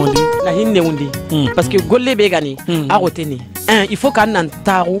na nondi na hinne undi parce que golle be gani a roteni il faut qu'on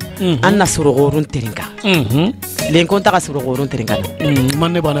antaru an nasurorun terinka len konta ka surorun terinka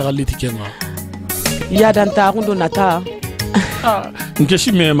manne bana galiti kenga ya danta rundo nata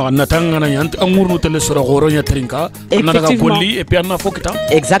ngesi me ma natanga na yant angurnu tele sura goro nya trinka na daga bolli et puis anna fokita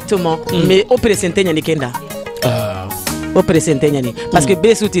exactement mais au presente nya ni kenda au presente nya ni parce que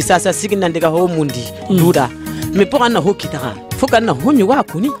besuti sasa sigina ndega ho mundi duda mais pour anna ho kitara foka na hunyu wa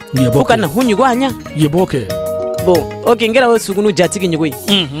kuni foka na hunyu wa nya yeboke bon ok ngera wo sugunu jatigi nyugoi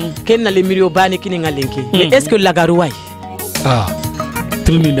ken na le milio bani kini ngalenki mais est-ce que lagaru wai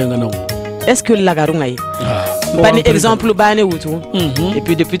trini ndenga non est-ce que lagaru ngai bani exemple bani wutu et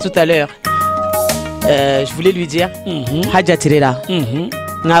puis depuis tout à l'heure je voulais lui dire haja tirera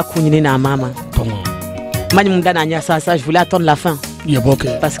nga kunyini na mama mani mundana nya sasa je voulais attendre la fin yeboke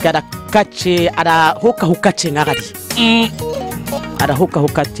parce que ada kache ada hoka hukache ngagadi ada hoka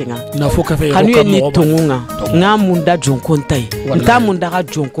hukache nga na foka fe kanu ni tongunga nga munda jonkontai nta munda ga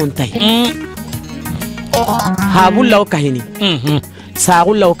jonkontai habulla o kahini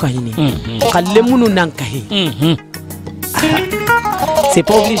sagulla o kahini kalle munu nan kahi c'est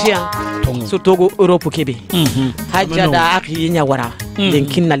pas obligé hein surtout au Europe kebe haja da akhi nya wara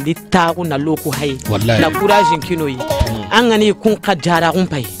lenkin na litagu na loku hay na courage kino yi an gani kun ka jara kun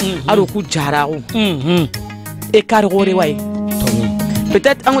pai aro ku jara ku e kar gore wai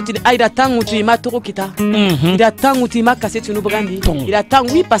peut-être an uti aida tangu tu ma toko kita ida tangu tu ma kaseti no bagandi ida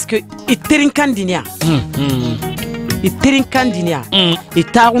tangu oui parce que iterin kandinia iterin kandinia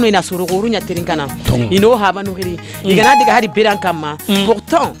itagu no ina soro goru nya terin kana ino haba no hiri igana diga hadi beran kama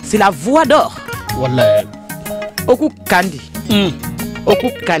pourtant c'est la voix d'or wallahi oku kandi oku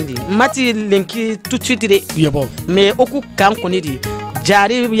kandi mati lenki tout de suite de yebo mais oku kan konidi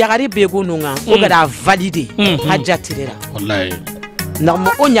jari yagari bego nunga o gada valider haja tirera wallahi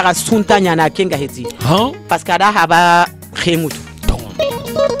normal o nyaga sunta nyana kenga heti parce que ada haba khengutu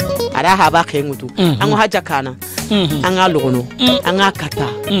ada haba khengutu ango haja kana anga logono anga kata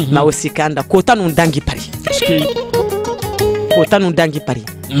ma osikanda kota nun dangi pari kota nun dangi pari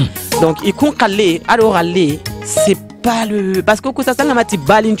donc ikon kale ado rale c'est pas le parce que ça sanga mati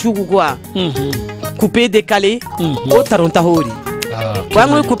balinchu quoi coupé décalé o taronta hori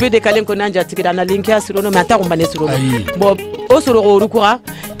wango coupé décalé ko nanja tikida na linki asiro no mata kombane siro bon o soro ko rukura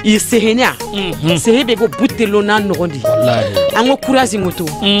il serenia serebe go butelo na nogondi wallahi ango courage ngoto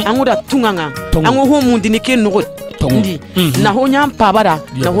ango da tunganga ango ho mundi ni ke nogot ndi na ho nyam pabara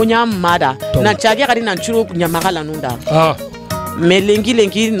na ho nyam mada na chage kadi na churu nyamagala nunda mais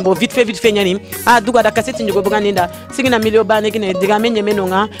lengi bo vite fait nyani duga da kaseti njogo buganda singina milio bane kine diga menye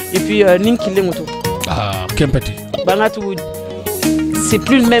menonga et puis ninkile ngoto kempeti bangatu c'est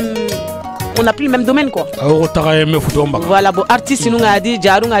plus le même on n'a plus le même domaine quoi voilà bon artiste nous a dit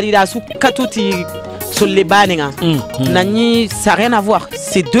jaru ngari da su katuti sur les banenga nani ça rien à voir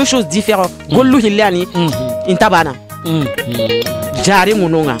c'est deux choses différentes gollu hilani intabana jari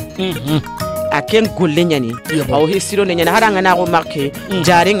munonga aken golle nyani aw hesiro ne nyana haranga na ko marqué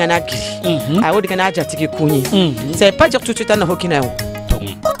jari ngana ki aw dikana jatiki kunyi c'est pas dire tout de suite na hokina yo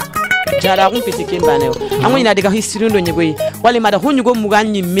jara kun pete kembane ango ina diga hesiro ndo nyegoi wale mada hunyugo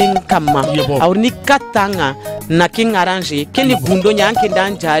muganyi min kama aw ni katanga na king arrange keni gundo nyanke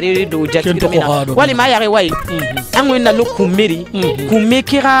dan jari do jatiki mina wale ma yare wai ango ina lo kumeri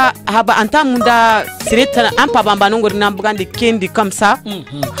kumekira haba antamunda sireta ampa bamba nongori na bugandi kendi comme ça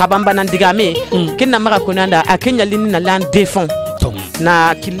habamba nan digame kenna maka konanda akenya lini na land Dambefm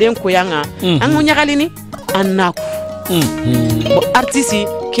na kilen ko yanga ango nyagalini anako artiste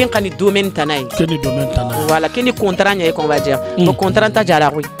ken kani domaine tanay voilà keni contrat nya ko va dire le contrat ta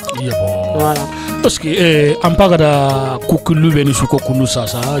jara oui voilà parce que ampaga da kukulu beni suko kunu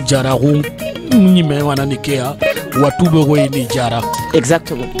sasa jara hu ni me wana nikea watu be go ni jara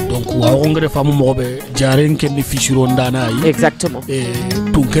exactement donc wa ngere famu mo be jaren ken ni fishiro ndana yi exactement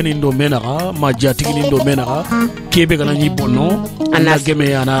tun ken ndo menara ma jatigi ndo menara kebe kana ni bonno ana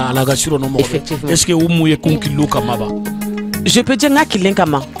geme ana ala ga shiro no mo est-ce que Oumou ye kunkilu kamaba je peux dire nga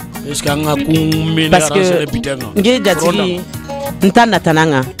kilenkama est-ce que nga kumena rasele bitenga nge jatigi ntana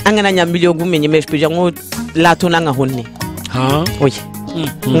tananga angana nya milio gumenye me je peux dire ngo la tonanga honni oui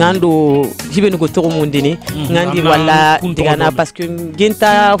ngando hibenu go to mundini ngandi wala digana parce que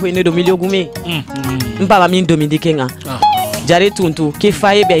genta hoine do milio gume mbaba min dominique nga jare tuntu ke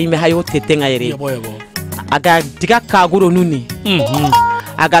faye be ime hayo tetenga yere aga diga kaguro nuni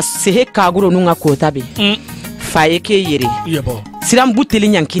aga sehe kaguro nunga kota be faye ke yere siram buteli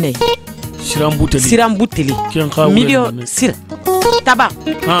nyankine siram buteli milio sir taba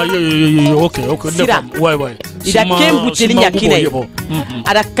okay ouais ida kem buteli nyakine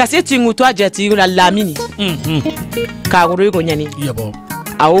ada kaseti nguto ajati la lamini kaguro yugo nyani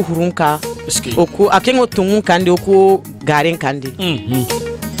awo hurunka oku akengo tungu kandi oku garen kandi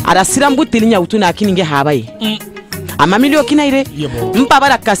ada sirambu telinya utuna kininge habai ama milio kinaire mpaba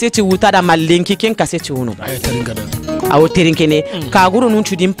da kaseti wuta da malenki ken kaseti uno awo terinkene kaguru nun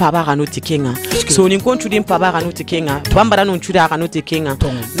chudi mpaba kanu tikenga so ni kon chudi mpaba kanu tikenga twambara nun chudi kanu tikenga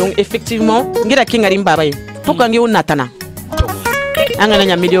donc effectivement ngira kinga rimba bai pourquoi ngi unatana angana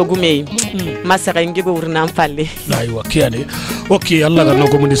nya milio gumei masaka ngi go urna mfalle aywa kiane okay Allah ga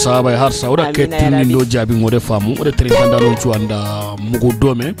nogo mundi sahaba har sa ora ke tinni do jabi ngore famu ora terinkanda non chuanda mugo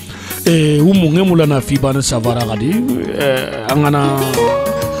dome Oumou ngemula na fi bana savara gadi angana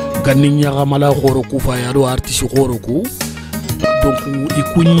ganinya gamala khoro ku fa yaro artiste khoro ku donc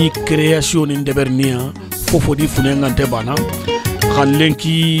ikunyi création ndebernia fofo di funengante bana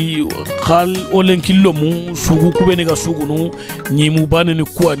khalenki khal olenki lomu sugu kubene ga sugu no nyimu bana ni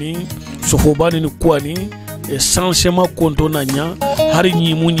kwani sofo bana ni kwani essentiellement kontona nya hari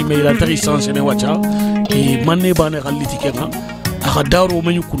nyimu ni meira tari essentiellement wacha e manne bana khaliti kenga aka daro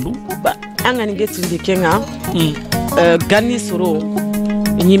menyu kundu ba angani getinde kenga gani soro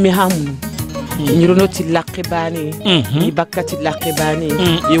nyime hamu nyirono ti lakebani ni bakati lakebani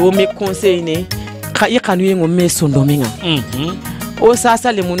e wo me conseil ne ka ikanu yengo me sondominga o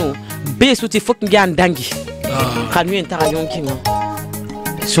sasa le muno be suti fok ngan dangi kanu entara yonkinga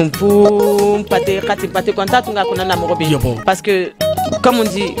sumpu pate contact nga kuna na mogobe parce que comme on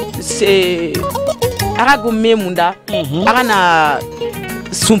dit c'est arago memunda arana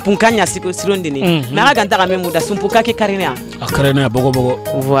sumpunkanya sirondini na ganta ga memunda sumpuka ke karenia akarena bogo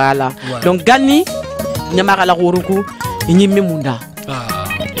voilà donc gani nyamara la goruku inyi memunda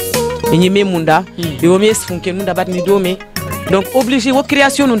yo mes funke nunda batni dome donc obligé wo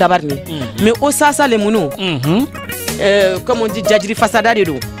création nunda batni mais au sasa le muno comme on dit jajri fasada de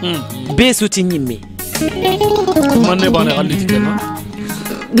do be souti nyime manne bana khaliti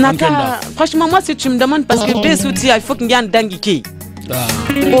naka franchement moi si tu me demandes parce que be souti il faut qu'il y ait dangi ki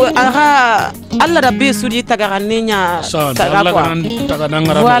ara alla da be souti tagaranenya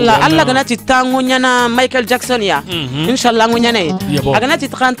voilà alla gana ti tango nyana Michael Jackson ya inshallah ngonyana agana ti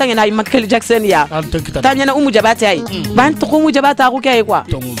 30 ans na Michael Jackson ya tanyana Oumou Diabate ay ban to Oumou Diabate ko kay quoi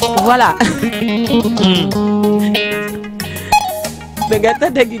voilà begata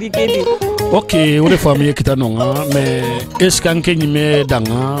dagiri kedi ok ore famille kitanonga mais est-ce qu'anke nyime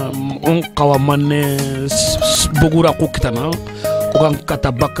danga on kawamane bogura ko kitana ko kan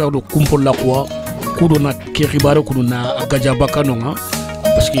katabaka do kumpola kwa kudo na keribare kudo na agaja bakanonga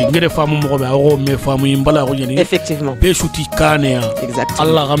parce que ngere famu mo be awo me famu imbala ko yeni effectivement be shuti kane ya exactement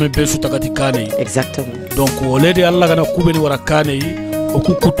Allah game be shuta kati kane exactement donc olede Allah kana kubeni wara kane yi o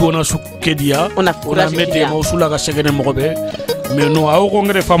kukuto na su kedia on a mede mo sula ga segene mo be mais non awo ko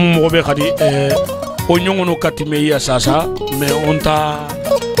ngere famu mo be khadi o nyongono katime ya sasa mais on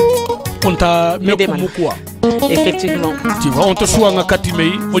ta me quoi effectivement tu vois on te soanga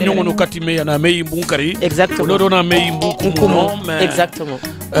katime o nyongono katime ya na me mbunkari exactement lodo na me mbukuno exactement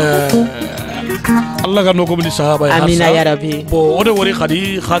Allah ga nogo mini sahaba ya amina ya rabbi bo ode wori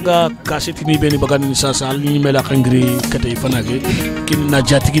khadi khaga kaseti ni beni bagani sasa ni mela khangri kate fanage kin na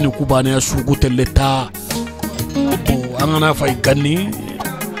jatigi ni kubane ya sugu teleta bo angana fay ganni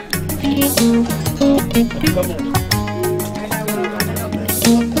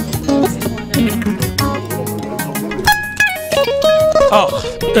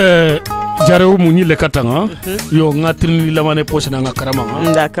jare Oumou ni le katanga yo ngatrini lamane posena nga karama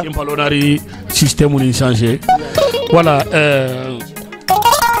d'accord impalonari système ni changer voilà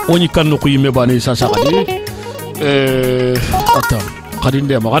oni kanno ko yimbe bane sasa kadi attends kadi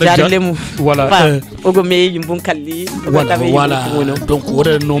ndema jarlemu voilà ogo me yimbun kalli voilà donc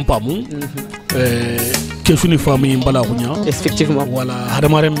wore non pas mu kesuni famille mbala kunya effectivement voilà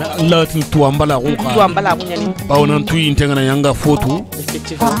hadamare Allah tin tuwa mbala kunya ni bawnan tu intengana yanga fotu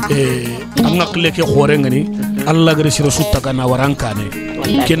effectivement anga kleke khore ngani Allah gari sira sutta kana warankane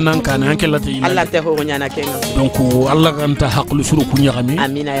kennan kana yanke lati Allah te ho nyana kenga donc Allah ganta haqlu suru kunya gami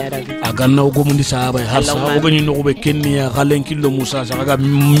amina ya rabbi aganna ugo mundi sahaba hasa ugo ni no be kenniya galen killo musa saga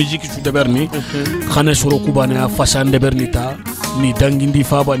musique su deberni khane suru kubana fasande bernita ni dangindi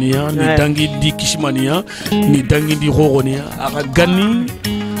fabaniya ni dangindi kishmaniya ni dangindi khogoniya aga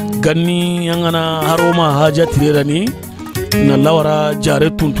ganni yangana haroma haja tirerani na lawara jare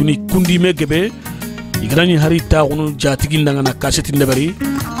tuntuni kundi megebe igrani harita gunu jatigi ndangana kaseti ndebari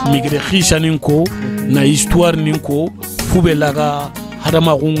migre khisanin ko na histoire ninko fube laga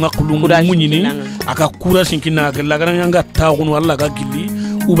hadama gunga kulungu munyini aka kura sinkina laga yanga tagunu alla ga gilli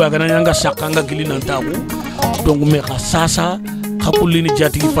uba ga yanga sakanga gilli nan tagu donc me khasasa khakulini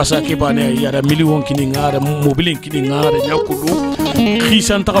jatigi fasa ke bane ya da million kini ngara mobilin kini ngara nyakulu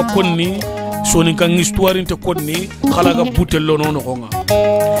khisan ta konni soni kan histoire inte konni khala ga butello no no nga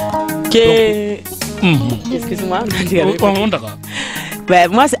ke excuse-moi on daga bah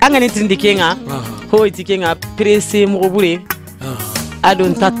moi c'est angani tindikenga ho itikenga pressé mo bure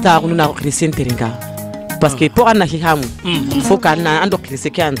adon tata na krisen teringa parce que pour anna hihamu faut kana ando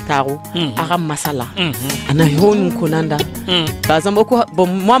krisen ke antaro aga masala ana honu konanda par exemple ko bon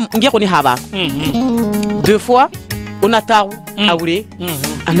moi ngeko ni haba 2 fois on a taru awure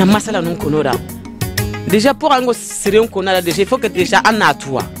ana masala non konora déjà pour ango sérieux konara déjà il faut que déjà anna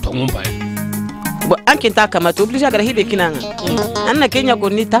toi ton ba bon ankenta kama to obligé agara hibe kinanga anna kenya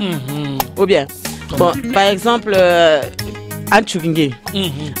konita ou bien bon par exemple anchuginge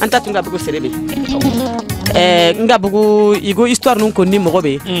anta tunga bugo serebe nga bugo igo histoire non konni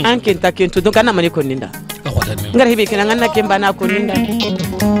mogobe ankenta kento donc ana mani konninda ngara hibe kinanga na kemba na konninda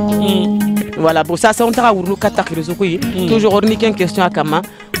voilà pour ça on t'a ournou kata krisokuyi toujours orni ken question akama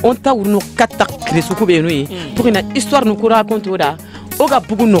on t'a ournou kata krisoku be no pour une histoire nous raconte oda oga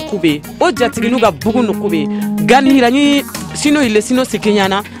bugu nokube o jatigi nuga bugu nokube ganirani sino ile sino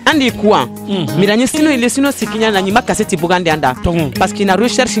sikinyana andi quoi mirani sino ile sino sikinyana ni makaseti bugande anda parce qu'il na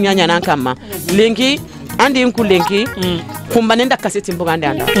recherche nyanya nankama lengi andi nku lengi kumbanenda kaseti bugande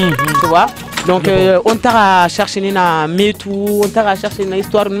anda tu vois donc on t'a cherché na metu on t'a cherché na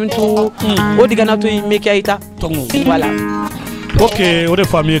histoire nuntu o digana to imekaita voilà ok ore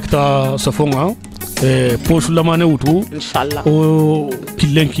famille kita safonga pour Solomane utu inshallah o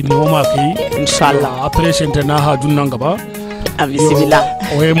kilenki no maki inshallah après sentena ha junanga ba bismillah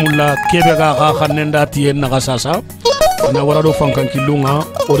o emulla kebe ga ga khanenda tien na sasa na wara do fankan kilunga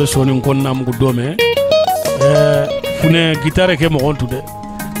o de soni konna mu dome fune guitare ke mo ontude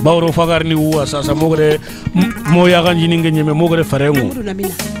bawro fagarni wu sasa mogre mo ya ganji ni ngeme mogre farengo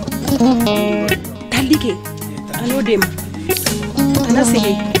talike alo dem ana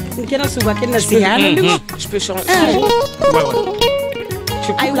sege kena suba kena siya je peux changer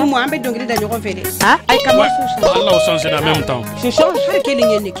ay Oumou ambe dongri da ñoko fede ay kama Allah au sens en même temps je change ke li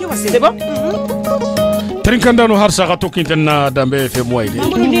ngene ki wasi c'est bon trinkandano har saka to kintenna Dambefm wayde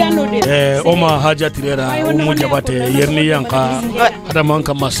oma haja tirera Oumou Diabate yerni yanka ada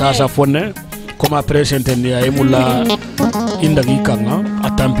manka masasa fonne comme après sentenia emulla indagi kanga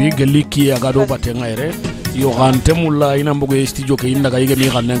atampi geliki agado batenga ere yo gante mulla ina mbogo studio ke indaga yige mi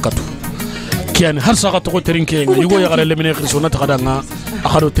gannen katu kian har saka to trinke yugo ya gare lemine khrisona takadanga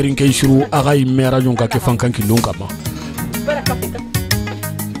akado trinke shuru aga imera jonka ke fankan kilunga ma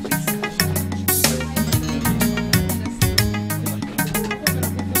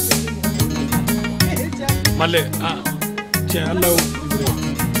male tiens Allah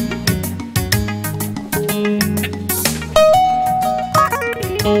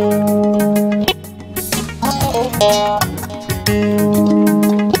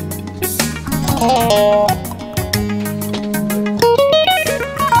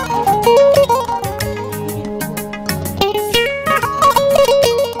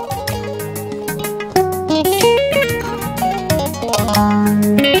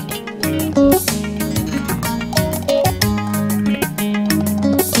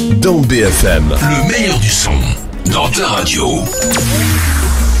Dambefm, le meilleur du son dans ta radio.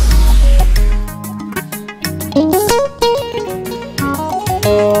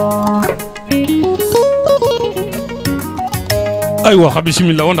 aywa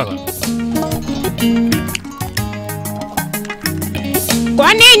bismillah on daga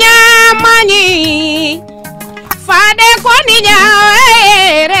koninya mani fade koninya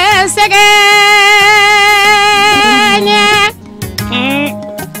ere sege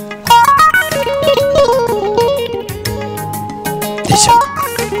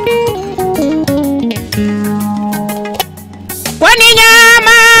koninya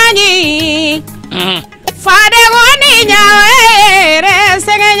mani fade koninya ere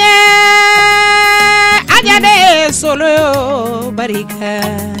sege ajade solo barika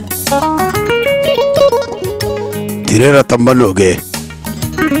tirera tambaloge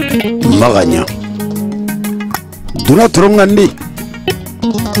maganya duna turungandi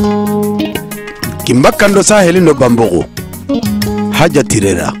kimbakando sahelindo bambogo haja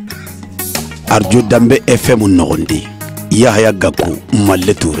tirera arju Dambefm nogondi yahya gaku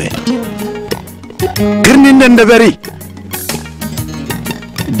malle ture girninde ndeberi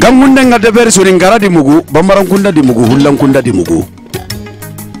gangunde nga deberi suri ngara di mugu bambarankunda di mugu hullankunda di mugu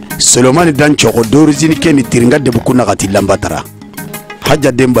Solomane Dansoko d'origine keni tiringa debukuna gati lambatara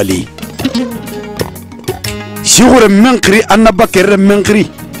haja dembali shigure menkri annaba kere menkri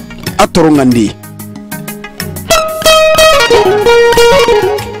atorongandi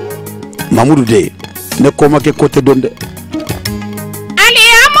Mamoudou de ne koma ke kote donde ali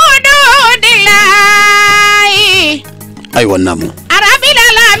amudu di aywa namu arabila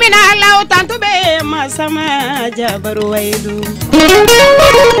la mina Allah tantu be masama jabaru waidu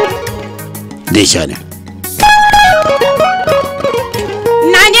deshane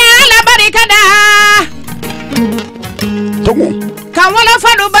nanya la barikada tongu kan wala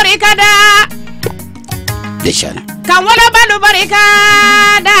falu barikada deshane kan wala balu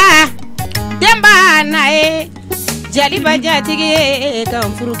barikada demba nae jali bajatigi kan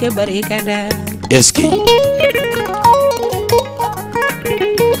furuke barikada eski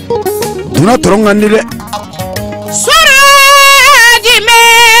duna torongandi de swaraji me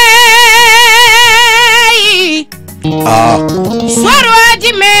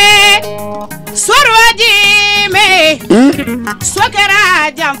swaraji me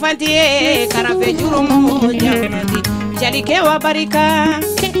swakara jamfanti karafe jurumu jamfanti jali kewa barika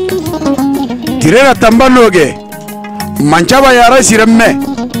tirera tambanoge manchaba yara siremme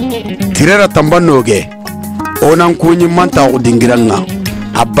tirera tambanoge onan kunyi manta udingiranga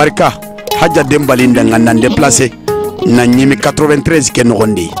abarka haja dembalinda ngana déplacer na nyimi 93 ke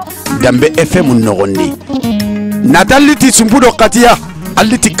nogondi Dambefm nogondi nataliti sumbudo katia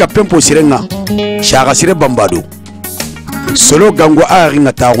aliti kapempo sirenga shaga sire bambado solo gango ari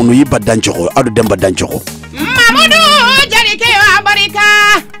ngata unu yiba danchoko adu demba danchoko Mamadou jali kewa barika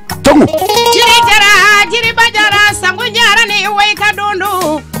tongu jiri jara jiri bajara sangu jara ni waika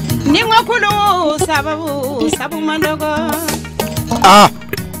dundu ni ngokulu sabu mandogo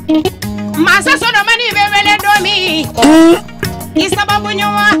masa Solomane bebele domi isababu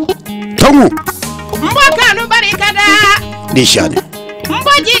nyowa tongu mbokanu barikada dishane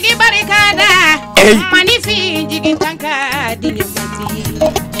mbo jigi barikada manifi jigi tanka dini mati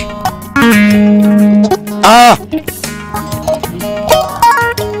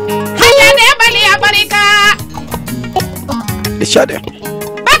hajane bali ya barika dishane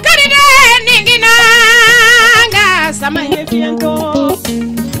bakari de ninginanga samanye fianto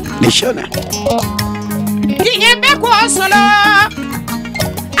dishane dinye beko solo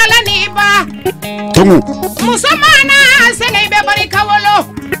ala niba tongu musamana sengai be barika wolo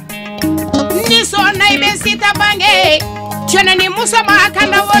niso naibe sita bange chene ni musama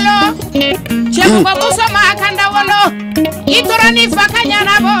kanda wolo chemu ba musama kanda wolo itorani fakanya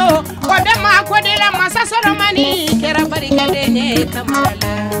nabo kodema kodela masa Solomane kera barika denye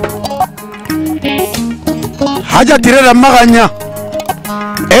tamala haja tirera maganya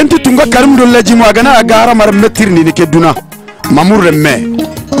enti tunga karim do lajimu agana agara mar metirni ni keduna mamur remme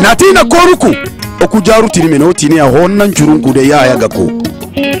natina koruku okujaru tini meno tini ya honnan churunku de ya gako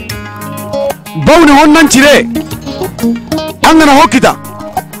bawni honnan chire angana hokita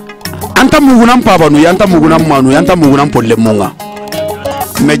anta mugunan pabanu yanta mugunan manu yanta mugunan polle munga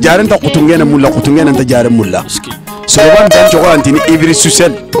me jaren ta kutungena mulla kutungena ta jaren mulla Solomane dan choko antini ivri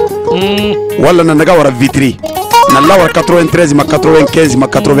susel wala na naga wara vitri na la wara 93 ma 95 ma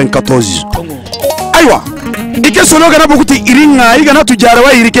 94 aywa ike solo gana bukuti iringa igana tujara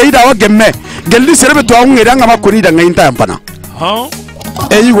wa irike ida wa gemme gelli serebe to ngeda ngama koni da ngainta yampana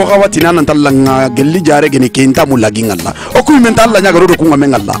eyi go kawati nan tallanga gelli jare gene kenta mulagi ngalla o ku men talla nyaga rodo ku ngame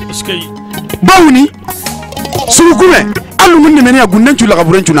ngalla bawni sugume allu munni men ya gunnen chula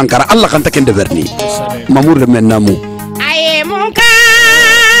kaburen chunan kara alla kan takende verni mamur de men namu aye munka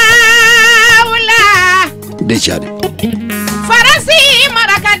wala dejade farasi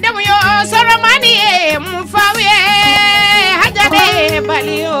maraka demu yo Solomane mufawiye hajade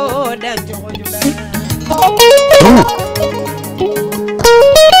baliyo da jojula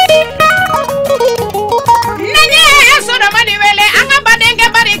nanye Solomane wele anga badenge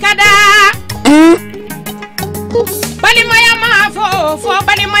barikada bali maya mafo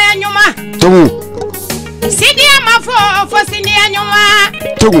bali maya nyuma tongu sidia mafo sidia nyuma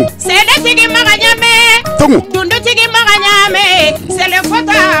tongu sele tigi maganyame tongu dundu tigi maganyame sele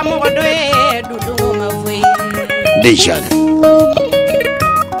fota modoe dundu mafwe dejade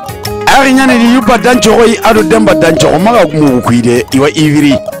ari nyane ni yuba danchoko yi ado demba danchoko maga mu kuide iwa iviri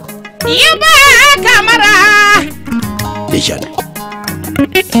yuba kamara dejade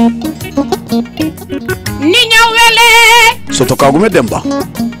ninya wele soto kagume demba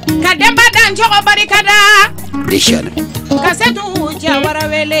ka demba danchoko barikada dejade kasetu jawara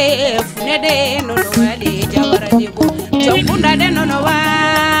wele funede nono wali jawara digo jombunda de nono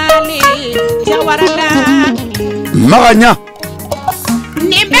wali jawara da maganya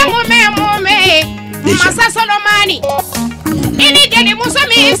nimbe mume masa Solomane ini jeli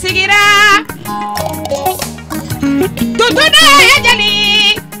musami sigira tutuda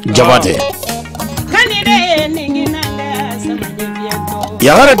jeli Diabate kanide ninginanga samanye biento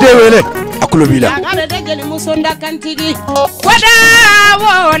yagara dewele akulobila yagara de jeli musonda kantigi wada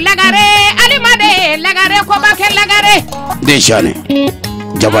wo lagare alimade lagare ko bakel lagare Deshane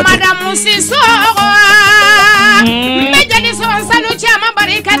Diabate Madame Sissoko Mejali son sanu chama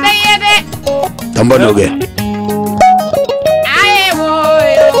barika de yede Tambanoge Aye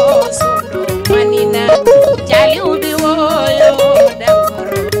woyo Solomanina Jali ubi woyo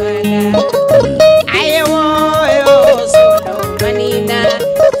Dangorobala Aye woyo Solomanina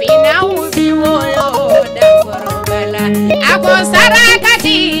Fina ubi woyo Dangorobala Ako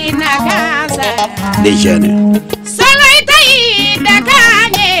sarakati nakasa Deshane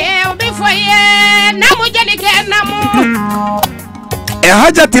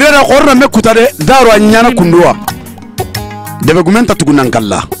haja tirera qorna me kutade daro anyana kundua debe gumenta tugunan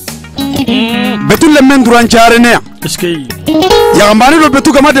kala betul le men duran charene eski ya ngambani do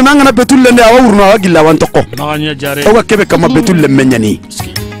betu kama de mangana betul le nda awurna wagilla wan tokko maganya jare o kebe kama betul le menyani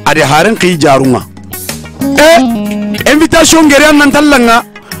ade haren qi jarunga invitation ngere nan tallanga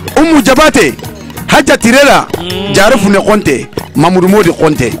Oumou Diabate haja tirera jarufu ne konte mamudu modi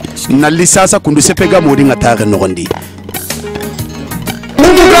konte na lisasa kundu sepega modi ngata no gondi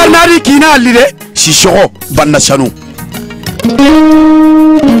Oumou nari kina alide shisho banna sanu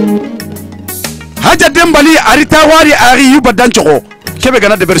haja dembali arita wari ari yubadan choko kebe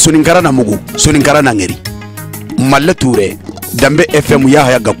gana de sonin karana mugu sonin karana ngeri malle toure Dambefm ya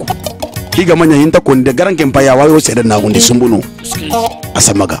haya gaku higa manya hinta konde garanke mpaya wayo sede na gundi sumbunu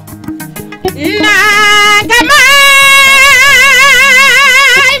asamaga Nagama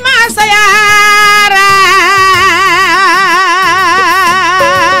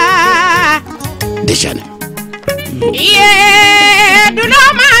masayara Deshane Ye duno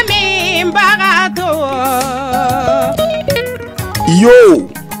mami mbagato yo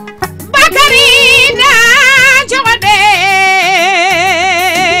Bakarina jode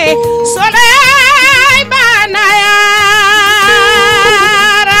Solay banayara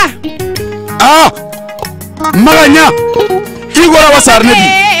maganya igora wasarne di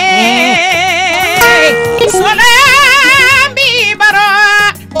Solambi baro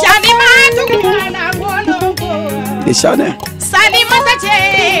Jalimatu na golongo Deshane Salimata che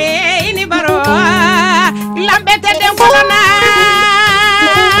ini baro lambete de kolona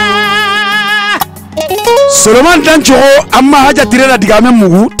Solomane dancho amma haja tirera digame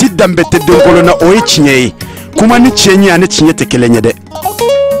mugu ti Dambete de kolona oyi chinye kuma ni chenye ane chinye tekelenye de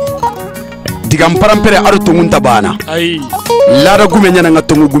digam parampere aru tungunta bana ay lara gumenya nga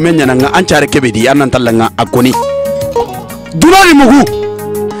tungu gumenya nga anchare kebedi anan talanga akoni durari mugu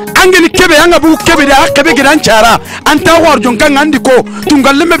angeni kebe anga bu kebedi akebe gidan chara anta warjon kan andiko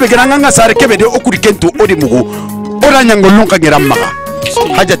tungalle be gidan nga sare kebedi okuri kento odi mugu oda nyangolon ka giran maka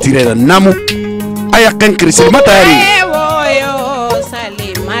haja tirera namu aya kan krisil matari woyo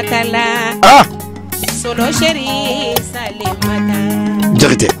salimata la solo sheri salimata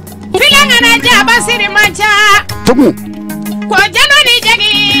jagite filangana jaba siri macha tumu ko janoni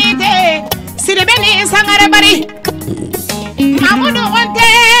jagite siri beni sangare bari mamudu onte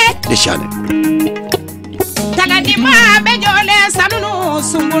Deshane tagadi ma bejole sanunu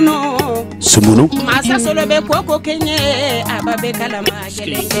sumbunu masa solo be koko kenye ababe kalama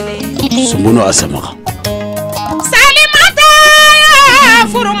gelengele sumbunu asamaga salimata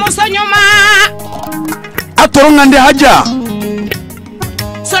furu musonyoma atorongande haja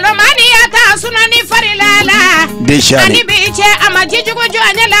Solomane yata sunani farilala Deshane ani biche amajijugo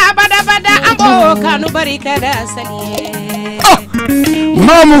joanyala bada ambo kanu barika da saliye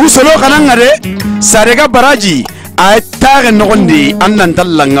mamugu solo kananga de sarega baraji ay tare nogondi annan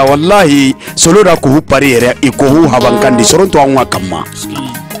tallanga wallahi solo da ko parire e ko habankandi soronto anwa kamma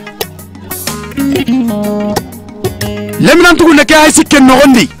lemnan tugunde ke ay sikke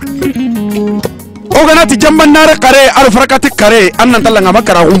nogondi o ganati jamban nare kare al farakati kare annan tallanga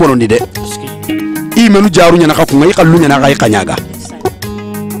makara gumbonondi de i menu jaru nyana ka kunga i kallu nyana ka i kanyaga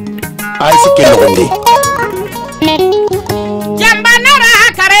ay sikke nogondi jambanara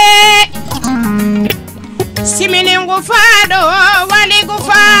kare simini ngufado wali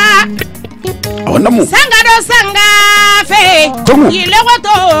gufa awandamu sangado sangafe Tomu.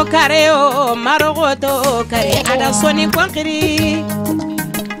 yilegoto kare o marogoto kare ada soni kwankiri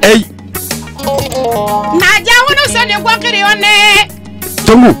ey najawunu soni kwankiri one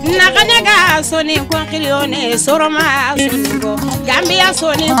tomu nakanyaga soni kwankiri one soroma soniko gambia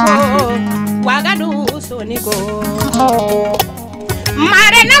soniko wagadu soniko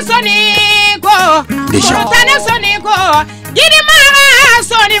marena soniko kurutane soniko gidimara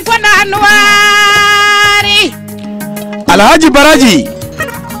soniko nanuari alhaji baraji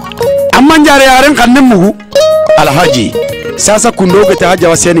amman jare yaren kannin mugu alhaji sasa kundo ga ta haja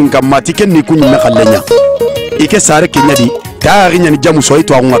wasenin kamma tiken ni kunyi na kallenya ike sare kenyadi ta rinya ni jamu so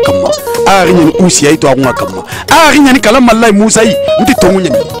ito agunga kamma a rinya ni usi ito agunga kamma a rinya ni kala mallai musa yi ndi tongunya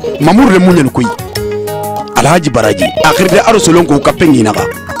ni mamur le munya ni kuyi alhaji baraji akhirde arsolon ko kapengi naga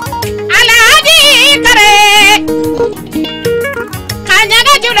alhaji kare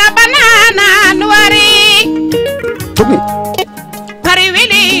kanyaga jula banana nuari tugu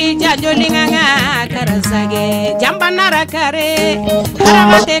pariwili janjolinganga karasage jambanara kare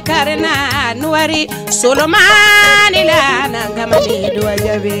karamate kare na nuari Solomane la nangamani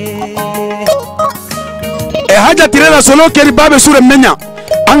duajabe haja tirela solo keri babe sure menya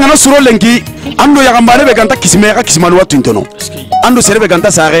angana suro lengi ando ya gambare be ganta kisime ka kisimanu watu intono ando serebe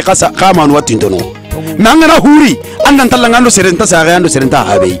ganta sare ka manu watu intono nangana huri andan talanga ando serenta sare ando serenta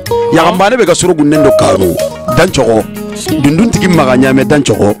habe ya gambare be ga suro gunnendo kanu danchogo dundun tigi maganya me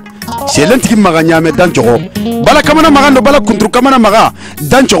danchogo selen tigi maganya me danchogo bala kamana magando bala kuntru kamana maga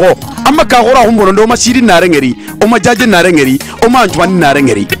danchogo amma ka gora humbono ndo masiri narengeri o ma jaje narengeri o ma anjwani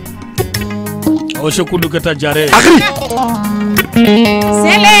narengeri o shekulu kata jare akri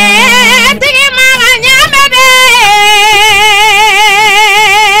sele tigi maganya mede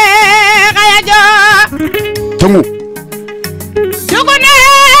kayajo tongu dugune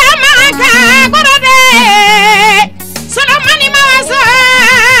magaka gorode Solomane mawaso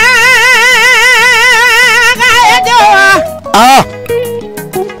kayajo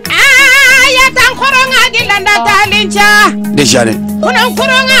ya tan koronga dilanda talincha déjà ne kunan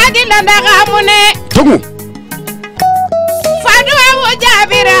koronga dilanda gamune tongu Fadwa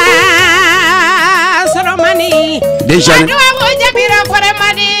wajabira Solomane déjà ne Fadwa wajabira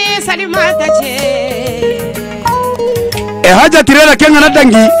Faramani Salimata che haja tirela kenga na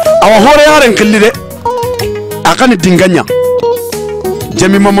dangi awa hore yaren killide akani dinganya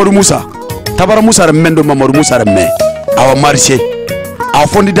jemi Mamadou Moussa tabara Moussa remendo Mamadou Moussa remme awa marché awa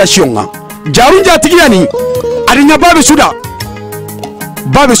fondation nga jaru jatigi yani adinya babe suda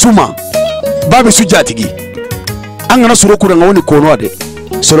babe suma babe sujatigi angana suro kuranga woni kono ade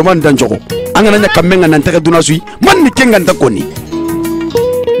Solomane danjogo angana nya kamenga nantaka dunasui man ni kenga ntakoni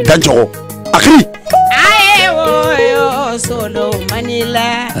danjogo akri Solomane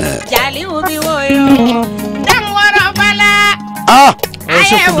la jali ubi woyo dangwara bala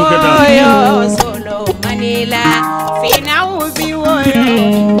woyo Solomane la fina ubi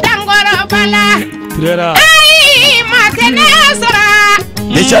woyo dangwara bala tirera ai matene sora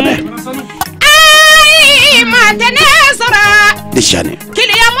déjà ne ai matene sora déjà ne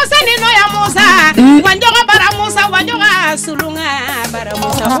kiliya Musa ni no ya Musa wanjoga bara Musa wanjoga sulunga bara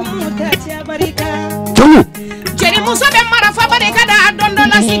Musa umutacha barika tongu Jeri Musa be mara fa barika da dondo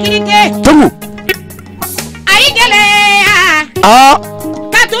la sécurité tongu ay gele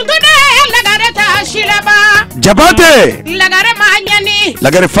katuntu de lagare ta shilaba Diabate lagare ma nyani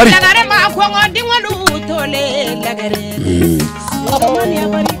lagare fari lagare ma kongo dingolu tole lagare Solomane ya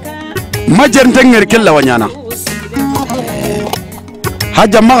barika majer ntenger kella wanyana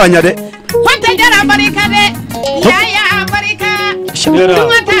haja maganya de Wanta jara barika de ya barika Shira.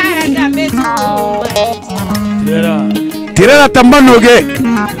 Wanta Dambefm tirera tirela tambanoge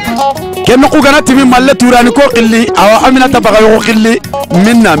kenno ku gana timi malle turani ko qilli awa aminata bagayo qilli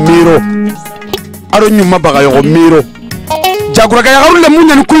minna miro aro nyuma bagayo miro jagura ga yarulle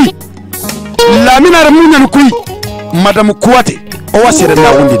munyan kuy lamina re munyan kuy madam kuwate o wasire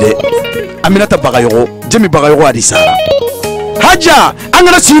na wundi de aminata bagayo jemi bagayo adi sara haja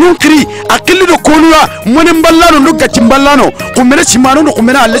angana sinun kiri akilli do konuya monen ballano no gacim ballano kumene simano no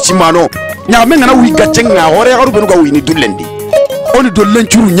kumene alle simano nyame ngana wi gacenga hore yaru benu ga wi ni dullendi oni dollen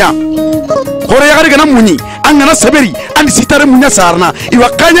churu nya hore yaru gana munyi angana saberi andi sitare munya sarna iwa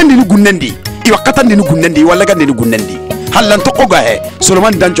kanya ni gunnendi iwa kata ni gunnendi wala ga ni gunnendi hallan to koga he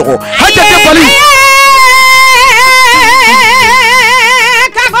Solomane danjoko haja te bali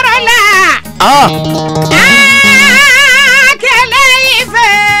kagorola keleife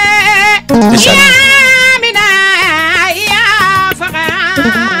yamina ya faga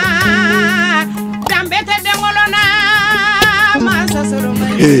dambete dengolona masa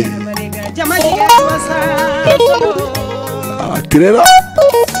Solomane jamaji wasa tirera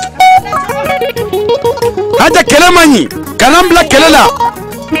haja kelemanyi kalambla kelela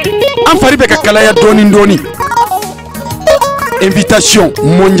an fari be ka kalaya doni doni invitation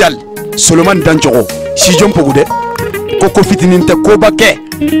mondiale Solomane danjogo si jom pogude koko fitininte ko bake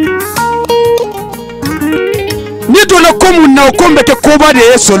ni do na komu na kombe ke ko ba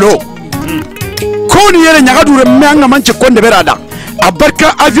de solo ko ni yere nyaga dure manga manche konde berada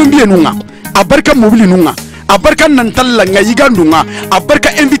abarka avion bi nunga abarka mobile nunga abarka nantalla nga yigandunga abarka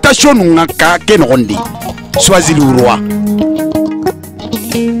invitation nunga ka ken gondi choisi le roi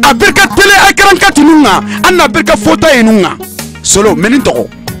abarka télé écran katinunga anna abarka photo enunga solo menin to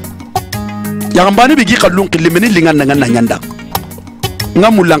yagambani bigi kallun qille menin lingan nan nyanda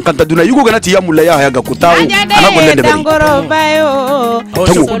ngamulan kanta duna yugo ganati ya mulla ya ga kutaw ana golle de dangoro bayo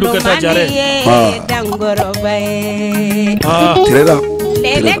Solomane dangoro baye tireda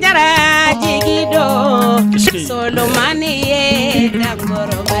lele jara jigido Solomane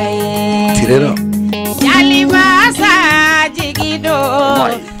dangoro baye tireda Yalibasa jigido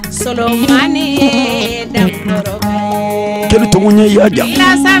Solomane dangoro baye kelu tongunya yaja ila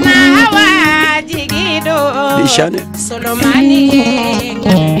sana hawa jigido ishane Solomane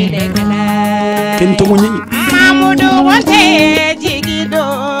ngabidegala ken tongunya Mamudu wonte jigido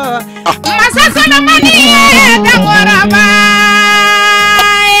Masa Solomane dangoro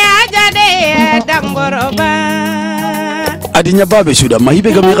baye ajade dangoro baye adinya babe suda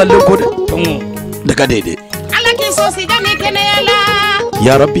mahibe gami galle ko de daga dede ala ki sosi jami kene yala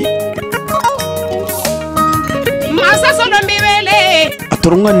ya rabbi Masa Solomane wele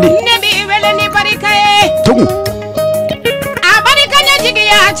aturungandi nebi wele ni barikaye tongu abarikanya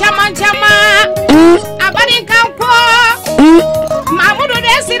jigiya chama chama abarikanko Mamudu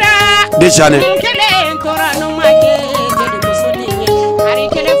desira deshane kele tora no mage kele musoni ari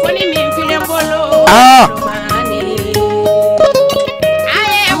telefoni min file bolo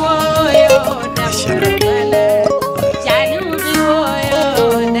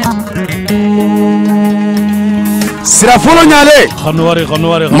sira folo nyale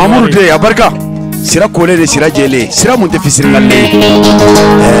khanwari Mamudu de abarka sira kole de sira jele sira munte fisir ngalle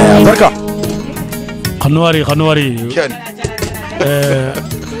abarka khanwari ken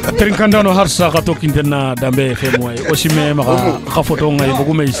trinkandano har saka to kintenna Dambefm way osime maka khafoto ngay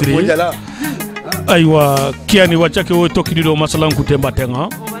bugume isri aywa kiani wachake wo tokidi do masalan ku temba tenga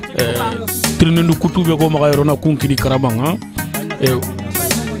trinendu kutube ko maka yorona kunkidi karamanga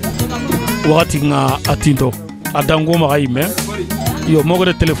wakati nga atinto adango maka ime yo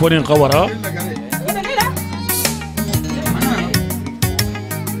mogode telefone en kawara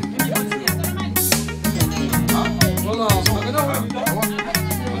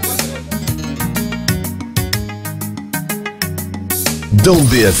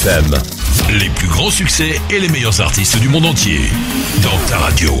Dambefm, les plus grands succès et les meilleurs artistes du monde entier. Dans ta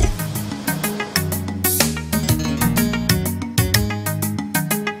radio.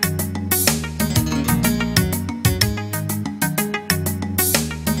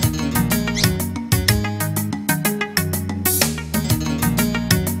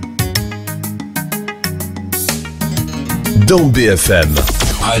 Dambefm,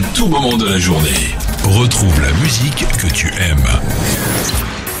 à tout moment de la journée. Retrouve la musique que tu aimes.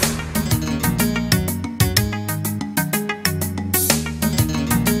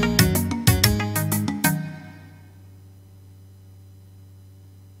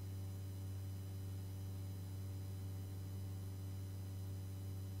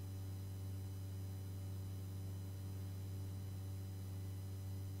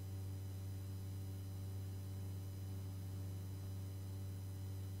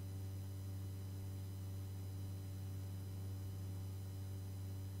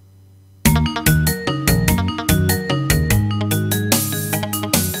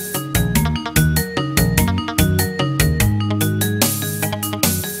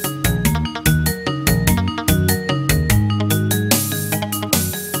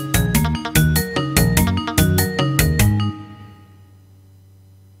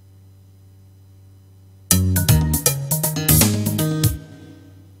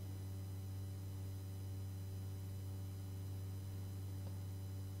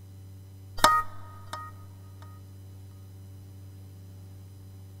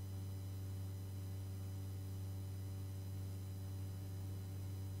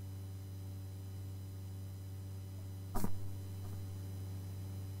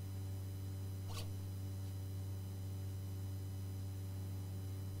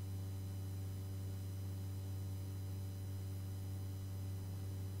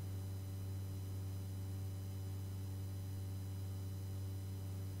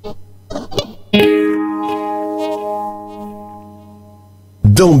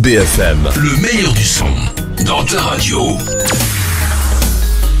 Dambefm, le meilleur du son, dans ta radio.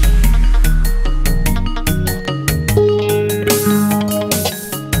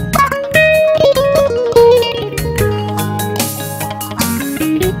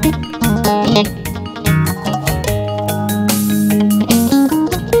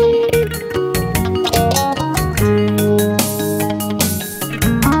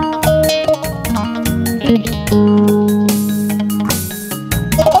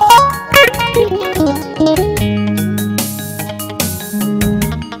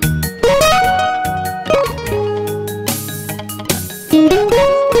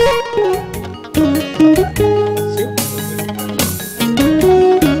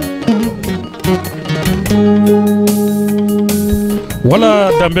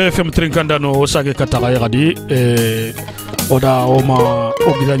 Dambefm trinkandano osage kataka yagadi oda oma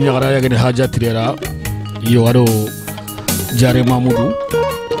ogida nyagara yagene haja tirera yo ado jare mamudu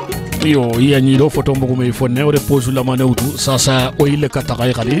yo yanyiro foto mbugu me fonne ore pozu la maneutu sasa o ile kataka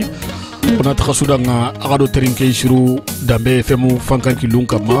yagadi ona takasuda nga agado trinke shiru Dambefm fankanki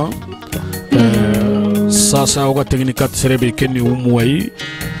lunkama sasa oga teknikat serebe kenni umuwai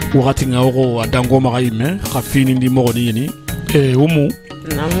wakati nga ogo adango magaime khafini ndi mogoni yini Oumou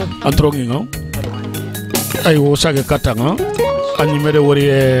antrongi nga ay wo sage katanga ani mere wori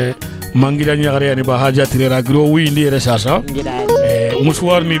mangira nyagare yani ba haja tirera gro wi ndi re sasa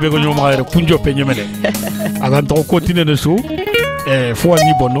musuwar mi be go nyoma ayre kunjo pe nyemede aga to continue ne su fo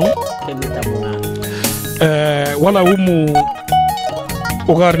ani bono wala Oumou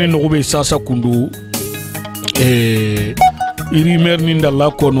ogarni no be sasa kundu iri merni ndalla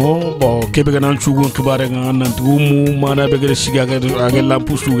kono bo kebe ganan chugo kibare nganan Oumou mana be gere siga ga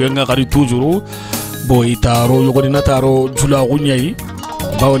lampu suge nga kari toujours bo itaro yogoni nataro jula gunyai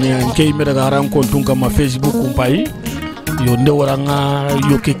bawni nkei meda garan ko tunka ma Facebook kumpai yo nde waranga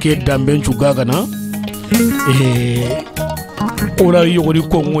yo keke dambe chugaga na ora yogoni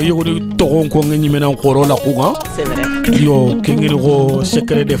kongo yogoni togon ko ngeni mena khoro la kuga c'est vrai yo kengeni ko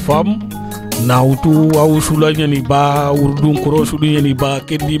secret des femmes na utu wa usula nyani ba urdun koro sudu nyani ba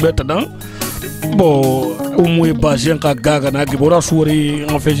kendi betana bo Oumou e ba jenka gaga na gibora suwari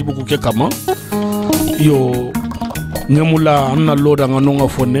en Facebook ke kama yo ngemula anna loda nga nonga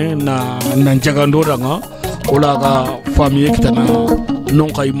fone na njaga ndoda nga ola ga famille kitana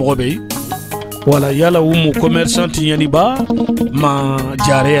nonga imobe wala yala Oumou commerçant nyani ba ma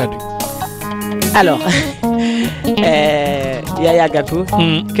jare ade alors Yaya Gakou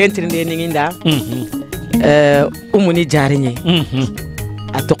kentrinde ninginda Oumou ni jare nye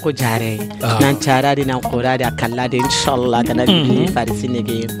atoko jare nan charade nan qorade akallade inshallah kana bi farisi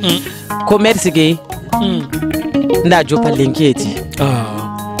nege commerce ge nda jopa linketi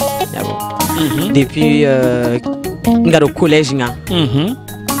depuis ngaro collège nga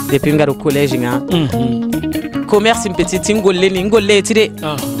depuis ngaro collège nga commerce petit ngolé ni ngolé tide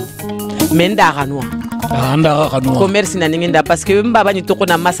menda ganwa anda kanwa commerce na ninginda parce que mbaba ni toko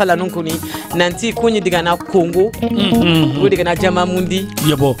na masala nonkuni nanti kunyi diga na Congo ou diga na jama mundi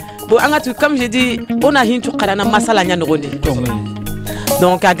yebo bon angatu comme j'ai dit on a hintu karana masala nya ngondi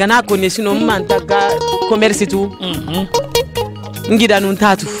donc agana connaissance no mantaga commerce tout ngida nun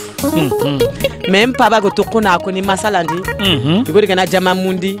tatu même papa go toko na koni masala ndi diga diga na jama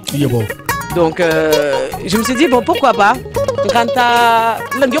mundi yebo donc je me suis dit bon pourquoi pas Kanta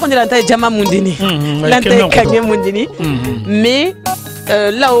l'anglais on est dans jama mundini l'anglais kanye mundini mais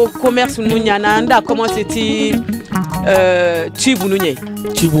là au commerce nous nyana nda comment c'était tibu nunye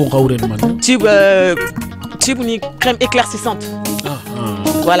tibu gawren man tibu ni crème éclaircissante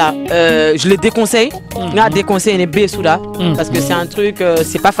voilà je le déconseille nga déconseille ne besouda parce que c'est un truc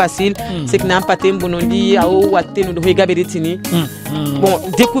c'est pas facile c'est que n'a pas tem bonondi ao watte no do gaberitini bon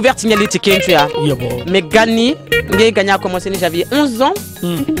découverte nyali tikentua mais gani ngai gagna commencé j'avais 11 ans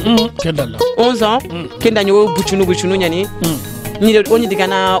 11 ans kenda nyo buchunu nyani ni oni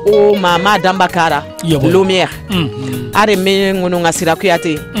digana o mama dambakara lumière are me ngono ngasira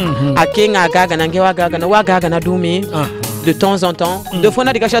kuyate akenga gaga na ngewa gaga na wa gaga na dumi de temps en temps deux fois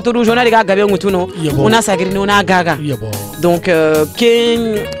na diga château rouge on a diga gabe ngutuno on a sagri no na gaga donc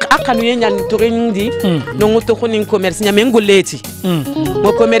ken akanu yenya ntorindi no ngoto ko nin commerce nya mengoleti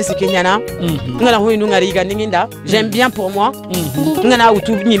mo commerce kenyana ngana ho inu ngariga ninginda j'aime bien pour moi ngana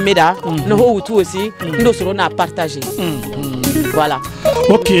utu nyimeda no ho utu aussi ndo soro na partager voilà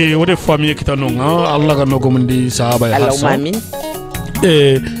ok wode famille kitanonga Allah ga nogo mundi sahaba ya hasa Allahumma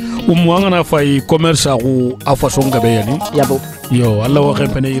Oumou ngana fay commerce aku afason gabe yani yabo yo Allah wa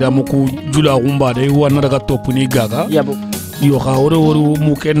khempene ira muku jula gumba de wana daga topuni gaga yabo yo ka woro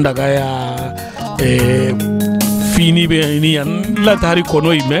mu ken daga ya fini be ni yan la tari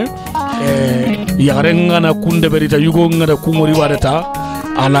kono ime yare ngana kunde berita yugo ngada kumori wareta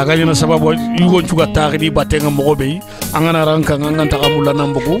ala ga yana sababu yugo chuga tagni batenga mogobe angana ranka nganta kamula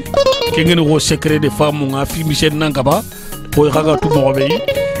nambugo kengeni go secret de femme nga fi misen nangaba boy kaga tu mogobe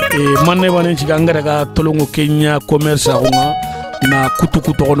manne banen ci gangara ga tolongo Kenya commerce nga na kutu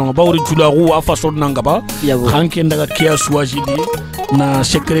ono bawri julagu a façon nangaba hanke ndaga kia swajidi na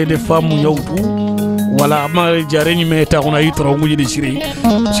secret de femme nyawtu wala ma jareni meta ona yitro nguji de siri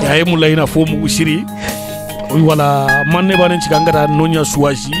ci ay mu layna fo mu siri wala manne banen ci gangara nonya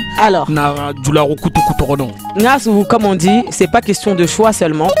swaji alors na julagu kutu ono ngasu comme on dit c'est pas question de choix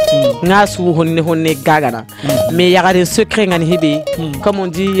seulement ngasu honne gagana mais il y a un secret ngani hibi comme on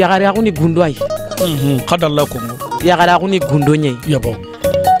dit il y a un gundo ay khadalla ko yagara kuni gundonye yabo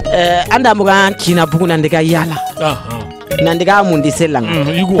anda mugan kina bugu nandiga yala nandiga mundi selanga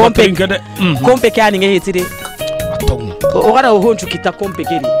kompe kani nge hitire o gara o honchu kita kompe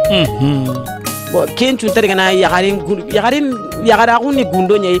keri bo kenchu tariga na yagara guni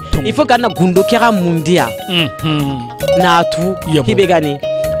gundo nye il faut kana gundo kera mundia na tu hibe gani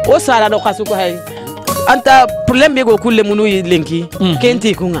o sala do kasu ko hay anta problème be go kulle munu lenki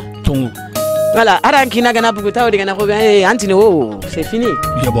kenti kunga voilà aranki na gana bugu taw diga na ko antine oh c'est fini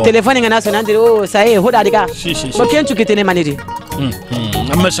téléphone ngana sona ndire oh ça y est hoda diga bo kenchu kitene manidi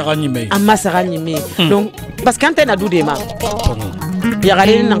amma sagani me donc parce que anta na dude ma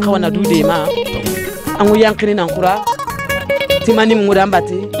yagare nan kawana dude ma angu yankini nan kura timani muda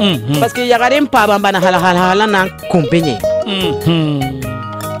mbati parce que yagare mpa bamba na hala na kompenye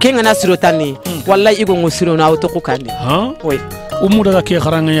kenga na sirotani wallahi igo ngosiro na auto kokande oui Oumou daga ke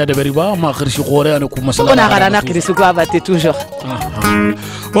kharanga ya de beriba ma khirsi khore ana ku masala ona garana khirsi ko abate toujours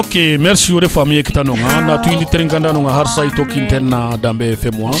ok merci aux familles qui t'annon na tu indi terenganda no har sai to kintenna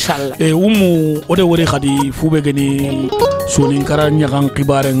Dambefm et Oumou ode wori khadi fube gani sonin karanya kan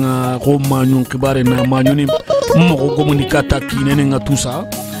kibare nga ko manyun kibare na manyuni mo ko communicata kinene nga tout ça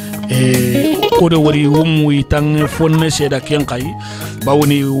et ode wori Oumou itang fonne seda ken kai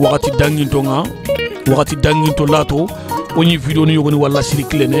bawoni wakati dangin to lato oni video ni yogoni wala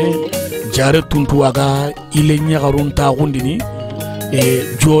siriklene jare tuntu aga ile nyagarun ta gondini e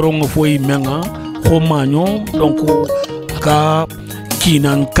jorongo foyi menga ko manyo donc aka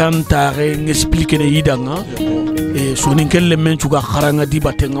kinan kantare explique ne yidanga e sonin kelle men chuga kharanga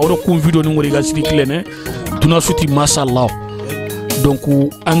Diabate ngoro kum video ni ngori ga siriklene tuna suti masallah donc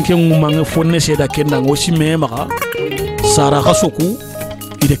anke ngumanga fonne seda kenda ngosi mema sara khasoku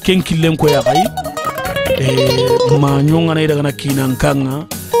ide kenkilen ko ya kai ma nyonga na daga na kinan kanga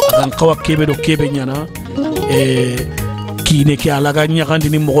akan kawa kebe do kebe nyana kine ke alaga nyakandi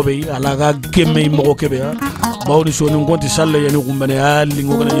ni mogobe alaga gemme mogo kebe bawni so non gonti salle yani gumbane ali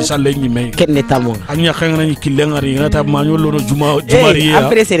ngogana ni salle nyime kenne tamo anya khanga ni kilengari ngata ma nyolo no jumari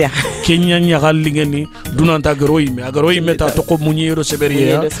après c'est kenya nyagal lingeni dunanta garoyime ta to ko munyero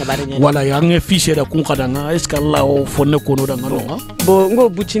seberiya wala yange fiche da kun kadanga est-ce que Allah o fonne kono da ngano bo ngo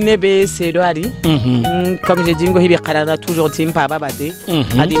butine be sedo ari comme j'ai dit ngo hibi karana toujours tim pa babate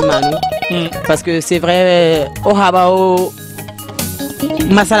adi manu parce que c'est vrai o haba o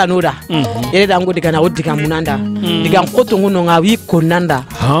masala noda yele da ngo diga na odiga munanda diga ngoto ngono nga wi konanda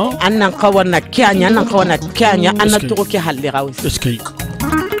annan kawana kyanya anna to ko ke halle gawi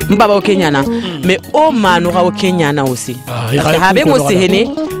mbaba o kenyana mais o manu ga o kenyana aussi parce que habe ngo sehene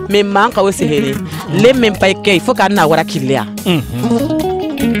mais manka o sehene le même pas que il faut kana wara kilia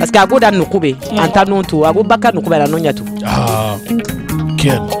parce que agoda nukube anta nonto ago baka nukube la nonyatu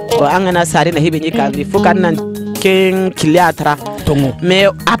ken o angana sare na hibe nyika il faut kana ken kilia tra mais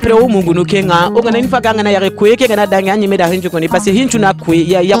après o mungunu kenga o ngana nifa ganga na yare koyeke ngana danga nyime da hinju koni parce que hinju na koye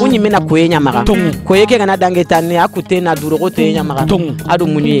ya kunyime na koye nyamaka koyeke ngana danga tane akute na duro te nyamaka adu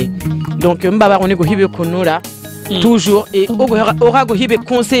munye donc mbaba koni ko hibe konora toujours et o ga go hibe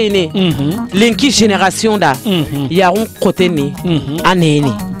conseiller linki génération da ya on koteni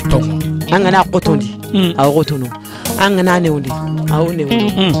aneni angana kotondi a rotono angana ne undi aone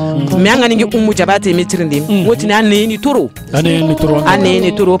me angana ngi Oumou Diabate mitrindi wotina aneni toro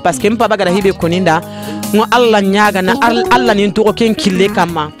parce que mpa bagara hibe koninda ngo Allah nyaga na Allah ni toro ken kille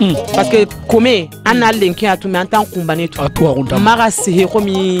kama parce que comme ana lenki atumi antan kumbane to mara sehe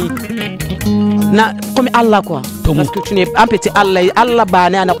komi na comme Allah quoi parce que tu n'es un petit Allah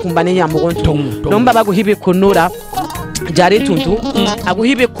bane ana kumbane ya mogonto donc baba go hibe konora jare tuntu ago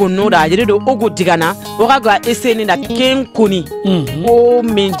hibe konora jere do ogo digana o ga eseni na ken koni o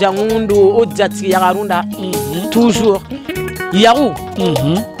menjangundo o jati ya garunda toujours yaru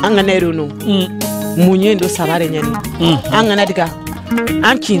angana erono munyendo sabare nyani angana diga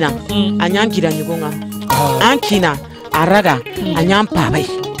ankina anyankira nyigonga ankina araga anyampa bai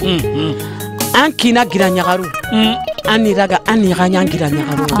ankina gira nyagaru aniraga nyangira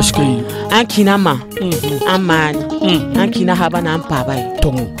nyagaru ankina ma amani ankina habana ampa bai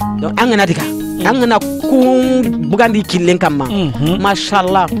donc angana diga angana ku bugandi killen kama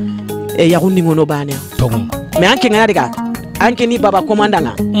mashallah yarundi ngono bania mais ankina diga anke ni baba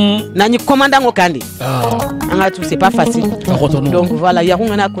commandanga nani commandango kandi anga tu c'est pas facile donc voilà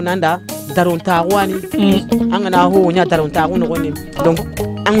yarunga na kunanda daronta wani angana ho nya daronta no goni donc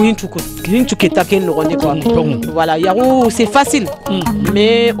angu hintu keta ken no goni quoi voilà yaru c'est facile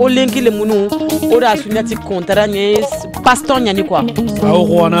mais o lenki le munu ora sunyati contrat ni pastor nyani quoi aw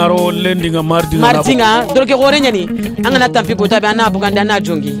ronaro lendinga mardinga donc gore nyani angana tampi ko tabe ana buganda na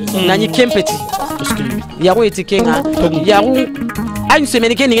jongi nani kempeti yaru etikenga yaru a une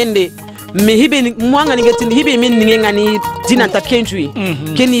semaine ke ngende mais hibe moi ngani ngetin hibe min ngani dinanta kenjui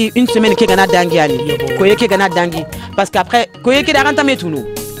keni une semaine ke gana dangi ani ko yeke gana dangi parce qu'après ko yeke da ranta metunu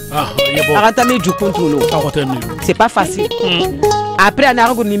ranta me jukuntunu c'est pas facile après ana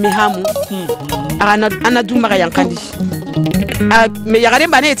rango ni mihamu ana dumaka yankandi mais yagare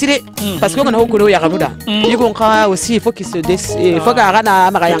mbane etire parce que on a hokoro yagaruda yigon ka aussi il faut qu'il se il faut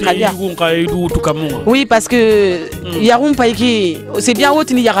qu'arana maka yankandi oui parce que yarum paiki c'est bien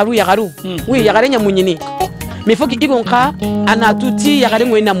otini yagaru oui yagare nyamunyini mais il faut qu'il yigon ka ana tuti yagare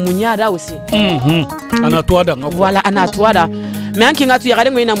ngwena munyada aussi ana toada voilà ana toada mais anki ngatu yagare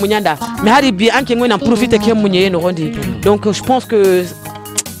ngwena munyanda mais hari bi anki ngwena profiter ke munye no rondi donc je pense que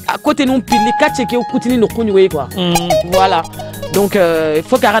à côté nous pili katche ke okutini no kuni we quoi voilà donc il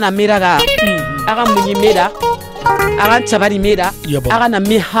faut qu'arana meraga ara munyi meda ara chabari meda ara na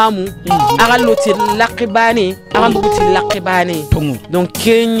mihamu ara loti lakibani ara buti lakibani donc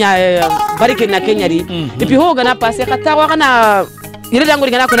Kenya barike na Kenya ri et puis ho gana passer kata wa kana ile dango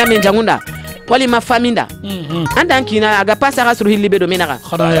ngana kona menjangunda wali mafaminda anda nkina aga passer ga suru hilibe do menaka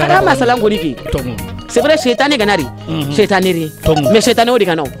kada masala ngoliki c'est vrai chétane ganari chétaneri mais chétane odi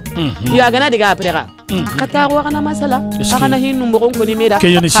gano ya gana diga après kata wa kana masala kana hinu mbogo ngoni meda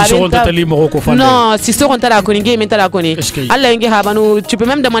kayani si soronta tali moko ko fande non si soronta la koni ngi mentala koni Allah ngi habanu tu peux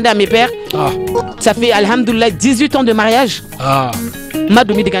même demander à mes pères ça fait alhamdoulilah 18 ans de mariage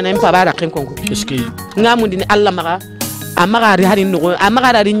madumi diga na mpa bara kenkongo ngamundini Allah mara amara hari no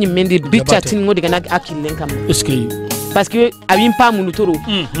amara hari nyimendi bicha tin ngodi gana akilen kam parce que abim pa munutoro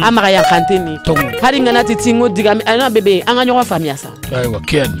amara ya kanteni hari ngana titingo diga ana bébé anga nyoko famille ça aywa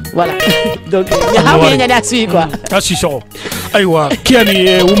kian voilà donc ya hawo nya na sui quoi kasi so aywa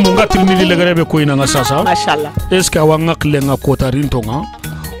kiani Oumou ngatirni le garebe ko ina ngasasa machallah est ce que wa ngakle ngakota rintonga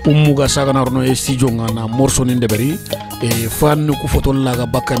Oumou ga saga na rono studio ngana morso ni ndeberi e fan ku foto laga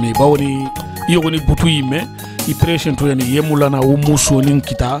bakami bawoni yogoni butu yime i pression to yani yemulana Oumou sonin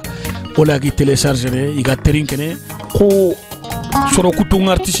kita ola gi télécharger iga terinkene ko soro kutung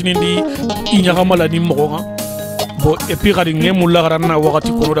artiste ni inyagamala ni mogonga bo et puis gari ngemula garana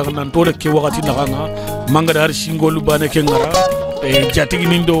wakati kono daga nan tole ke wakati naganga manga dar singolu bane ke ngara e jatigi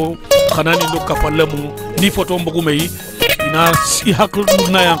nindo khanani ndo kapalamu ni photo mbogu meyi ina si haklu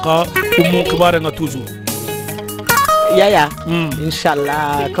na yanka Oumou kibare nga toujours yaya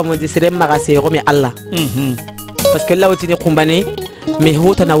inshallah comme on dit c'est magase remet Allah parce que là où tu es kumbane mais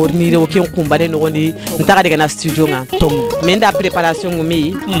hota na worni re okin kumbane no gondi ntaka daga na studio nga mais nda préparation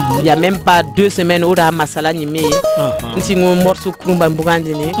ngumi il y a même pas 2 semaines ora masala ni me nti ngo morceau kumba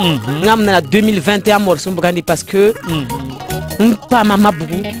mbugandi ni ngam na 2021 morceau mbugandi parce que mpa mama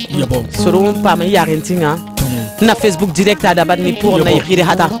bugu soro mpa ma ya rentinga na Facebook direct à Diabate ni pour na yiri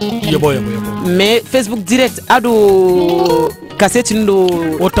hata mais Facebook direct ado cassette ndo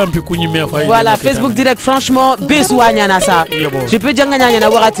autant pi kunyi me fa voilà Facebook direct franchement besu wanyana ça je peux dire nganya na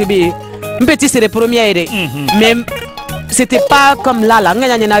wakati bi mpeti c'est les premières mais c'était pas comme là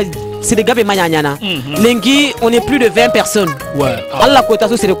nganya na c'est des gars be manyana lengi on est plus de 20 personnes Allah kota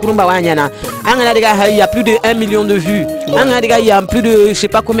so c'est le kurumba wanyana angana diga il y a plus de 1 million de vues angana diga il y a plus de je sais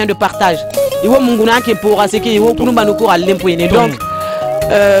pas combien de partages iwo munguna ke pour ce qui iwo kurumba no ko alempo ene donc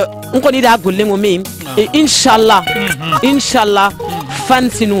on connaît da golengo me et inshallah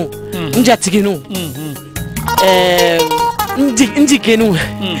fansinu njatiginu ndikenu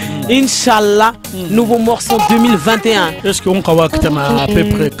inshallah nouveau morceau 2021 est-ce qu'on kawa kitana à peu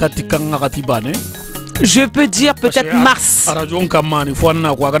près katikanga katibane je peux dire peut-être mars.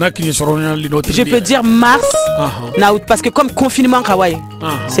 Je peux dire mars. Parce que comme confinement,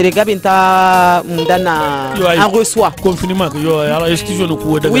 c'est les gars qui reçoit. Confinement,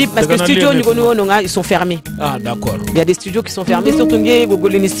 oui, parce que les studios ils sont fermés. Ah, d'accord. Il y a des studios qui sont fermés, surtout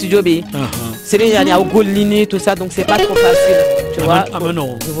les studios. C'est les Golini, tout ça, donc c'est pas trop facile. Tu vois?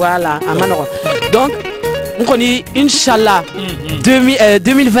 Voilà, à Manoro. Donc, on connaît Inch'Allah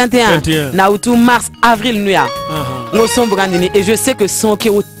 2021 Naoutou mars avril nuya nous sommes brandini et je sais que son qui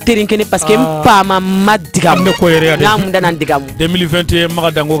au terinkene parce que pas ma madiga amne ko yere ade nam danan digamu 2021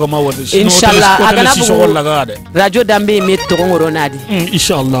 magadango ga ma wode Inch'Allah agana bu radio dambe met to ngoronadi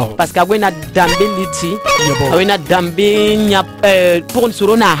Inch'Allah parce que agwena dambe liti agwena dambe nya pour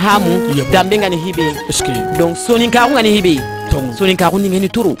surona hamu dambe ngani hibe donc soninka ngani hibe soninka ngani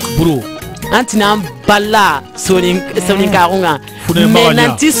turu bro antina balla soninkarunga mais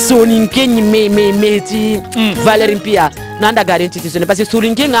nanti soninke ni me ti Valérie Pia nanda garantie tisone parce que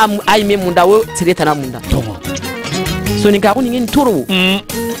soninke nga ay me munda wo tiretana munda soninkaru ni turu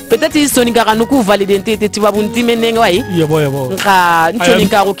peut-être soninkaru ku validité te tibabunti menenga wai yebo nka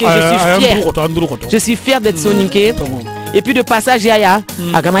soninkaru que je suis fier d'être soninké et puis de passage ya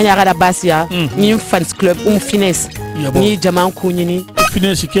agamanya gara basia ni fans club finesse ni jaman kunyini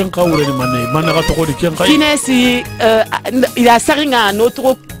finesse ken ka wure ni manne ka to ko di ken ka finesse il a saringa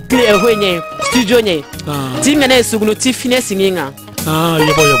notre studio nye ti mene sugunu ti finesse nginga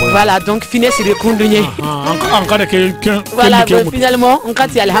yebo voilà donc finesse de kundunye en cas de voilà finalement on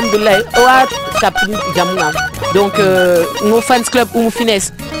kati alhamdulillah wa tap jamunga donc no fans club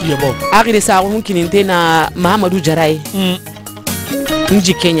finesse yebo ari de sa on kininte na Mahamadou Jaray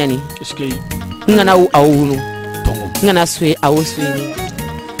nji Kenya ni eske ngana awunu ngana swe awoswe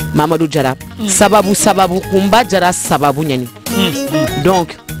Mahamadou Jara sababu kumba Jara sababu nyani donc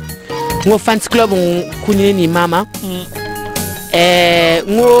ngo fans club kunye ni mama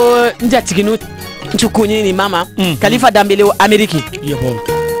ngo njatiginu nchukunye ni mama Khalifa Dambele o Ameriki yebo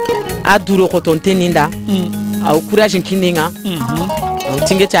aduro kotonte ninda au courage nkininga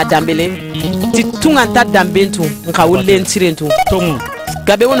tinge cha Dambele titunga ta Dambentu nka ulle ntirentu tongu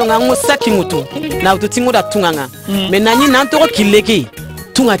gabe wono ngo sakingutu na ututingu da tunganga menanyi nantoko kileki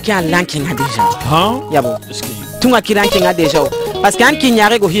tunga kya lankinga deja yabo tunga kirankinga deja parce que anki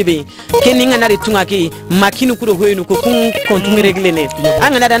nyare go hibe keninga na tunga ki makinu kudo hoyinu ko kun kontu regle ne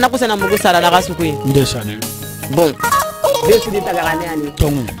anga na ko sana mugo sara la gasuku ndesane bon besu de tagarane ani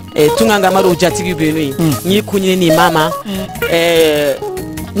tongu tunga ngamaro jatigi benu ni kunyi ni mama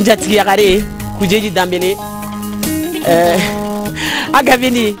njatigi yagare kujeji Dambele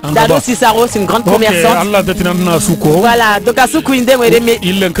Agavini, Dalo Sisaro, c'est une grande commerçante. Voilà, donc à Soukou Indem,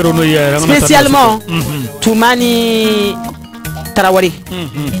 spécialement Toumani Tarawari,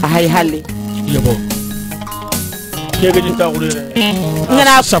 Ahaï Hali.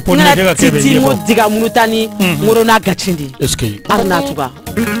 Ngana titi mo diga munutani morona gachindi. Arna tuga.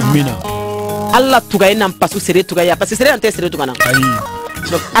 Mina. Allah tuga ina mpasu sere tuga ya parce que sere ante sere tuga na.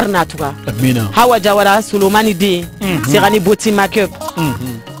 Donc Arna tuga. Mina. Hawa Jawara Solomane di Serani Boti Makeup.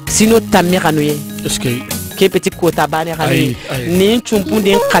 Sino tamira noye. Ke petit kota bane rani. Ni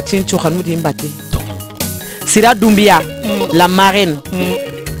chumpundi kachin chokanu di mbate. Sira Doumbia la marraine.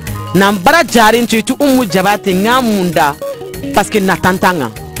 Nambara jarin tu Oumou Diabate ngamunda parce que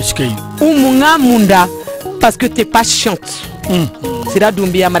natantanga. Oumou ngamunda parce que t'es pas chiante. Sira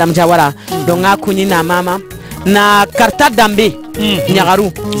Doumbia Madame Jawara. Donc ngakuni na mama na Karta Dambe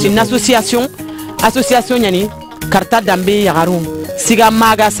Nyagaru. C'est une association yani Karta Dambe Yagaru. Siga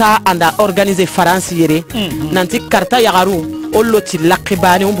magasa anda organiser France yere. Nanti Karta Yagaru oloti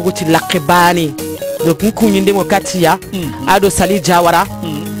lakibani umbuguti lakibani. Donc nkunyinde mo katia ado Sali Jawara.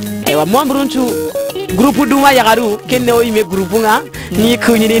 Ewa mwambrunchu grupu duma Yagaru kenne o ime grupu nga ni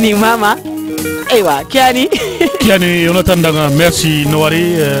kunyinde ni mama. Ewa kiani Jonathan Danga merci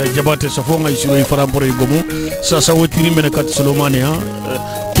Noari Diabate safonga isiro ifarampore gomu sasa wotini mena kat Solomane ha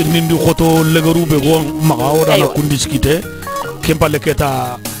tirnindu khoto legaru be go maga oda na kundiskite kempa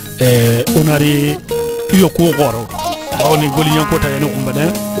leketa onari yoko goro awni goli yanko ta yana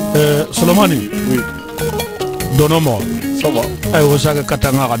kumbane Solomane oui donomo ça va ay osaga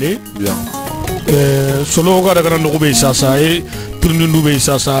katanga gade bien solo ga daga no be sasa e tirnindu be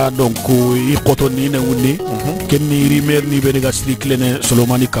sasa donc i khoto ni na wuni kenni rimer ni be daga sliklene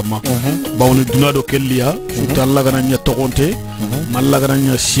Solomane kama bawni dunado kelliya talla gana nya tokonte malla gana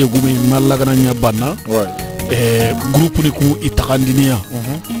nya segumi malla gana nya banna groupe ni ku itakandiniya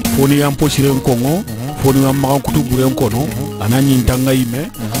foni am posiren kongo foni am ma kutu buren kono anani ntanga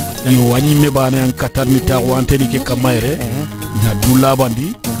ime yo wani me bana an katarni ta wanteni ke kamaire na dula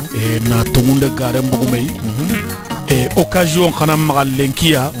bandi na tongunde gare mbugumei occasion kana magal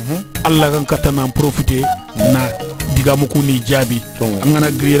lenkiya alla kan katana profiter na digamu kuni jabi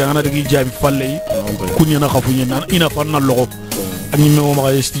ngana grira ngana digi jabi falle kunya na khafunya na ina fanna logo ani me o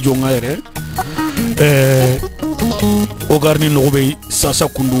maga studio ngaire o garni no be sasa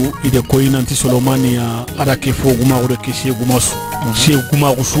kundu ide ko inanti Solomane ya arake foguma o de kesi gumasu she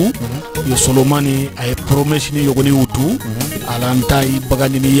gumasu yo Solomane ay promesse ni yogoni wutu alanta i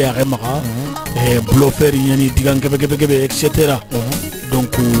bagani ni ya remaka bloffer yani digange bege etc.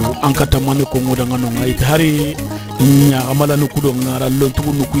 donc ankata mane ko ngoda ngano ngai hari nya amala no kudo ngara lontu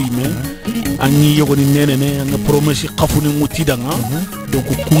no kuime anyi yogoni nene na promesse khafuni mutidanga donc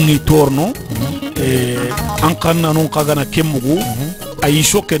kungi torno ankana non kagana kemugo ay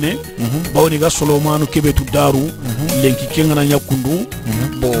shokene bawni ga Solomane kebetu daru lenki kengana nyakundu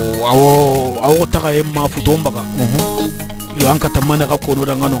bo awo taka e mafuto mbaga yo ankata mane ka kono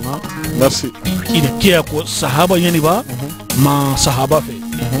da ngano nga merci ina kiya ko sahaba yani ba ma sahaba fe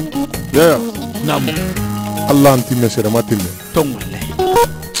ya nam Allah anti mesere matille tongalle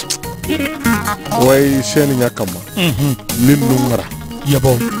way seni nyakama lin nungara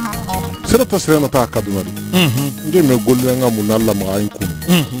yabo sera ta sera na ta kaduna nge me golle nga mun alla ma ayin kun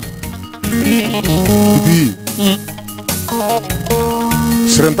bi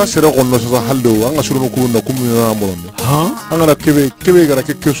serenta sera gonno sa haldo anga suru ko na kum na molonde anga na kebe gara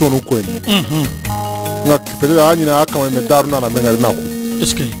ke kesonu ko en nga pele ani na aka me daruna na menga na ko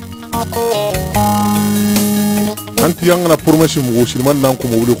eske anti yang na promesse mu silman nan ko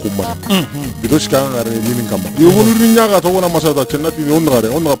mo wuli khumma bido ska ngare ni ngam yo wulu ni nyaga to wona masada cennati ni on ngare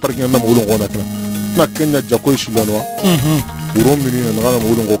parking na mo wulu ngona kana na kenya jakoy shilano uro mini na ngala mo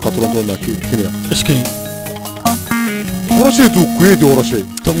wulu ngo 80 na kenya eske projet tu kuye de orose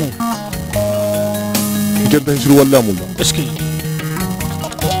tomu ngenda hiru wala mulla eske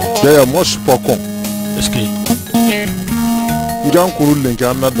ya moi je suis pas con eske ngan ko rulen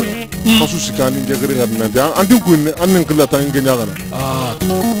kan na da kasu sikani ngegere ngadna da antin ko ne annen kala tan ngenya gana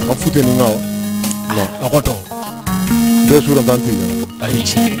a fute ni ngawa no akoto de sura tanti ayi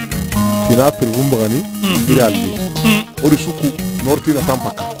tina per gumbani irali ori suku norti na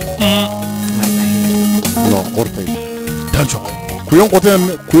tampaka no korte tancho kuyon koten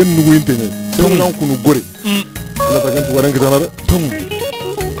kuyon nugu intene sero ngan kunu gore la ta kan tuwaran kitana tum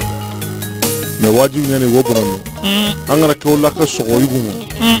me wajibi ne wo bono angara ko la ka so yugumo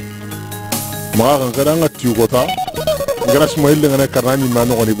ma kan kada ngati gota ngara smail ngane karani ma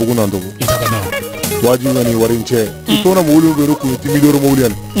no ni buguna ndo wajibi ne warinche itona mo wulu be ko timidoro mo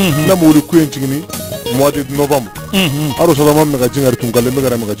wulian na mo wulu kuyen tingini mois de novembre aro so dama me ga jingar tungalle me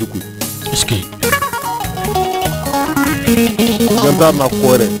gara me ga jukku eske gandar na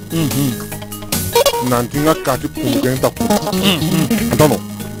kore nanti nga kati pungen ta ko antano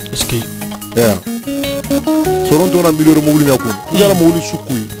eske ya soron to na miliyoro mo wuli na ko ngara mo wuli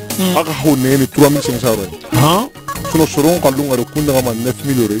sukui aka ho ne ni 3500 ha suno soron kallu ngaro kunda ma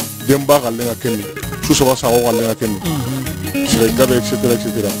 9000 euro demba galle nga kenni su so sa o galle nga kenni sire gabe etc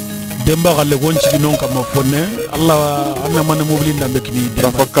demba galle gonci non kam fonne allah anna man mo wuli ndambe kini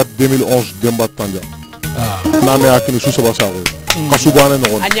rafa 2011 demba tanja name akini su so sa o kasubane no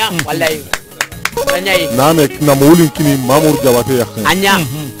anya wallahi anya name na mo wuli kini mamour Diabate yakkan anya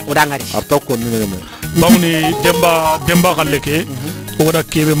udangari arta ko ni ngame bawni demba galle ke oda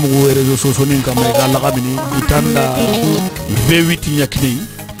kebe mo réseaux sociaux nin kam ga la kabini itanda V8 nyakini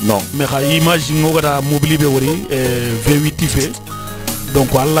non mais ha image ngogada mobile be wori V8 fe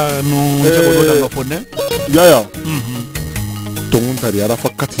donc alla no jago do da fonne ya to mun tari ara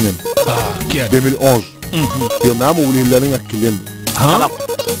fakatinen 2011 yo na mo wuli la nga kilen ha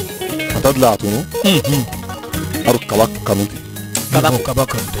atad la to no ar kabak kanuti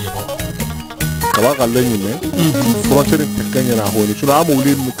kabak kaba galle ni ne frontière tekanya na honi sura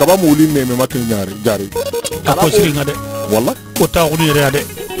amuli kaba muli ne me makin jari ko siri ngade walla ko ta ko ni reade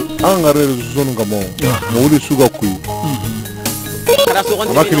an ngare zonu ngamo muli suga kuyi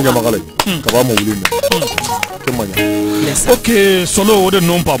kaba kini ngama gale kaba muli ne kemanya ok solo de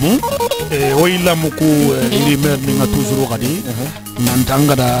non pas bon o illa muku iri mer ni nga toujours kadi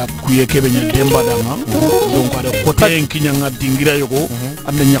nantanga da kuye kebe nya demba danga donc ada côté en kinya nga dingira yoko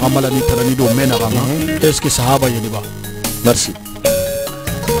anda nya kamala ni tarani do mena kama est ce que sahaba yeni ba merci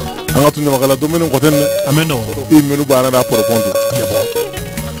anga tunna magala do meno côté ne ameno i menu bana da propondo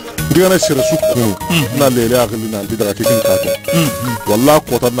ndiga na sere sukku na lele akali na ndi daga tekin ka walla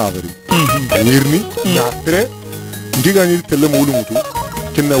ko tan na gari nirni na tre ndiga ni tele mo wulu mutu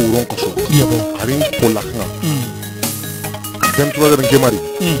kenna wuron ko so yabo arin polakna dem to da ngemari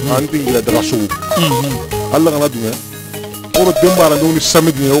andi ngira daga so alla kana dume oro dembara ndo ni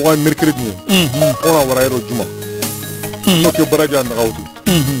samedi ni o mercredi ni ona wara ero juma to baraja na gawtu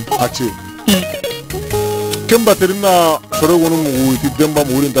achi kemba terina soro wono mu ti demba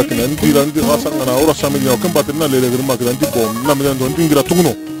mu wurin takina ndira ndi hasanga na oro samedi o kemba terina lele girma giranti bom na me ndo ndingira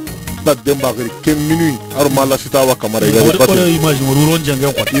tugno na demba gari kem minuit ar mala sitawa kamara ga ko image mo ron jange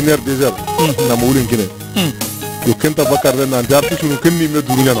ko 1h 2h na mo wurin kine yo kenta bakar na ndarti sunu kenni me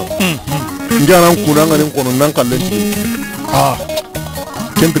durunya na ngana kuna ngani kono nan kallen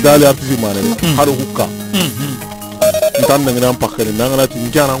kempi dali artisi mane haru hukka ntan ngana pakare ngana ti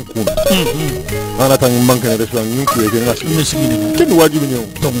ngana kuna ngana tan mankane restaurant ninku e ngas mesigini ken wajibi nyo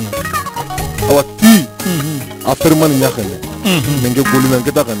tom awati afirman nyakane nenge golina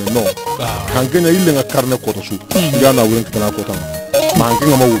ngeta kane no hankenya ille nga karne koto su ngana wuren kitana kota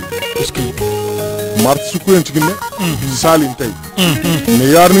mankinga mawul eski mart suku en tigine salin tay ne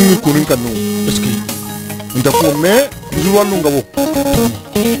yar ni kunin kanu eski nda ko me juwalu ngabo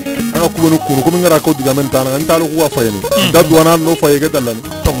ana ko no kunu ko ngara ko diga men tan an talo ko fayani da duwana no fayege dalan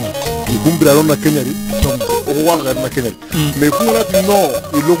tom bumbira na Kenya ri o ko wanga na Kenya me ko la no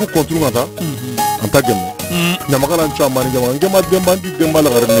ilo ko kontrol ngata anta gem nyama kala ncha mani jama ngema demba ndi demba la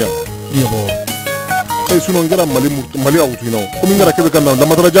garnia yabo ay suno ngara mali awtu ino ko min ngara kebe kan na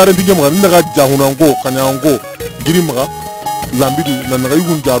matara jare ndi jama ndaga jahuna ngo kanya ngo giri maga lambidu na naga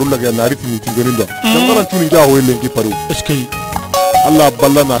yugun jaru laga na riti ni tingeni ndo ngara tuni jaho ele ngi paru eske Allah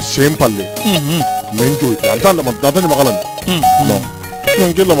balla na sempalle men joy tan la matata ni magalan no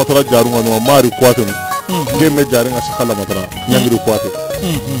ngel la matara jaru ngano mari kwate ni ngeme jare nga sakala matara nyangiru kwate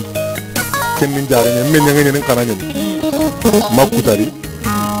ken min jare men nyangi ni kananya makutari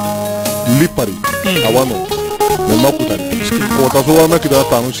lipari awano me makutari ko ta so wama kida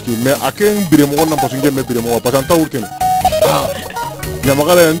tanu ski me aken bire mo na pasunge me bire mo pasanta urken ya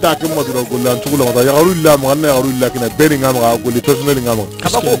magala enta aken mo diro golla tugula mata ya garu illa mo na garu illa kina beri ngam ga golli personal ngam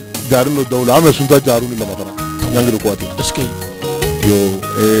kabako jaruno dawla ame sunta jaruni la mata nyangiru ko ati eske yo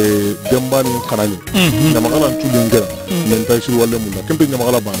dembani kanani ya magala tulingera men tay sur wala mulla kembe ya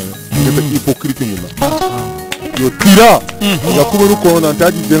magala bana kembe hypocrite mulla yo tira ya kuberu ko na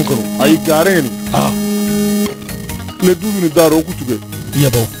taji denkono ay gareni le dumi daro kutuge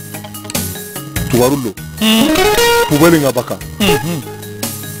yabo tuwarulo pubeli ngabaka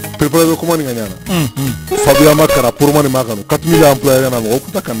prepare ko mani nganyana fabia makara pour mani magano 4000 employés na ngo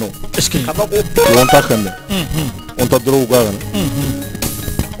kuta kanno eske kabako on ta kanne on ta dro gagana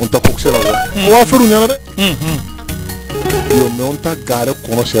on ta koksela wa feru nyana de yo me on ta gare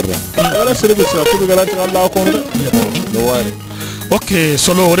kono serra ala serbe sa ko gala ta Allah ko no ware ok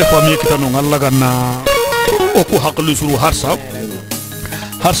solo ore fami kitano ngalla ganna o ko haklu suru harsa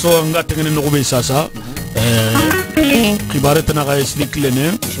ngate ngene no be sasa khibare tana ga islik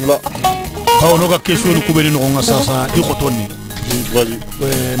lene bismillah taw no ga question ko be no nga sasa i khotoni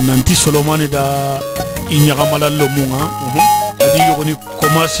nanti Solomane da inyaka malalo munga adi yoni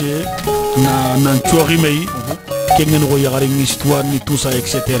commencer na nantuari mei kengen ko yagare ni histoire ni tout ça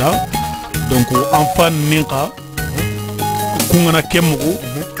etc. donc enfant ninka kungana kemugo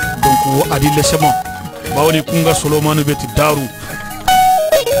donc adi lesema bawni kunga Solomane beti daru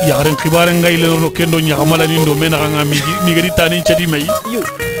yagaren khibare ngay le no kendo nyakamala ni ndo mena nga mi gari tani chadi mai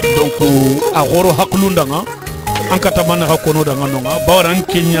donc a goro haklunda nga ankata man ha kono da nganonga bawaran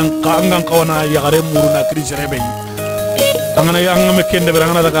kenyan ka angan kawana yagare muruna crise rebe angana yanga me kende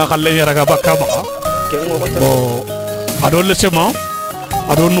berangana daga khalle yaraga bakka baka bo ado lesema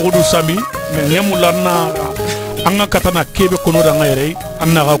ado nudu sami me nyamulanna anga katana kebe kono da ngayre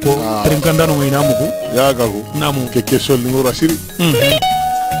anna ga ko trinkanda no ina mugo ya ga ko namu ke kesol ni ngora siri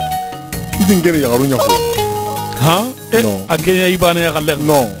idingere ya garunya ko ha agenya ibana ya khalle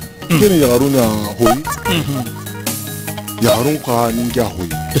no kene ya garunya hoyi ya garun ka ninja hoyi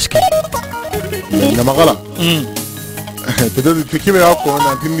eske na magala peut-être que kibe ya ko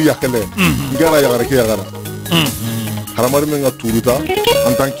na tinni ya kele ngara ya gara ke ya gara haramar men ga turuta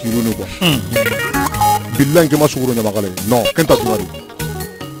en tant que kiru ne ko billahi ke masuguro na magala non kenta tunari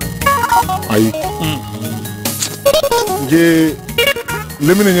ay je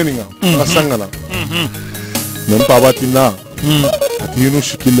lemine nyeninga asangana même pas batina atinu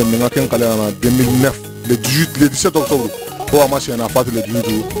shikile menga ken kala na 2009 le 17 octobre pour amasser na fatu le 18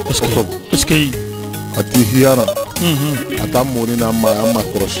 octobre est-ce que ati hiana atam moni na ma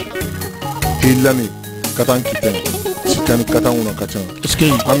cross hilani katan kiten sikani katan una katan est-ce que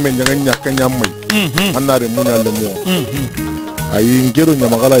amme nyanga kanya mai anare munya le mo ayi ngero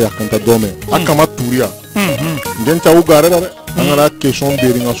nyamagala yakanta dome akama turia ngenta ugare dare angara question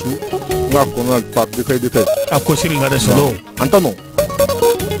beringa su nga kono pat detail akosiri ngada solo antano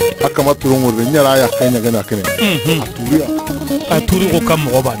akama turongo de nyara yakanya gana kene aturi ko kam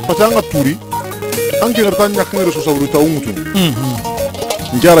mo bani patanga turi anke gartan yakere so sawru tawmutu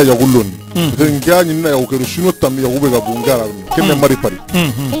ngara ya gulloni ngani na ya ukero sino tam ya ubega bungara kenne mari pari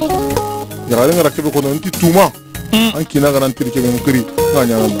ngara ngara kebe kono nti tuma anki na garantir ke ngri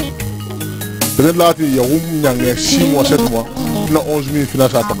nganya na peut-être là il y a un 6 mois 7 mois na 11000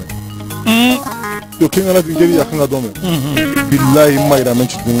 finance à tamé yo kinga la ngeri ya kanga dome billahi mayra men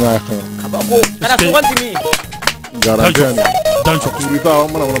chidinga ya kanga kabako ara suwantini garantene Dansoko turita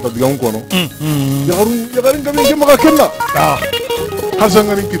mana wana tadiga unkono ya garin gabe ke maka kenna hasan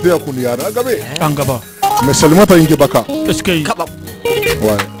garin kite ya kuni yara gabe angaba mais salimata inge baka est-ce que kabako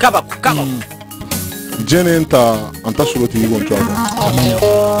ouais kabako jene anta suloti yigon chawda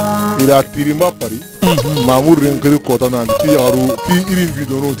ila tirimba pari mamur renkeri kota na ti yaru ti irin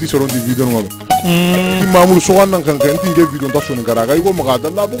video no ti soron di video no ti mamur so wannan kan kan tinge video ta so ngara ga yigo maga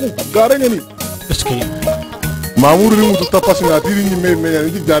dalla bugu gare ni est-ce que mamur ri mutu tapasi na ti ni me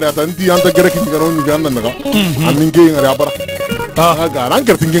ni jare ata ti anta gare ki ngaro ni ganna naga amin ge ngare abara ga gara an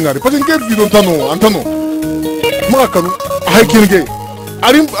kertin ge ngare pasin ge video ta no antano ma kanu hay kinge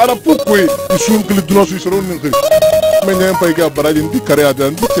arim ara pukwe isun kili duno su soron ni ngari men nyam pay ga baraji ndi kare ada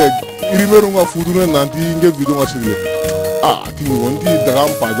ndi te irimero nga fudune nanti nge video nga sirle ti ngondi daga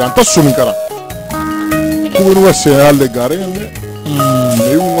mpa janta sunkara kubunu wa seale gare ne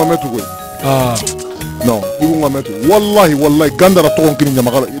yu nga metu ko no yu nga metu wallahi gandara to on kini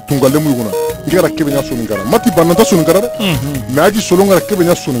nyamagala tungale mu yuna ngara kebe nya sunkara mati bananta sunkara maji solo ngara kebe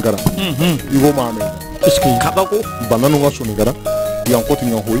nya sunkara yugo mame eske kabako bananu nga sunkara yang koti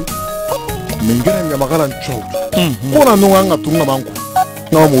nya hoyi mingere nyamagala ncho kona no nga tunga manku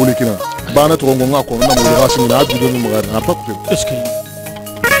na mo ulikina bana to ngonga ko na mo gasi na adu do mo ngara pakte eske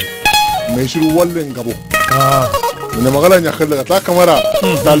meshiru walle ngabo na magala nya khalla ta kamera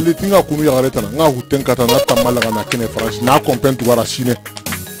dalli tinga kunu ya gareta nga huten kata na tamala na kene france na kompentu wara sine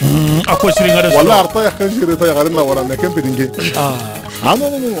ako siri ngare wala arta ya khajire ta ya garena wara na kempe dinge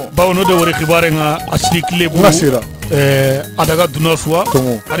no ba ono de wori khibare nga asli klebu ngasira adaga dunaswa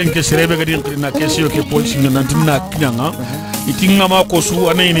arin ke serebe ga din na kesio ke police ngana dinna kinyanga itinga ma ko su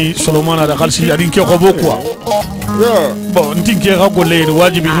aneni Solomane da khalsi arin ke ko bokwa bon ndinke ga golle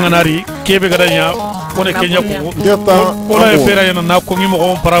wajibi nganari kebe ga danya kone kenya ko ona fera yana na ko ngimo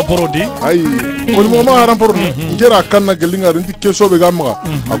ko paraporo di ay ko mo ma haram poro ngera kanna gelinga rinti keso be gamma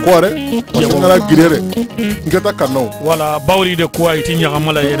akware ngara girere ngeta kanno wala bawri de ko ay tinya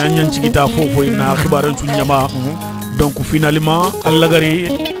gamala yana nyanci kita fofo na khibaran tunyama donc finalement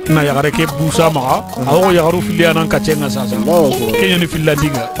allagari na yagare ke busa ma awo yagaru filiana kacenga sasa kenya ni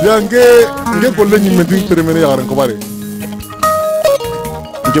filandiga nge golle ni medin terminer yagare ko bare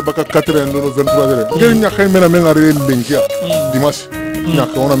nge baka 4 no 23 heures nge nya khay mena men ngare lenkia dimanche nya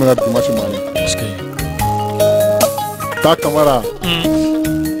ko ona men dimanche mani ta kamara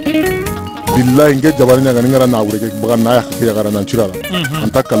billahi nge jabari nya ngara na wure ke baga na yagare na chirala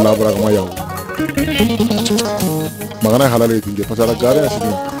anta kala bara ma yawo magana halale tinge pasara gare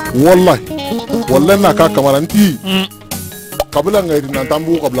asini wallahi na ka kamara nti kabila ngai na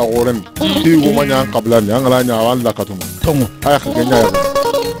tambu kabla goren ti go manya kabla ni angala nya wala katuma tongo aya khanya ya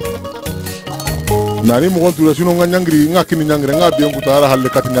nani mo gon tura sino nganyangri ngakini nyangre ngabe ngutara halle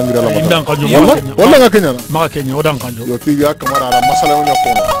kat nyangri ala mata walla ngakenya ma kenya odan kanjo yo ti ya kamara ala masala nya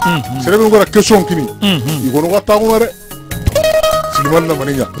kono serebe ngora question kini igono wata ngore silman na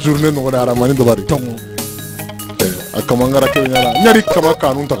maninya journée no ngora ara mani do bari tongo akamangara ke nyara nyari kama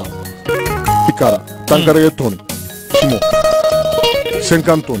kanun taka ikara tankare ton simo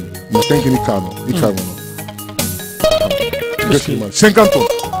 50 ton na tenkini kano ikara no 50 ton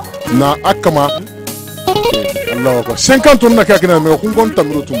na akama Allah ko 50 ton na kakina me ko ngonta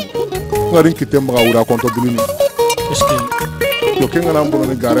mirutum ngarin kitemba ura konto bilini eske yo kenga na mbono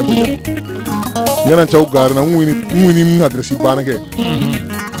ne gare bi nyana chaw gare na ngwini adresi banake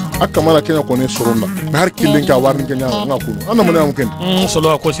akamala kenya ko ne soronna har killen ka warni kenya ngakulu ana mun am ken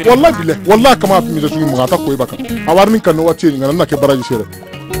solo ko sire wallahi billah wallahi kama mi da sugi mugata ko ibaka a warni kan no wati ngana na ke baraji sire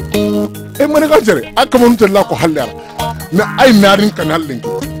e mun ga jere akama mun tella ko hallar na ay marin kan hallen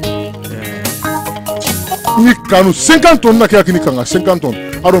ni kanu 50 ton na ke akini kanga 50 ton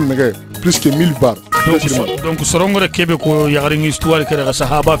aron mege plus que 1000 bar donc sorongore kebe ko yagaring histoire ke daga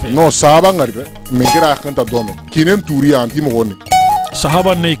sahaba fe no sahaba ngari me gira kanta dono kinen turi anti mo woni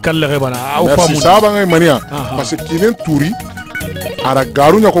sahaba ne kalle bana aw famu sahaba ngai mania parce que kinen turi ara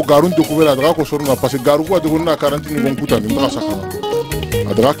garunya ko garun de ko vela daga ko sorunga parce que garu ko de gonna quarantine gon kutani ndaka sakana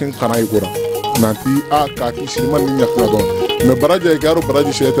adra ken kana igora nanti a kati silman ni nyakla don me baraje garu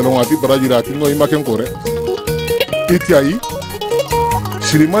baraje shete no ati baraje rati no imaken kore itiai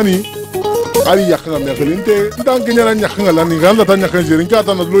silimani ari yakanga me gelinte ndangenya na nyakanga la ni ganda ta nyakanga jerin ka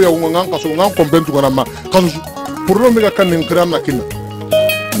ta na lo ya ngang kaso ngang kompentu kana ma kaso pour no mega kan ni kram na kinna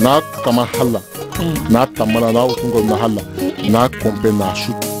na kama halla na tamana na utungo na halla na kompen na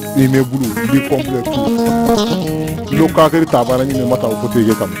shoot ni me bulu bi complet lo ka keri tabana ni me mata o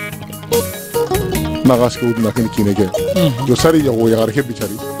potege kam na gaske ud na kin kinege yo sari ya go ya garke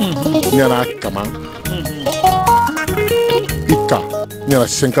bichari nyana kama ikka nyana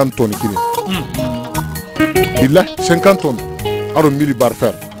 50 tonnes kini billah 50 tonnes aro 1000 bar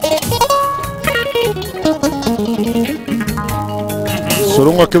fer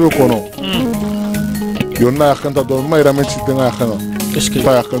soronga kebe kono yonna yakanta do mayra men sidenga yakana eske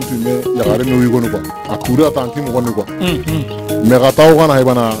ta yakantu me yagare me wigono kwa akura tanti mo gonu kwa me gataw gana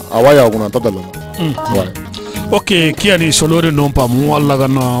hebana awaya guna tadalla wa ok kiani solore non pas mo alla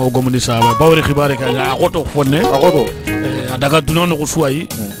gana o gomni saba bawri khibare ka agoto fonne agoto daga dunono ko suwayi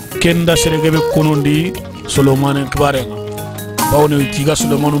kenda serege be konondi Solomane khibare bawne tiga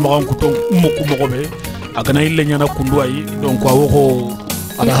Solomane magan ko ton moko moko be agana ille nyana kundu ayi donc awo ko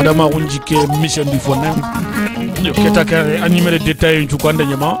ala hadama gunjike mission di fonne yo keta ka animer détail ju ko ande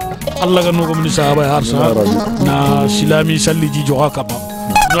nyama alla ga no gomni sahaba harsa na silami salli ji joga kaba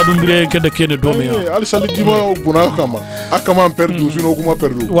ngadum bire ke de kene do me ya ali sali dima buna kama akama perdu sino kuma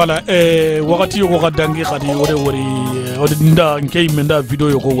perdu wala wakati yo ko dangi khadi wori nda nkey menda video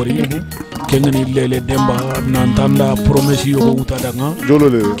yo ko wori kengani lele demba nantanda promesse yo ko utadanga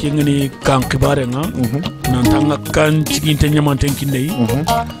jolole kengani kan kibare nga nantanga kan ciginte nyamanten kinei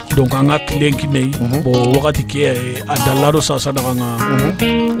donc anga klen kinei bo wakati ke adalado sasa daga nga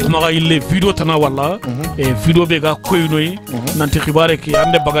maga ille video tana wala video be ga koynoy nanti khibare ke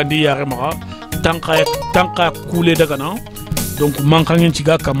ande bagandi ya rema tanka kule daga na donc mankangen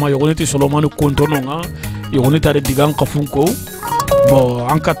ciga kama yogoneti Solomane kontono nga yogoneti ade digan kafunko bo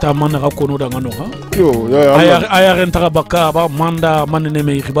ankata man ga kono daga no ha yo aya renta baka ba manda manene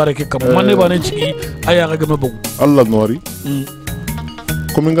me khibare ke kama manne bane cigi aya ga gama bogu Allah nori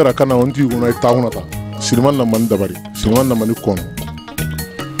komi ngara kana onti gona taunata silman na man dabari silman na man kono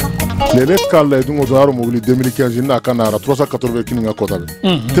lele kala edungo zaro mobili 2015 na kana ara 380 kininga kota be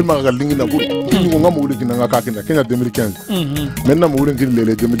tellement ga lingi na buri kingo nga mobili kinanga ka kinda Kenya 2015 maintenant mobili ngiri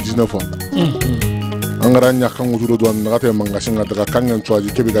lele 2019 angara nya kango duro do na gate manga singa daga kangen twaji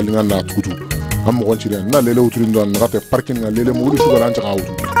kebe ga linga na tukutu am mo gonchi na lele uturi ndo na gate parking na lele mobili sugara anja ka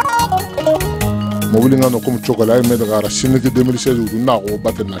wutu mobili nga no comme chocolat me daga ara siniki 2016 udu na go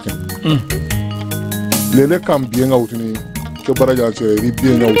batel na ken lele kam bien nga utuni ke baraja ce ri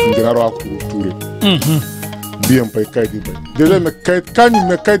bien nga utuni geraro akuru touré bien pay kayti bay déjà me kayt kani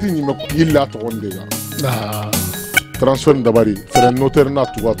me kayti ni me yilla to on déjà transfert d'abari faire notaire na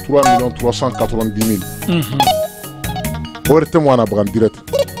to 3,390,000 orte mo na bagan direct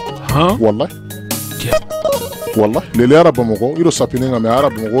wallahi wallahi lele arab mo iro sapine nga me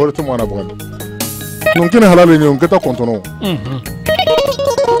arab mo orte mo na bagan non kene halale ni on keta kontono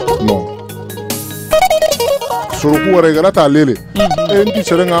non soro ku wara gara ta lele ndi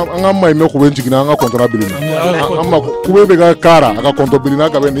serenga anga mai me ko benji kina anga kontona bilina amma ku be ga kara aka konto bilina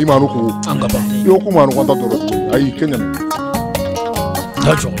ka be ni manu ku angaba yo ku manu konta doro ay kenya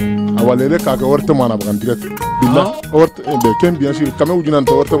dajo awalele ka ga worte mana bagan direct billah worte be ken bien sûr kame ujunan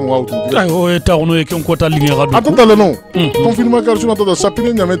to worte mo wawtu ay o eta ono e ken ko ta lingi ga do atata le non confirma ka suna to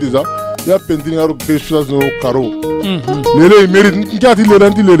sapine nyame déjà ya pending aro pesas no karo lele mérite ngati lele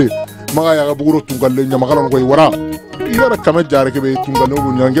anti lele maga ya buguro tungalle nyama kala ko wara igara kame jare ke be tungalle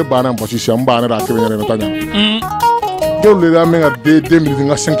no nyange bana position bana ra ke be nyane tanya dole la menga de 2000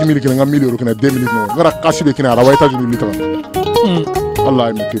 nga 5000 kina nga 1000 euro kina 2000 no ngara kasi be kina ra wayta junu litama Allah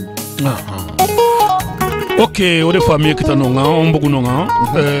ay makim ok o de famille kitano nga on bugu no nga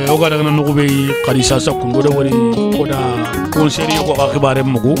o ga daga no be qarisa sa kundo de wori ko da conseiller ko ga xibare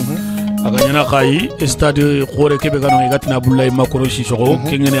mugo aga nyana kai stade khore kebe gano igatina bullay makoro shisoko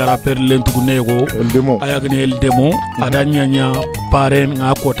kengene ara per lentu nego aya gane el demo adanya nya paren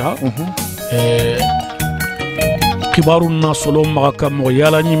nga kota kibarun na solo maka mo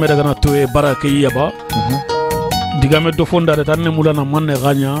yala nyi meda gana to e barake yaba digame do fonda de tanne mulana manne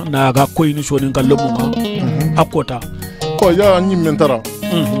ganya na ga ko ini shoni kallomo akota ko ya nyi mentara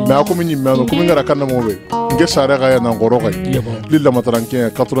mais ako mi nyimano ko mi ngara kanna mo be nge sare ga ya na ngoro ga lilla matranke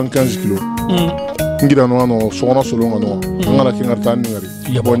 95 kg ngira no ano sona solo ngano ngara ki ngarta ni ngari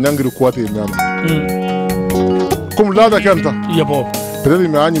bo nyangiri kwate nyama kum lada kanta yabo peut-être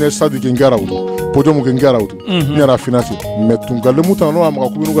me anyi ne stade ki ngara wudu pojo mu ki ngara wudu nyara finati metunga le mutano am ko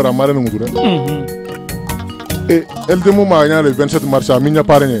mi ngara mare ngudure et el demo ma nya le 27 mars a minya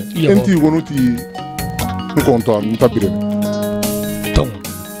parene enti wonuti nkonto ntabire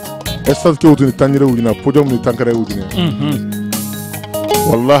estad ke wutuni tanyere wudina podium ni tankare wudina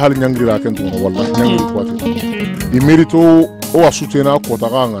wallahi hal nyangri la kentu wallahi nyangri kwati i mérito o asutena ko ta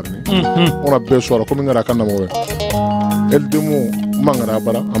gangarni ona be sora ko ngara kanna mo el demo mangara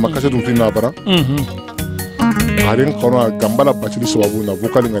bara ama kase duti na bara harin kono gambala bachili sababu na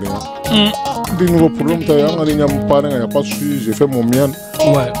vocal ngari ndi no problem ta yang ali nyam pare nga pas j'ai fait mon mien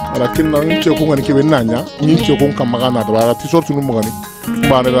ala kinna nche ko ngani ke benanya ni nche ko kamagana da ti sortu no ngani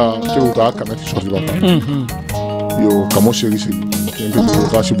manera ke uta kana ti sorti baka yo kamo seri kembe ko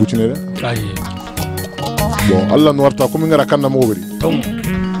ta si butinere ayi bon alla no warta ko mi ngara kanna mo bari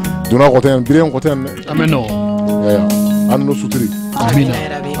duna ko ten biren ko ten ameno ya anno sutri amina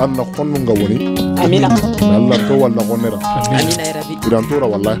anna konnu nga woni amina alla to walla gonera amina ya rabbi irantora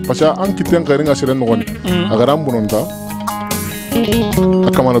wallahi parce que an kiten kare nga seren no goni agaram bunonta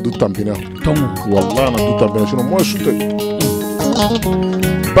akamana du tampina wallahi na du tampina sino mo sute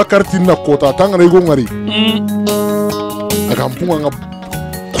bakar tinna kota tanga na igo ngari akampunga nga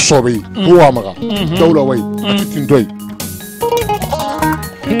kusobe huwa maga dawla way atitin doy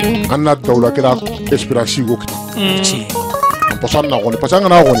anna dawla kala esperance go kita posan na goni pasanga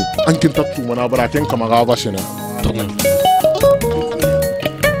na goni ankin tatu mana bara ken kama ga basena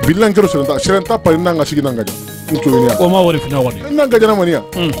bilan kero serenta pari nanga sigi nanga ja ntuwinya o ma wori fina wori nanga jana mania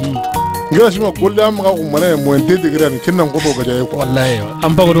ngara sima golle am ga umana mo en degré ni kennan ko to gaja ko wallahi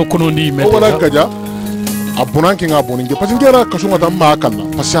am bago do kono ndi me wala gaja abunan ki ngaboni nge parce que ngara kasunga ta ma kala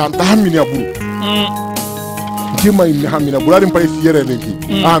parce que anta hamini aburu kima ni hamina bulari mpay yere lenki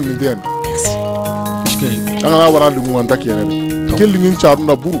amin den anga wara lu nganta kiyere kelli ngin charu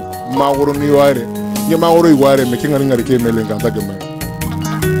na buru ma woro ni ware nge ma woro ware me kinga ngari ke melen nganta gemme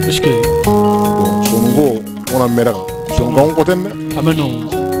eske songo ona mera songo ko tenne ameno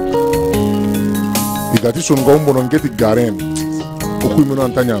igati songo mbono ngeti garen ko kuymino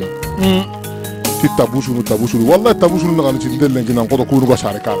antanyana ti tabusunu wallahi tabusunu na ganti ndelen ngina ko to kuru ba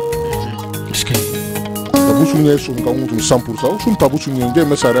sare kala eske tabusunu ne songo ngutu 100% sun tabusunu nge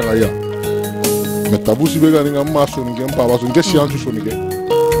me sare ga ya me tabusi be ga nga ma sonu nge mpa ba so nge siansu sonu nge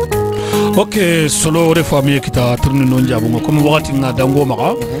ok solo reforme kita turni non jabu ko mo wakati na dango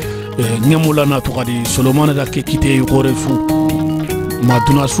maka nyamula na to kadi Solomane da ke kite gore fu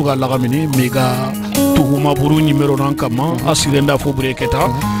maduna suga lagamini mega tuhuma buru numero nan kama asirenda fo breketa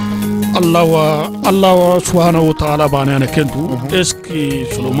Allah subhanahu wa ta'ala bana na kentu eski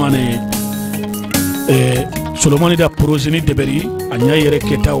Solomane da projet ni deberi anya yere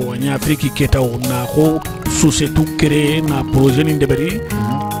keta o anya afriki keta o na ko société créer na projet ni deberi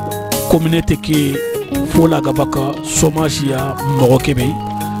communauté qui faut la gabaka chômage ya mokebe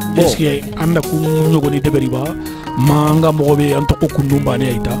est-ce que anda ku nyogoni deberi ba manga mogobe anto ko kundumba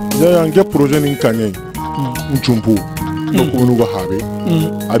ne ita ya nge projet ni kanye nchumpu no ko nugo habe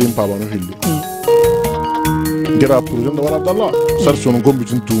arim pa bano hilli ngera projet da wala dalla sar sono gombi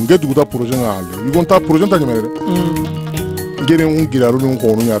tuntu nge duguta projet ngale yugon ta projet ta nyamere ngere un giraru ni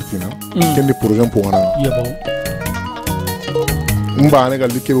ko no yartina kendi projet po ngana yebo mbane gal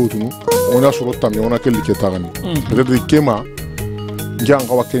likebe utunu ona soro tammi ona kelli ke tagani peut-être kema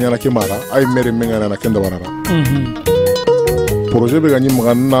njanga wa kenya na kemara ay mere mengana na kenda warara projet be ganyi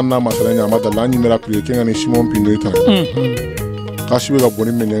mangana na masala nya madalla nyi mera prier kenga ni Simon Pingo ita kashi be ga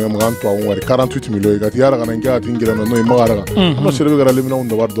boni menga manganto a wari 48 millions ga tiara kana ngia tingira no no magara ama serbe ga lemina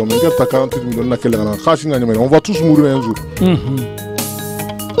unda wardo men ga 48 millions na kella kana kashi nga nyamena on va tous mourir un jour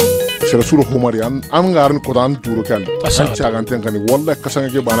sera suru homari an ngaran ko dan turo kan asan chaganten kan wallahi kasanga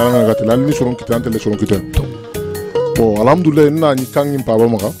ke banana ga tilal ni soron kitan tele soron kitan bo alhamdulillah na ni kangi paba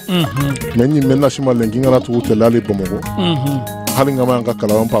maka men ni menna simal lengi ngara tu telali bomogo hali ngama nga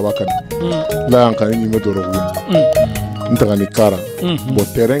kala paba kan la an kan ni medoro gun ntaga ni kara bo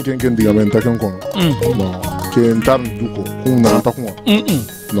terrain ken ken diga menta kan kono no ke entar duko kunna ta kuma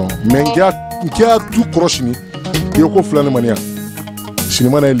no men ga du crochini yoko flane mania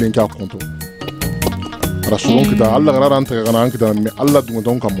sinima na lenki a konto rasulun kita Allah gara ran ta kana an kita me Allah dunga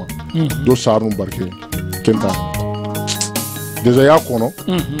don kama do sarun barke kenta deja ya kono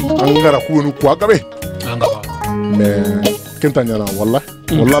an gara ku nu kwa gabe me kenta nyana wallahi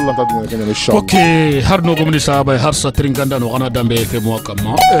Allah ta dunga kenya insha Allah ok har no gomni sahaba har sa tringanda no kana Dambefm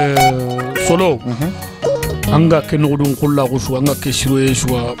kama solo anga ke nodun kulla ko su anga ke shiroye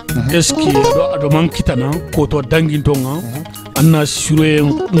suwa eski do man kitana ko to dangin tonga anna shiroye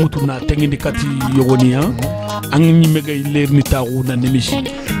mutuna tengindi kati yogoniya an ni mega ler ni tagu na nimisi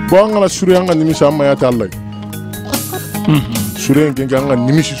bo anga la shiroye anga nimisi amma ya ta Allah shiroye ngenga anga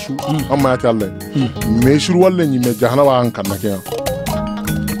nimisi su amma ya ta Allah me shiru walle ni me jahana wa an kanna ke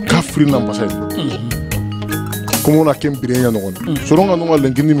kafri nan basay como na kem birenya no gon soronga no ngale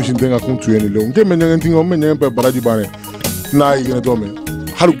ngini mishindenga kuntu yeni le nge menyenga ntinga menyenga pe baraji bane na yigene dome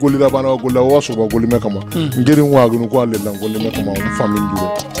har golira bana golla waso ba golime kama ngeri ngwagu ko alle la golime kama on famille duro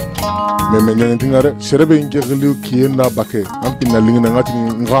me menyenga ntinga re serebe ngegli kiyena bake ampina lingina ngati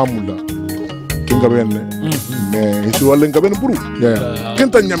ngamula kinga benne me isu wale ngaben buru ya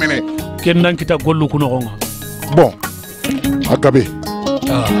kenta nyamene kendan kita gollu kuno gonga bon akabe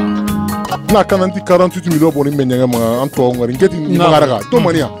na kananti 48 millions boni menyenga ma anto ngari ngeti ni magaraga to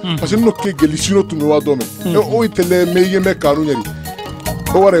mania parce que no ke geli sino tumi wa dome o itele meye me kanu nyari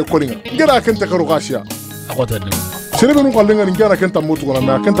o wara ko linga ngera kenta karo gashiya akota de serebe no kallenga ngera kenta motu kona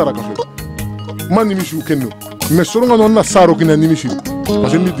na kenta ra kafe man ni mishu kenno me soronga non na saro kina ni mishu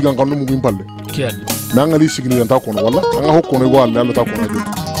parce que ni digan kanu mu gimpalle kiani na ngali signi ta kono walla anga hokko no wa Allah ta kono de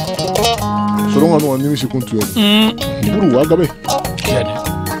soronga no ni mishu kuntu yo buru wa gabe kiani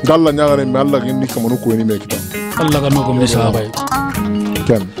dalla ñaare me Allah ngi kamanu ko ni mekita Allah ga no ko misa bay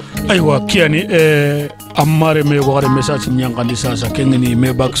ken aywa kiani amare me ko message ñangandi sasa kengeni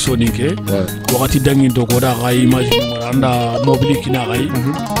me bak sonike wakati dangi do ko da ga image mo anda nobili kina gay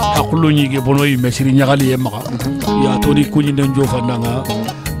hakulu ñi ge bonoy mesiri ñagali e maka ya toni kuñi den jofa ndanga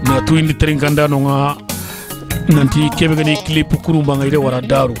na tuindi tringanda no nga nanti kebe gani clip kurumba ngaire wara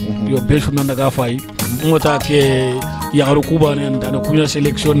daru yo beshu nanda ga fay ngota ke yagaru kuba ne ndana kunya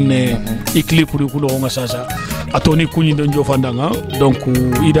selection ne i clip ru kulo nga sasa atoni kunyi don jo fandanga donc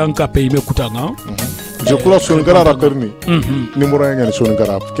idan ka pay me kutanga je crois son gara rapper ni numéro 1 ngani son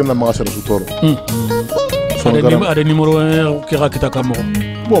gara kenna ma sera su toro ada numéro 1 ki rakita kamo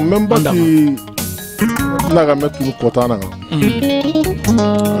bon même pas ki naga metu kota nanga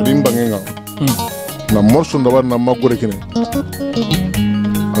rimba ngenga na morso ndabar na magore kine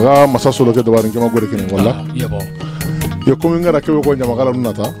aga masa solo ke dabar ngema gore kine wala yabo yo komi ngara ke ko nyama kala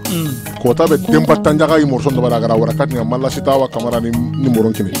nunata kota be demba tanjaga i morso ndabar aga wara kat nga malla sitawa kamera ni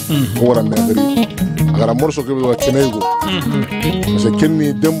numéro kine ko wara mengari aga morso ke be kine go parce que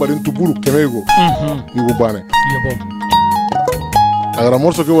kenni demba den tuburu kine go yugo bane yabo aga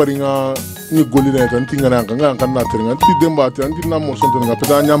morso ke wari nga ni golli ne tan tingana nga kan na teringa ti demba ti anti na morso tan nga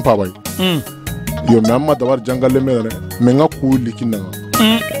peta nyampa bay yo mamma dabar jangale mele me nga ku likina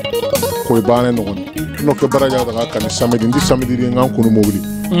ko bane no no ke baraja daga kan samedi ndi samedi nga ko no mobili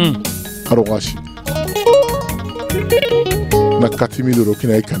haro gashi na 4000 euro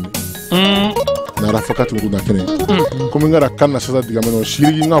kina ikane na rafakati nguna kene ko mi ngara kan na sasa diga meno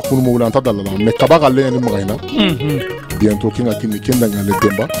shiri nga ko no mobili anta dalala me kabaga le ni magaina bientôt kinga kinni kenda ngale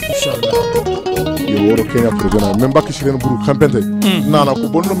demba inshallah woro Kenya president memba kishiren buru kampente nana ko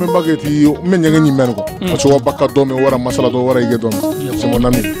bonno memba ke ti men nyanga ni men ko so wabaka do me wara masala do wara ige don c'est mon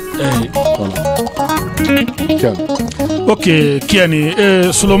ami voilà ok kiani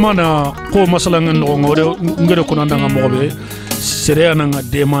Solomane ko masala ngano ngore ngere ko nanda ngamobe sere nanga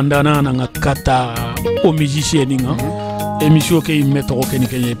demandana nanga kata o musicien ninga émission ke metto ko ken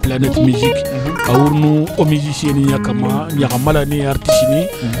ke Planète musique awurnu o musicien ni yakama nyakamala ni artiste ni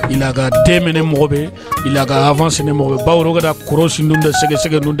ilaga demene mobe ilaga avance ne mobe bawro gada cross ndunde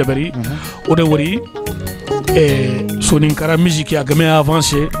sege ndunde bari o de wori sonin kara musique ya game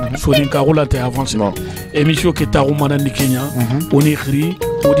avance sonin ka rolate avance émission ke ta rumana ni Kenya oni khri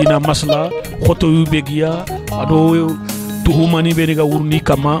odina masla khoto yubegia ado tuhumani be ga wurni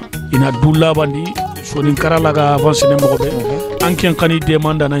kama ina dulla bandi sonin kara laga avance ne mobe anken kani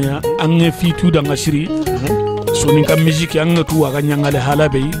demanda nanya ange fitu danga shiri sonin ka musique anga tu aga nyangale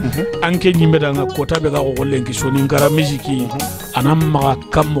halabe anke nyimbe danga kota be ga ko lenki sonin kara musique anamma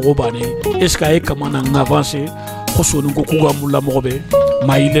kam mo bane est ce que kama na avance ko sonin ko kuga mulla mo be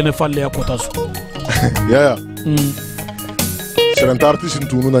maile falle akota so ya serenta artiste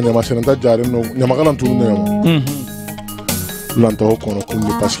tunu na nyama serenta jare no nyama kala tunu na nyama lanta ho kono kunni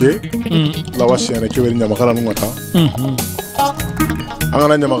parce que la wasiane ke weri nyama kala ngata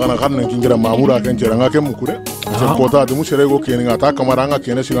angana nyama kana kan kingira mamura kan cera ngake mukure se kota de musere go keni ngata kamara nga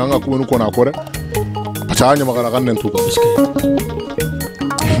kene sila nga kubenu kona kore pacha nyama kana kan nentu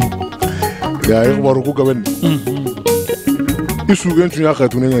ya yo waru ku gaben isu gen tunya ka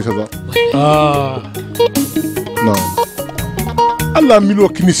tunya ngesa no alla milo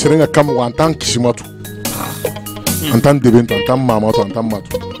kini serenga kam wantan kisimatu antan debento antan mamato antan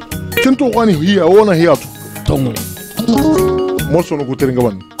matu kento wani hiya wona hiya tu tongo morso no kuteringa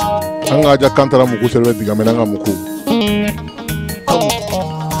ban anga ja kantara mu kuserwe diga menanga muku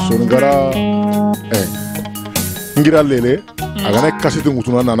so ngara ngira lele agana kasete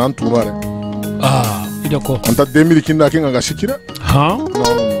ngutuna na nan tunare idako anta 2000 kinda kinga ga shikira no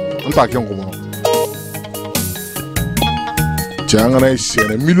anta kyango mo janga na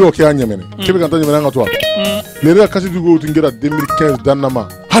isene milio ke anyamene kebe kanta nyamene nga to lele kasete go tingira 2015 danama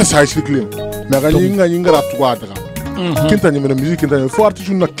har sa shiklim na ga nyinga tuwa daga kinta nyamene musique kinta fo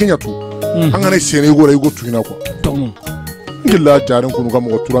artiste na Kenya tu angana isene go ra go tuina ko ngilla jaren kunu kam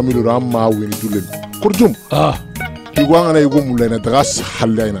go 3000 ramma wini dulen kurjum igo angana igo mulena daga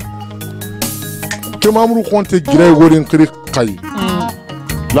halaina ke mamru konte gira go rin kri kai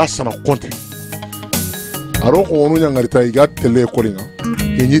la sana konte aro ko onu nyangari tay ga tele ko linga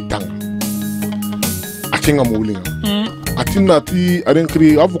enyi tang akinga mulinga atinna ti aren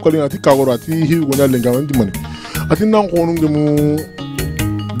kri avukalinga ti kagoro ati hi go nyalenga ndi mani atinna ko onu ngemu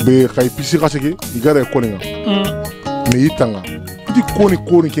be kay pisi kaseke igare ko linga me itanga di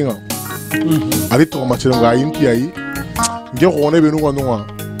koni kinga ari to ma chere nga inti ai nge ko ne be nunga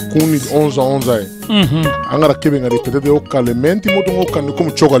kuni 11 ay angara kebe ngari peut-être o kale menti moto ngo kan ko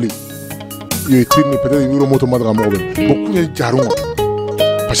chogali ye tirni peut-être yuro moto madra mo be bokku jarunga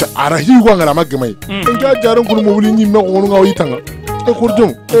parce que ara hi go ngara magmai nga jarun ko mo wuli nyimme ko nga yitanga e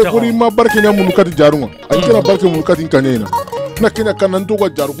kurjum e kuri ma barke nya mun kati jarunga an kira barke mun kati kanyena na kenya kanan to go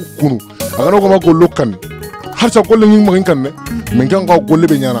jaru kunu agana ko ma go lokkan har sa golle nyi magin kanne men kan ko golle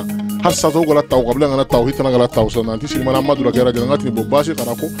be nyana har sa to gola taw qabla ngana taw hitana gala taw so nanti silmana amadu la gara janga tini bo basi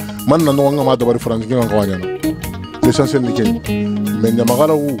karako man na no ngama dabari france ngi ngawanya na l'essentiel ni ken men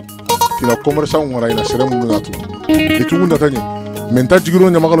nyamagala wu tina commerce ngora ina sere mu ngatu itu ngunda tanye men ta jigiro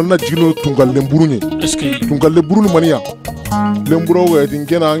nyamagala na jigiro tungal lemburunye est-ce que tungal lemburunu mania lemburo we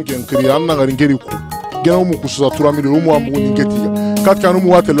dingena angen kri anna ngari ngeri ku gena mu kusa 3 millions mu ambu ngetiya katkanu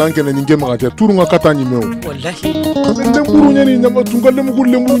mu wate lanke na ninge magate turunga katanyi mew wallahi lemburunye ni nyama tungal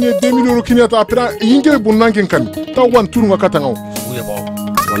lemburunye 2 millions kinyata apra yinge bunangen kan ta wan turunga katangaw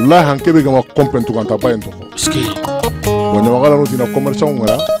wallahi hankebe gama kompentu kan ta bayen to ski wanya magala no tina commerce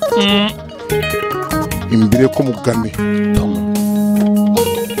ngora imbire ko mu ganni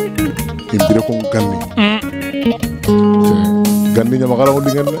imbire ko mu ganni ganni nya magala on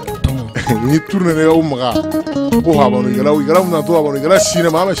dingen ni tourne ne o maga ko ha banu igala na to banu igala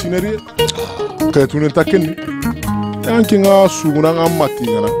cinema ma cinérie ka tunen taken yanki nga suguna nga matti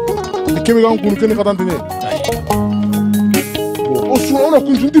ngana kebe gan kunu ken katantene o su ona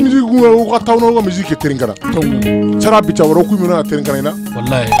kunti musique ko ka tawno ko musique teringana sara bi tawro ku mina teringana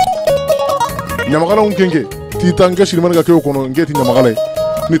wallahi nyamagala on kenge titanga shirman ga ke ko no ngeti nyamagala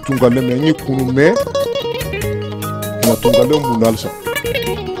ni tungalle me ni kunu me ma tungalle mu nalsa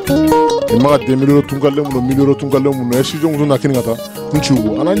ma 2 millions tungalle mu millions tungalle mu esi jongu na kinga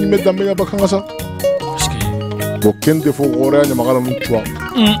nchugo ana ni medda me bakanga sa bo kende fo gore nyamagala mu chwa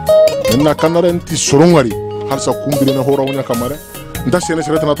na kanare nti sorongari harsa kumbire na hora wonya kamare nda sene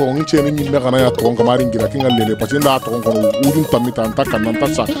sere tana to nche ni me kana ya to ngamari ngira kinga lele pasi nda to ko udun tamita anta kanna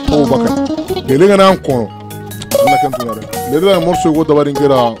tasa to baka lele ngana anko na kan tunare lele morso go dabari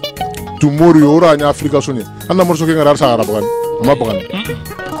ngira tumori ora nya afrika sonye anna morso ke ngara sa arabagan ma bagan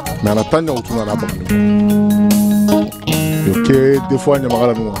na na tanya utuna na bagan yo ke de fois nya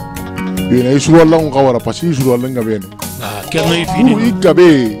magala no yo na isu wala ngawara pasi isu wala ngabene kenno ifini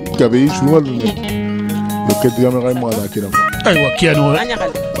gabe isu wala yo ke diga me ma da kira aywa kiano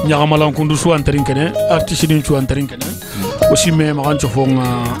nyagamala kundu su antarin kene artiste ni su antarin kene aussi me ma gancho fonga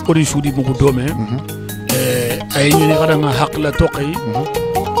ori sudi bugu dome ay ni kada nga hakla toqi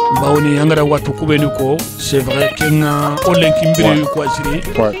bawni angara watu kubeni ko c'est vrai kenga olen kimbiri ko asiri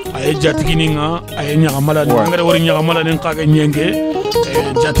ay jatigini nga ay nyagamala angara wori nyagamala nen kaga nyenge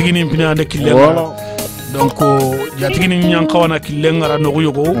jatigini pina de kilenga donc jatigini nyankawana kilenga no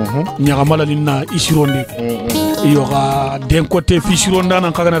yogo nyagamala ninna isirondi yoga den côté fisironda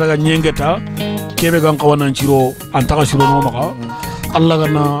nan kaga daga nyengeta kebe gan kawana nciro antaka siro no maka alla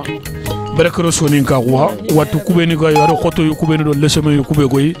gana berekro sonin ka wa watu kubeni ga yaro khoto yu kubeni do leseme yu kube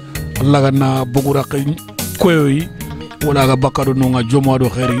goyi alla gana bogura koyoyi wala ga bakado no nga jomo do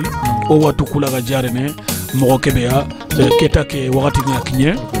khairi o watu kula ga jarene mo kebe ya keta ke wakati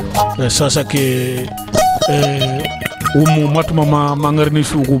ngakinye sasa ke Oumou matuma mangarni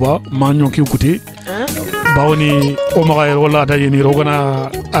suguba manyoki kuti bawni o magayer wala dayeni rogana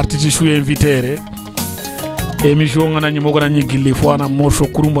artiste su invité émission ngana nyimo gana nyigili fwana morso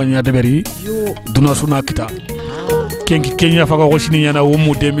kurumba nya deberi duna suna kita kenki kenya faga hoshini yana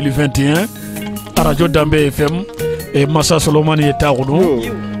Oumou 2021 radio Dambefm e massa Solomane yeta gono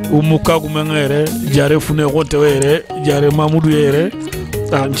Oumou kagu mengere jare fune gonte were jare mamudu yere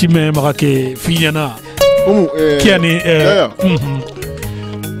ntime magake finyana Oumou kiani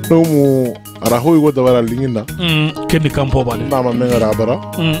Oumou arahoy go dabara lingina kendi kampo bale na ma menga rabara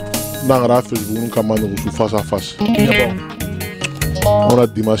na ngara Facebook kamano su face à face on a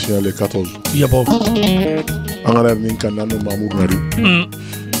dimanche le 14 yabo angara nin kanano mamour nari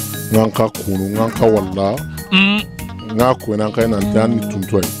nganka kunu nganka walla ngako nanka nan tan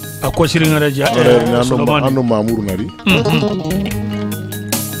tuntoy akoshiri ngara ja Solomane ando mamour nari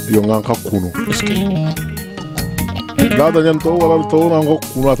yo nganka kunu la da nyanto wala to nango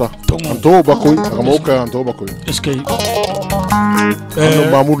kunata to bakoy akamoka to bakoy eske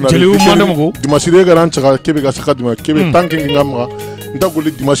mamour na jeli umanda mugo dimanche de garan chaka kebe ga saka dimanche kebe tanke ngamga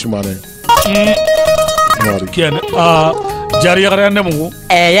ndagoli dimanche mane kian jari garande mugo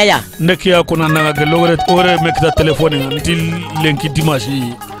yaya nekia kuna nanga gelore ore mekta telefone ntil lenki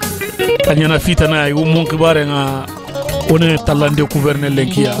dimanche kanyana fita na yu mon kibare nga one talande gouverneur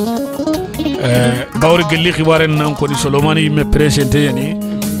lenkia bawri gelli khibare nan ko ni Solomane me présenté yani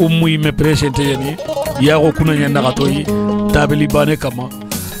Oumou me présenté yani yago kuna nyanda gatoyi tabeli bane kama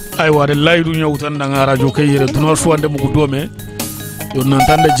ay wade laydu nyawtan nga radio kayere duna suwande mu gudome yo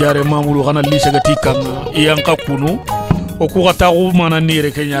nantande jare mamulu kana lise gati kan yanka kunu o ku gata ko mana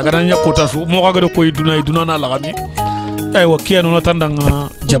nire kenya kana nya kota su mo ga ko iduna na lagami ay wa kiano na tandanga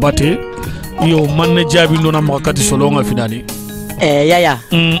Diabate yo manne jabi ndona mo kati solonga finali yaya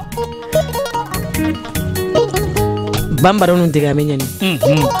bambara nun diga menyani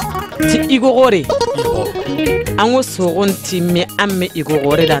ti igogore ango sogonti me amme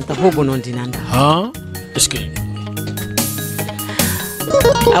igogore danta hobonon dinanda est-ce que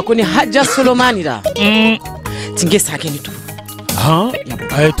akoni hajja Solomane da tinge sakeni tu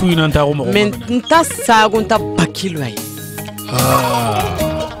ay tu inanta ko mo men nta sagonta bakilo ay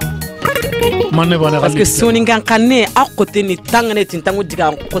manne bana parce que soningan kanne akote ni tangane tintangu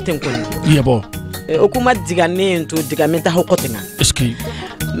diga kote nkoni yebo okuma diga ne nto diga menta hokote nga est-ce que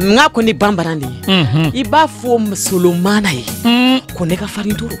nga koni bambarandi iba fo Solomane ko ne ka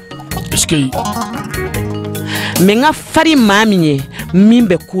farinturo est-ce que mais nga fari maminye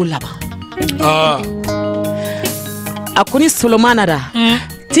mimbe kulaba akoni Solomane da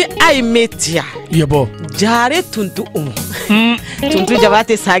ti ay metia yebo jare tuntu tuntu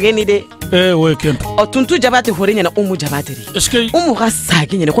Diabate sageni de ouais kento o tuntu Diabate horinya na Oumou Diabate ri est-ce que Oumou ga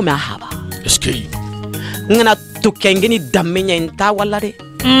sageni ne ko me ahaba est-ce que ngana to kengeni damenya nta wala de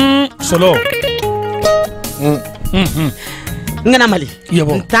solo ngana mali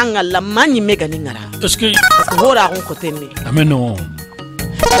yebo ntanga la manyi mega ni ngara est-ce que parce que hora on koteni ameno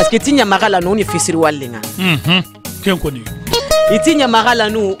parce que tinya magala no ni fisiri wallenga ken koni itinya magala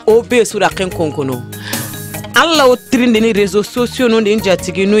no obe sura ken konkono alla o trinde ni réseaux sociaux no de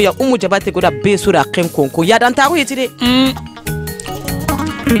njatigi no ya Oumou Diabate ko da be sura ken konko ya dan tawo yitide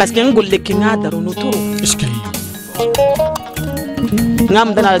parce que ngolle kinga daro no to est-ce que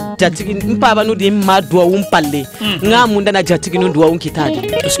ngam dana jatigi mpaba no de ma duwa palle ngam dana jatigi no duwa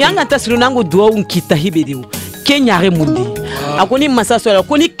kitadi yanga tasiru nango duwa kita hibediu kenyare mundi akoni masa so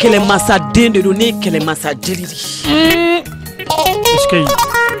ko ni kele masa dende do ni kele masa jelili est-ce que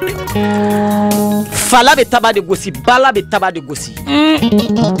fala be taba de gosi bala be taba de gosi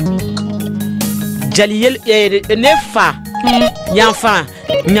jaliyel nefa yanfa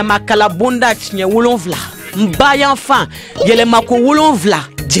nyamakala bonda nya wolonvla mba yanfa yele mako wolonvla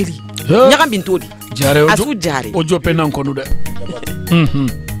jeli nyaka bintodi jare asu jare ojo penan konu de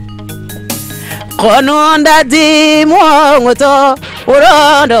kononda di mongoto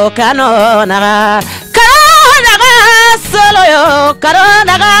urondo kanona solo yo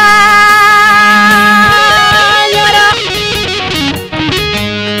karona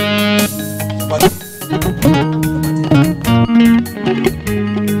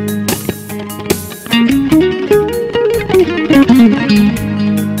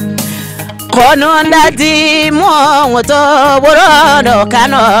kononda di mongoto urondo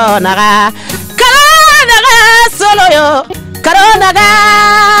kanona solo yo karona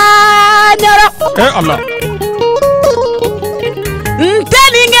Allah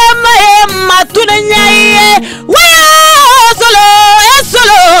ntelinge maye matuna nyaye waya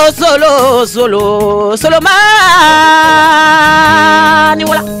Solomane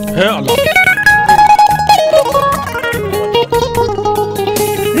wala Allah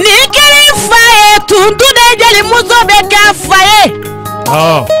nikiri faye tuntu de jali muso be ka faye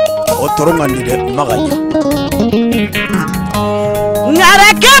o torongandi de maganya ngara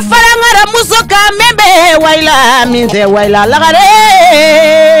ke fara ngara muso ka membe waila minze waila lagare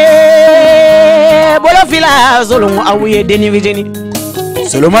bolo fila zolong awuye deni vijeni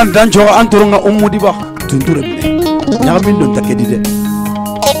Solomane dancho antoronga Oumou diba tunture mine nyagamin don takedi de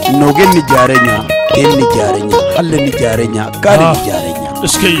nogen ni jarenya ken ni jarenya halle ni jarenya kare ni jarenya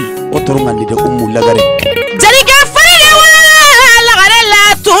est-ce que o torongandi de Oumou lagare jari ke fara wala lagare la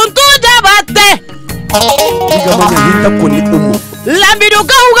tuntu Diabate diga manya hinta koni Oumou lambidu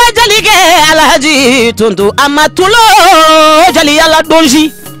kauga jalige alhaji tuntu amatulo jali ala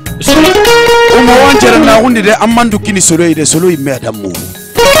donji Oumou wanjera na hundi de amandu kini solo ide solo imme adamu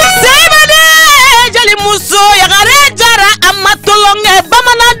sebade jali muso ya gare jara amatulo nge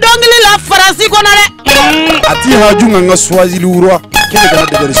bamana dongli la farasi konare ati hajunga nga swazili urwa kene kana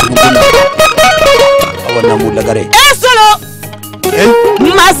de gare sunu kona awana mu lagare solo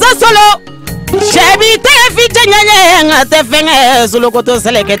masa solo shebi te fite nyanye nga te fenge solo koto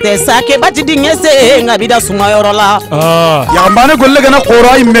selekete sake bati dingese nga bida suma yorola ya mbane golle gana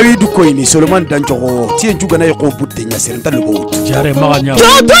qora imme du koyni Solomane dancho ti enju gana ko butte nya serenta lugo jare maganya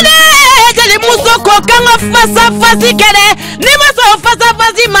tutune jali muso ko kanga fasa fasi kene ni maso fasa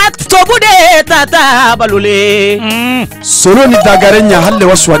fasi mat tobude tata balule solo ni dagarenya halle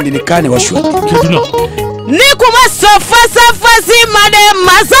waswandi ni kane washwa keduna ni kuma so fasa fasi made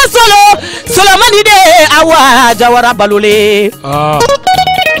masa Solomane de awa jawara balule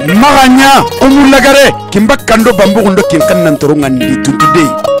maganya Oumou lagare kimba kando bambu ndo kinkan nan torongandi tuntude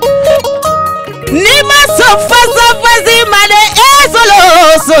ni maso fasa fasi made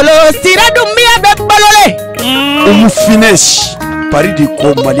solo sira dumia be balole Oumou finish Paris di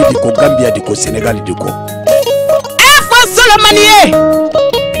ko Mali di ko Gambia di ko Sénégal di ko Solomane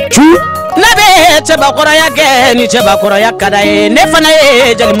tu cɛbakɔrɔya kɛ ni cɛbakɔrɔya ka d'a ye ne fana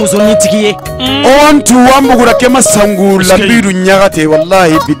ye jelimusoninitigi ye o an tu an bugura kɛ ma sangu labiru ɲagate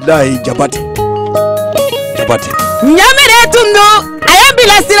wallahi billahi Diabate ɲamere tun don a ye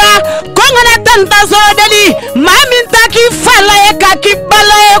bilasira ko n kana taa n ta sɔrɔ deli maa min ta k'i fa la ye k'a k'i ba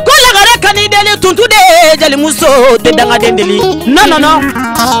la ye ko lagare ka n'i deli tuntu de ye jelimuso tɛ dangaden deli non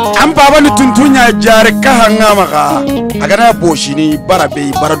an baba ni tuntu ɲa jare ka hanga maka a kana bosini bara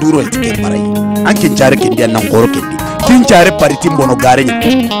be bara duro ti ke bara yi an kin jare kin dia nan koro kin tin jare pariti bono gare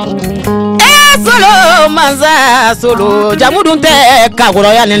ni solo manza solo jamudun tɛ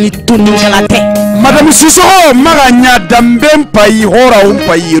kakɔrɔya ni tuntu kala tɛ madame Siso maga nya Dambefm hora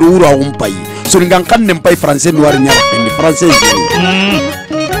payi rura payi soningan kan nem payi français noir nya ni français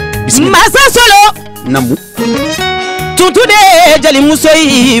masa solo namu tuntu de jelimuso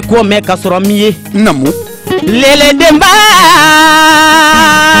yi ko mɛ ka sɔrɔ min ye namu lele denba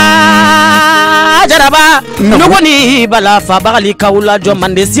jaraba nugu ni bala fa bagali kawula jɔ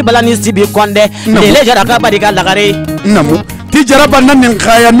mande sibala ni sibi kɔndɛ lele jaraka barika lagare namu ti jaraba nan nin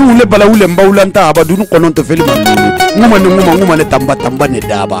khaya nu le bala wule mbawlanta abadun konon to feli nguma ne tamba ne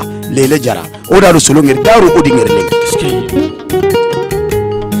daba lele jara o daru solo ngir daru o di ngir le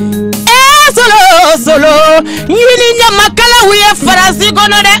solo yini nyama kala wiye farasi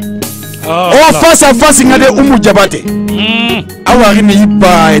kono de o face à face ngade Oumou Diabate awari ni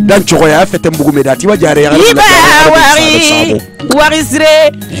iba dan choya fete mbugu medati wa jare ya wari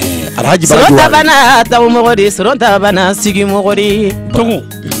sire alhaji soronta bana taw mogodi soronta bana sigi mogodi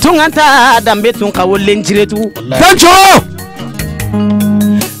tunganta dambe tun ka wolen jiretu dancho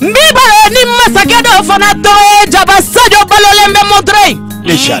mbiba ni masake do fana to jaba sajo balolembe montre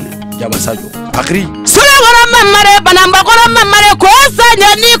leshan jaba sajo akri sura gora mamare banamba gora mamare ko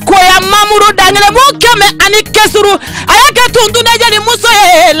sanya ni ko ya mamuru dangele mu keme ani kesuru ayake tundu na jali muso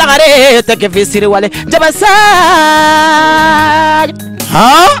e lagare take fisiri wale jaba sa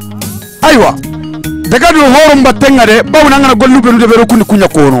ha aywa daga do horum batenga de bawna ngana gollu be be rokuni kunya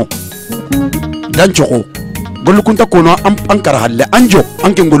kono dan choko gollu kunta kono am kara halle anjo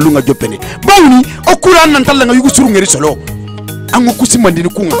anke gollu nga jopene bawni o kuran nan talla nga yugo suru ngeri solo ango kusimandini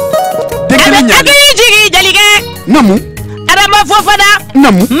kunga dengeli nyaali jigi jalige namu adama fofana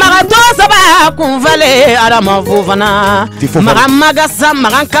namu magato saba kunfale adama fofana magasa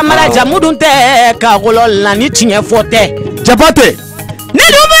magan kamara jamudun te ka golol ni tiɲɛ fɔ tɛ Diabate ne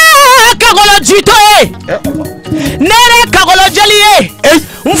duma ka golo jito ye nere ka golo jeli ye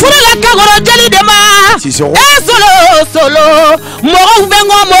nfurula ka golo jeli de ma solo mɔgɔw bɛ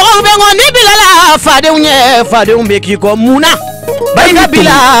ni bilala fadenw bɛ k'i kɔ mun na barika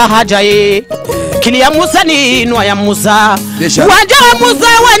bila haja ye kiliya musa ni noya musa wanjaga musa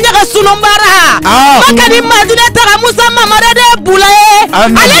wanjaga sunumbara makani madina taga musa mamare de bula ye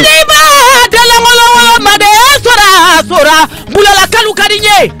ale de ba dalangolo made sora bulala kalu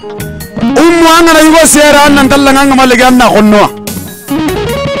kadinye Oumou angana yugo sera nan tallanga ngama legi anna khonno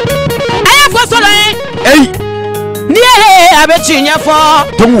aya fo solo ni abe chinya fo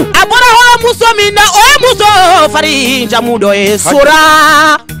tungu abora ho muso minna o muso fari jamudo e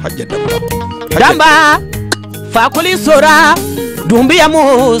sora damba fakuli sora dumbi ya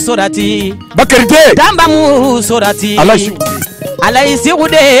mu sorati bakarite damba mu sorati ala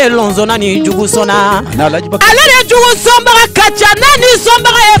isigude lonzona ni jugu sona ala de jugu somba kacha nani somba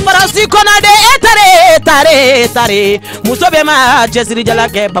e farasi kona de tare muso be ma jesiri jala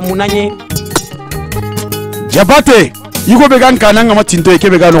ke bamunanye Diabate yugo be gan kana ngama tinto ke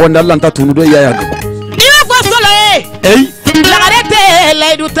be gan wonda Allah ta tunu do yaya go iba fo solo lagarete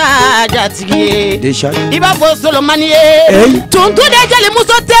laiduta jatigi Desha iba fo Solomane tuntu de jali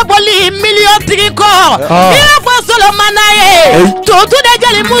muso te boli million triko iba fo Solomane tuntu de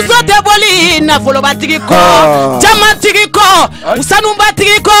jali muso te boli na folo batigi ko jama tigi ko usanu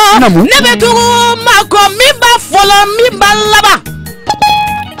batigi ko nebe tugu mako mimba folo mimba laba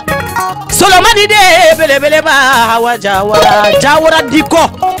Solomane de belebele ba jawara diko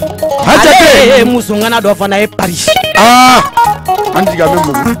hajate musungana do fana e Paris andiga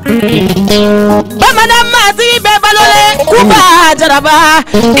membo bamana mati be balole kumba jaraba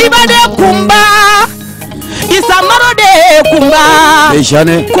ibade kumba isamaro de kumba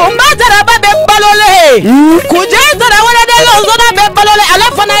ejane kumba jaraba be balole kuje wala de lonzona be balole ala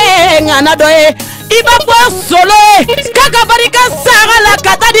fana e ngana do e iba bo solo kaka barika sagala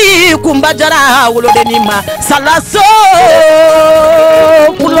katadi kumba jara wolo de nima salaso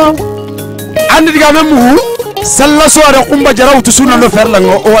kulo andiga membo salaso ara kumba jara utusuna no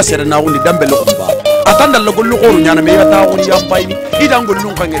ferlanga o wasere na wuli dambele kumba atanda logollu qoru nyana me yata wuli yampaini idango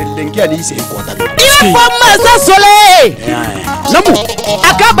lunga ngere lengi ali se ko tan iba masa sole namu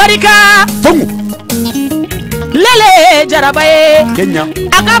akabarika tongu lele jarabaye Kenya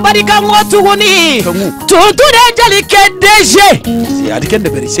akabarika ngotuguni tuntu de jalike DG si adikende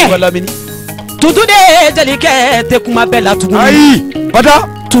beri se wala mini tuntu de jalike te kuma bela tuguni ayi bada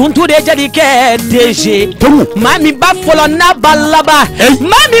tuntu de jalike DG mami ba folo na balaba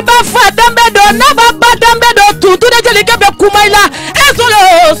mami ba fa dambe do na ba dambe do tuntu de jalike be kumaila e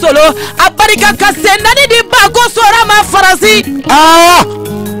solo abarika kasenani di bago sora ma farasi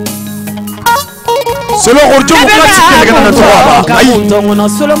solo orjo ko klasi ke ngana to ba ayi tongono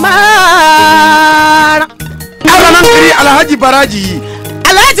Solomane aranan kiri alhaji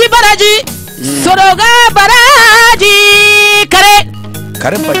baraji soroga baraji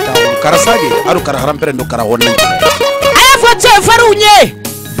kare bata karasage aru kara haram perendo kara wonna aya foche farunye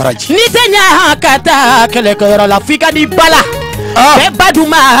baraji ni tenya kata kele ko la fika di bala be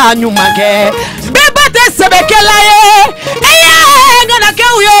baduma nyumake be bate sebekela ye ngana ke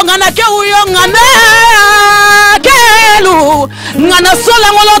uyo ngana kelu ngana sola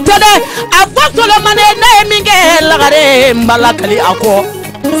ngolo tede afo Solomane na minge lagare mbalakali ako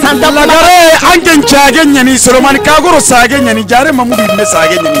santa lagare angen chage nyani Solomane kagoro sage nyani jare mamudi ne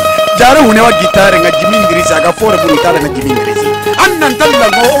sage nyani jare hune wa gitare nga jimi ingrisi aga fore buru tare nga jimi ingrisi annan talla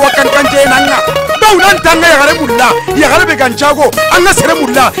go wakan kanje nanga dawlan tanga ya gare mulla ya gare be ganchago anga sere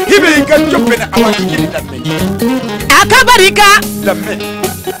mulla hibe ingan jobbe na awaki akabarika lamme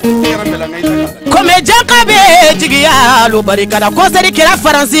kome jakabe jigiya lo barika da koseri kera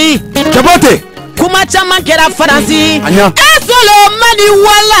faransi Diabate kuma chama kera faransi anya Solomane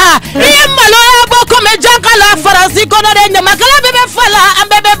wala iye malo abo kome jakala faransi kono de nyamakala bebe fala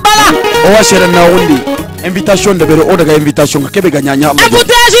ambebe bala o wa sere na wundi invitation de bere o daga invitation kebe ganyanya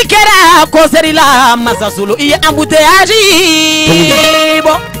embouteillage kera koseri la masasulu iye embouteillage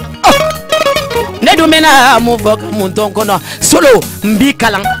bo ne dumena muvoka munton kono solo mbi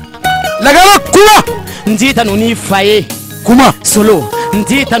kalan lagara kuma ndita nuni faye kuma solo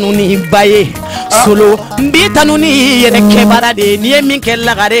ndita nuni baye solo mbita nuni yene kebara de ni min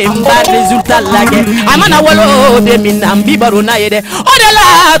kelagare mba resultat lage amana walo de min ambi baruna yede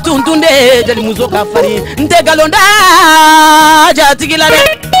odela tuntunde jeli muzo kafari nte galonda jatigila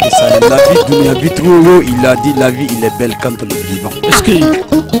de la vie dunia vitro il a dit la vie il est belle quand on est vivant est-ce que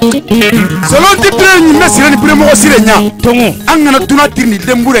selon ti preni mesire ni premo osirenya tongo angana duna tirni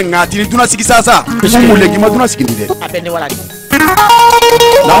dembure ngati ni duna sigi sasa mu legi ma duna sigi de abende wala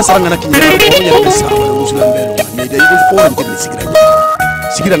la sara ngana kinya ko nya besa musulam be ni de il faut en tirni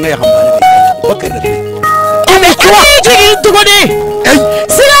sigira ngaya xambane be bakar de ame jigi tugodi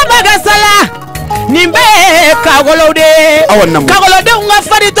sila bagasala nimbe kagolode kagolode unga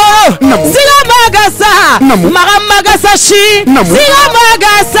farito sila magasa magasa shi sila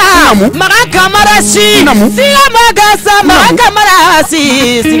magasa maga kamara shi sila magasa maga kamara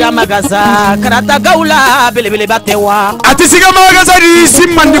shi sila magasa karata gaula bele batewa ati siga magasa di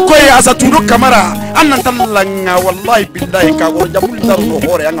simman di koy asa tudo kamara annan tallanga wallahi billahi kagol jamul daru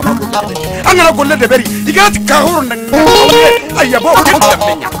hore anga mago anga golle de beri igati kagol ndanga ayabo ko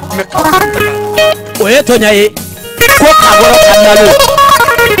jamenya oye tonyaye ko kagoro kanalo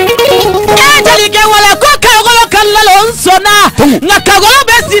jalike wala ko kagoro kanalo nsona na kagoro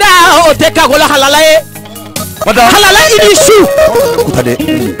besira o te kagoro halalaye halala inishu kutade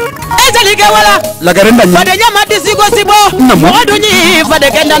jalike wala lagarenda nyi fade nyama disigo sibo modunyi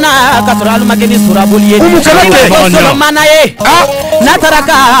fade kendana katoral mageni suraboliye Solomane ye na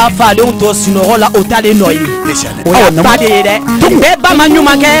taraka fade unto sinola otale noyi o fade de beba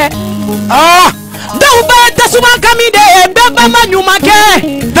manyuma ke Dauba tasuma kamide beba manyumake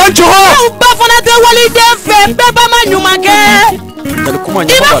Danchoro Dauba fonate wali defe beba manyumake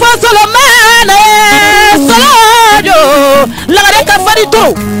Iba fo Solomane Solojo Lagare kafarito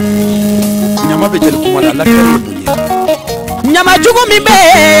Nyama bejel kumala lakari Nyama jugu mimbe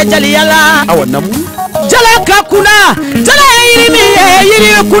jali yala awa namu Jala kakuna Jala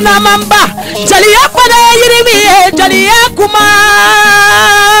yirimi kuna mamba Jali yapana yirimi jali yakuma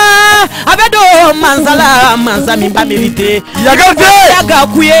abedo manza mimba milite yaga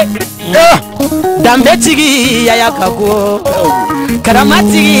kuye Dambetigi yayakako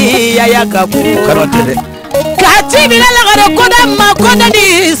Karamatigi yayakako karatele kati bila lagare koda makoda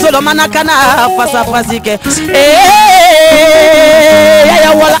di Solomane kana fasa fasike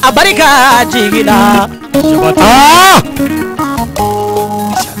yaya wala abarika jigila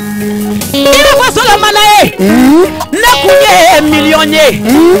ina kwa Solomane nakunye millionnier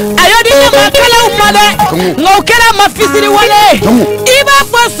ayodi makala umade ngokera mafisiri wale iba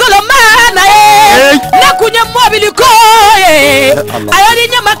kwa Solomane nakunye mobili ko ayori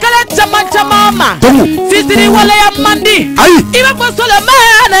nyamakala chama fitiri wala ya mandi iba po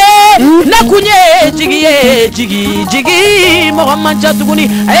Solomane na kunye jigi Muhammad Chatuguni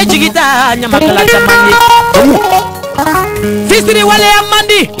ay jigita nyamakala chamani fitiri wala ya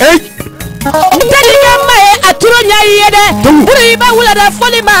mandi Taliga mae aturonya yede Uriba wula da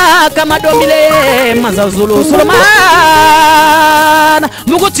folima kama domile Mazazulu Solomane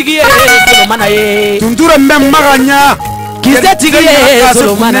Mugo tigiye Solomane ye Tundura mmaganya Kize tigiye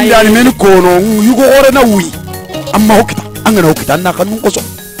Solomane ye Meni kono yugo ore na wi Amma hokita angana hokita naka nunkoso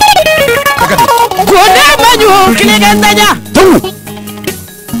Gune manyu kiligandanya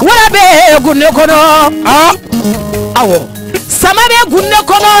Wala be gune kono Awo Sama be gunne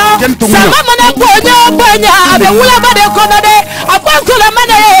kono sama mana bonya be wula bade kono de akwa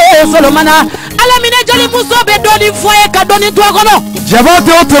Solomane alamine jali muso be doni foye ka doni to kono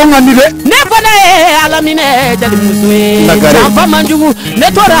Diabate o toronga ni de ne fana alamine jali muso e jamfa manjugu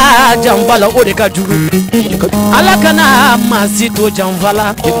ne tora jamvala o de ka jugu ala kana masito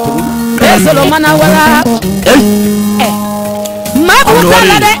jamvala Solomane wala ma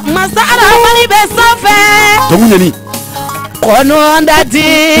busala de masara mali be sofe tomunyani Kono ndati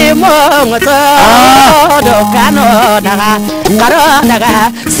mongoto do kano daga karo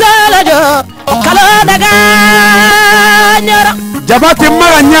daga salajo kalo daga nyara Diabate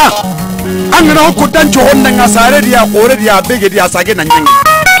maganya angana ko tancho honna ngasare dia kore dia bege dia sage na nyangi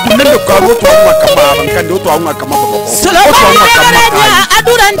nendo ka go to wa kama bankande to wa kama Solomane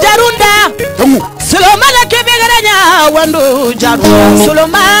aduran jarunda Solomane kebegaranya wandu jarunda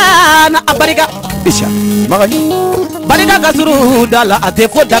Solomane abarika Isha maganya Barika kasuru dala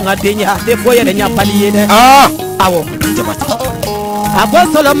atefo danga denya atefo yere nya paliye awo Diabate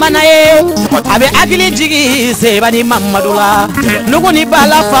abo Solomane ye abe agili jigi sebani mamadula nuguni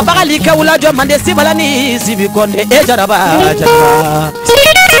bala fa bagali kawla jo mande sibala ni sibi konde e jaraba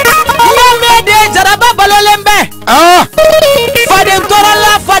de jaraba balolembe fade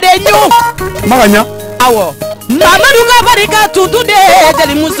torola fade nyu maganya awo Mamadou ka barika tutunde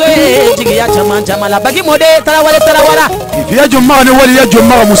jeli muso e jigi ya chama la bagi mode tarawara ya jomma ne wali ya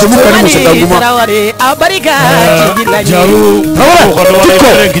jomma muso mu kan muso kanguma taraware abarika jigi la jaru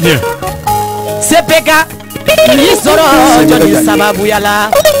sepeka ni soro joni sababu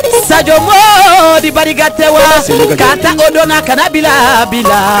yala sajomo di barika tewa kata odona kanabila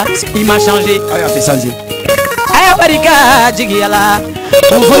bila il m'a changé a fait changer aya barika jigi yala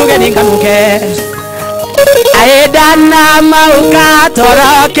mfuluge ninganuke Aedana mauka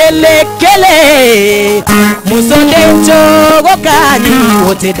toro kele Musonde chogo kani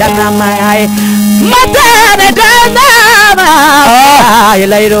wote dana mai Matane dana mai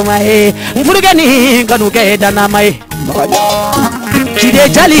Elairo mai Mfurugani kanuke dana mai Kide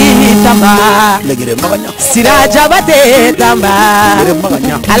jali tamba Sira Diabate tamba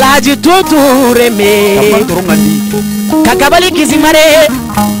Alaji tutu reme Kakabali kizimare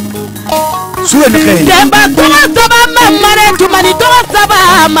Demba tola saba mamare tumani tola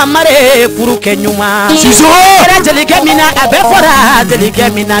saba mamare furuke nyuma Siso era jelike mina abe fora jelike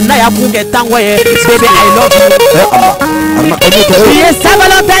mina na ya kuke tangwe baby I love you Yes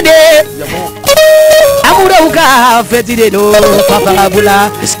sabalo tande Amure uka fetide do papa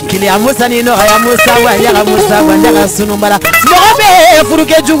bula kili amusani no ya musa wa ya sunumbara mobe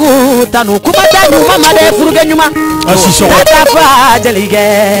furuke jugu tanu kumata nyuma made furuke nyuma Siso tafa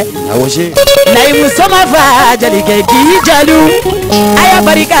jelike awoje Nai musoma fa jalike ki jalu aya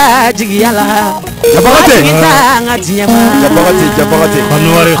barika jigi yala Diabate Diabate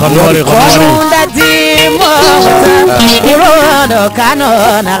khanwari ndati mo urono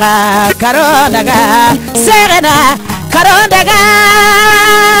kano naga karo naga serena karo naga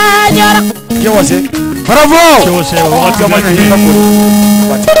nyora Kewase bravo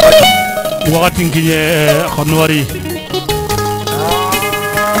wakati nginye khanwari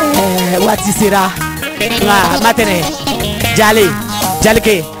watisira nga matene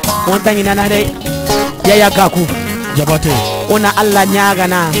jalke on tangina na de yaya gaku Diabate ona alla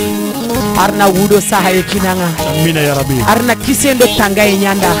nyagana arna wudo sahaye kinanga amina ya rabbi arna kisendo tangay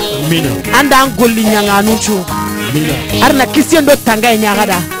nyanda amina anda angolli nyanga nuchu amina arna kisendo tangay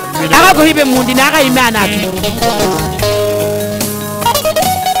nyagada aga ko hibe mundi na aga imana ki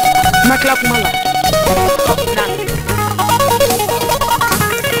makla kumala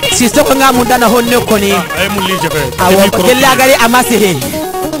si soko nga munda na honne koni ay mulli jabe awo kella gari amase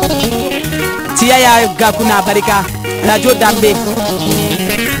tiya ya gakuna barika radio dambe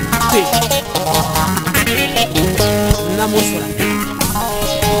na musura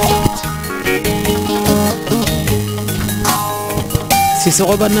si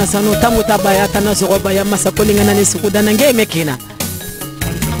soko bana sano tamuta baya tana soko baya masakolinga na nisukudana ngeme kina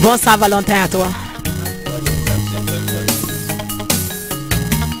Bon Saint-Valentin à toi.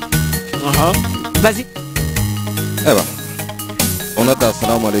 Vas-y. Eh ben, on a ta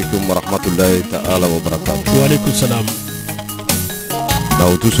salam alaikum wa rahmatullahi ta'ala wa barakatuh. Wa alaikum salam. Na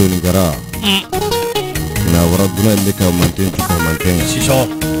utu so ni gara. Na wara duna ile ka manten tu ka manten. Si so.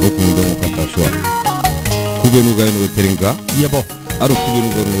 Oku ndo mo kata so. Kubenu ga no teringa. Yebo. Aro kubenu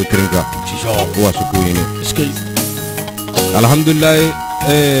ga no teringa. Si so. Wa su ko yene. Eske. Alhamdulillah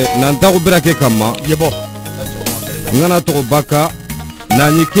nan ta ko brake kamma. Yebo. Ngana to baka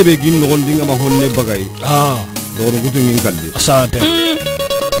nani kebe gin no gondinga ma honne bagay. Do gutu ngin kalli. Asante.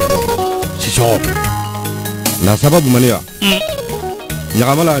 Si so. Na sababu mania.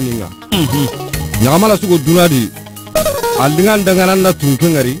 Nyagamala ninga. Nyagamala sugo dunadi. Aldingan danganan na tunke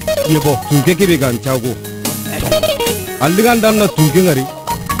ngari. Yebo. Tunke kebe gan chago. Aldingan dan na tunke ngari.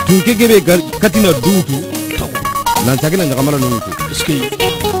 Tunke kebe katina dutu. Nan chagina nyagamala nungu. Eske.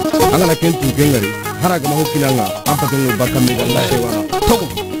 Angana ken tunke ngari. Haraga ma hokinanga. Ampa tengo bakame ga la sewana. Togo.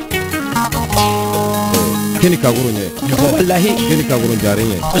 Keni kaguro nye. Yebo. Wallahi. Keni kaguro jare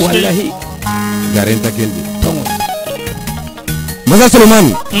nye. Wallahi. Garenta kendi. Togo. Masa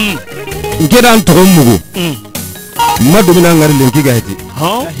Solomane. Ngeda antogo mugo. Madu mina ngari lenki gaheti.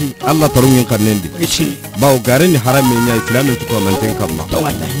 Allah tarungin kanendi. Eske. Bawo gareni harame nya islamin to manten kamma.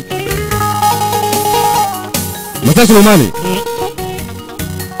 Wallahi. Masa Solomane.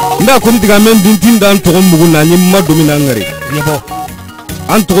 Nda ko diga men dintin dan to mugo na nyi madu mina ngari. Yebo.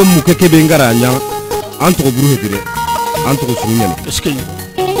 Antogo muke kebe ngara nya. Antogo buru hedire. Antogo sunyane. Eske.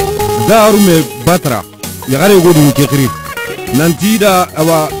 Daru me batra. Yagare go dum kekri. Nantida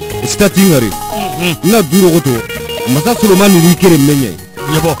awa stati ngari. Na duro goto. Masa Solomane ni kere menye.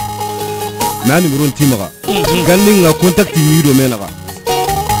 Yebo. Nani muron timaga. Gallinga contact mi do menaga.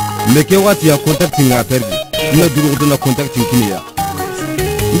 Meke wati ya contact nga perdi. Na duro goto na contact kiniya.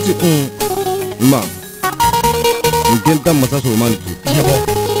 Nti ma. Ngenta masa Solomane tu. Yebo.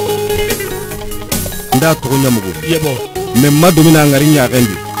 Nda to nyamugo. Yebo. Me madu mina ngari nya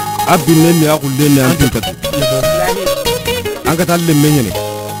rendi. Abinne mi akulle ne antintatu. Anga talle menyene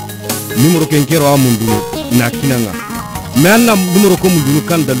numero ken kero amundu na kinanga me anna numero ko mundu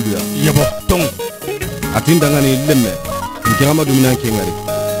kan dalluya Yebo. Tong. atinda ngani lemme ngama dum nan ke ngari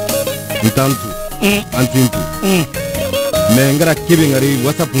ntantu antintu me ngara kebe ngari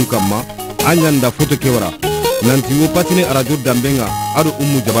whatsapp kamma anyanda photo ke wara nanti wo patine radio dambenga ado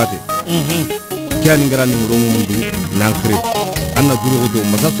Oumou Diabate kyani ngara numero mundu nan kre anna duro do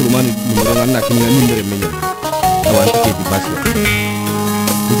masa Solomane numero anna kinanga nimere menyene awante ke di basya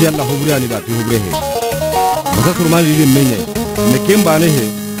ndi Allah hobri ani da fi hobre he masa Solomane li menye ne kemba ne he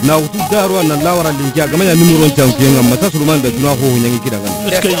na utu daro na lawara linkia gama ya numero ntam kenga masa Solomane da tuna ho nyangi kidanga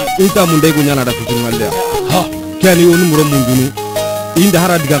Eske. inta mun dai go nyana da fitu ngalle Ha. kyani o numero mun dunu inda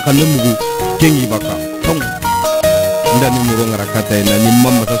hara diga kan mugu kengi baka Tong. nda numero ngara kata na ni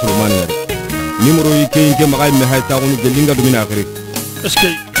mamma masa Solomane ngari numero yi ke magai me hayta ko ni gelinga dumina akhiri Eske.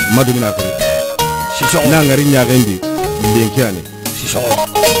 madu mina akhiri Si so. na ngari nyagendi lenkiani Si so.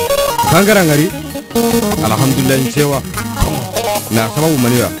 kangara ngari alhamdulillah nsewa na sababu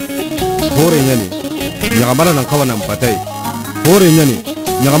maniya hore nyani nyagamala nan kawana mpatai hore nyani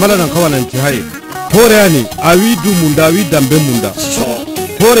nyagamala nan kawana ntihai hore yani awidu munda wi dambe munda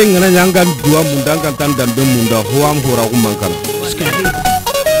hore ngana nyanga duwa munda ngan tan dambe munda ho am hora ko mankala Eske.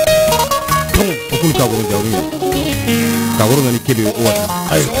 okul ka goro jawri ka goro ngani kebe o wata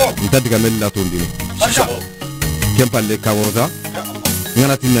Ay. ntadiga mella to ndini Si so. kempalle ka goro da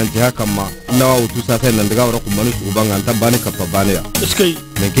ngana tinnan jiha kamma nawa utu sa sai nan daga wara kuma nu ubanga anta bane kappa bane ya Eske.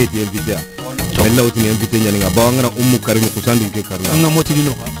 men ke ti invite ya mella utu ni invite nyani nga ba ngana Oumou karim ko sandu ke karna Anga moti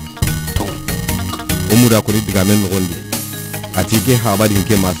dino ka. Tong. Oumou da ko diga men ngondi ati ke habari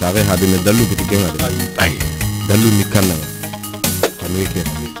ke ma sa ga habe me dalu ke ke ngade Ay. dalu ni kanna kanu ke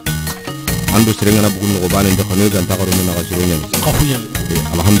ando serenga na bugun ko bane ndo kanu ga ta karo na ga siro nyani Kafuyan.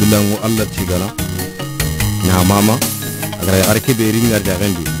 alhamdulillah ngo Allah ti gana nya mama agara arke be ringar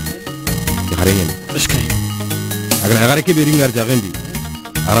jagendi khare nyani Eske. agara ke be ringar jagendi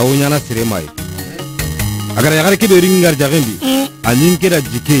arawo nyana sire mai agara ke be ringar jagendi anyin keda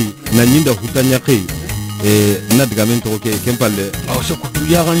jike na nyinda hutanya kai na diga men to ke kempalle Aw so ko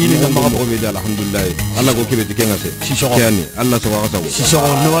ya gan yini ngam ngam ba ko be alhamdulillah Allah ko ke be dike ngase Si so. yani Allah so wa sawo Si so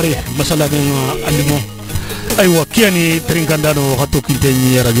no wari masala ben alimo. Aywa kiani trinkandano hato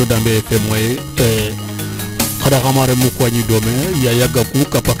kintenyi radio Dambefm moy kada kamare mu ko nyi dome ya yaga ku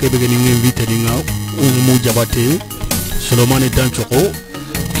kapake be ni invité ni nga Oumou Diabate Solomane Dansoko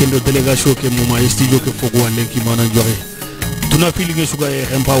kendo délégation ke mu ma studio ke fogo wande ki mana joxe tuna feeling suga e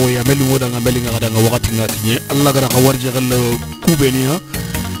rempa wo ya meli woda nga meli nga kada nga wakati nga kinye Allah gara ka warje gal kubeni ha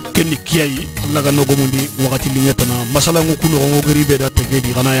kenni kiyai Allah ga nogo mundi wakati linyetana masala ngukuno ngogeri beda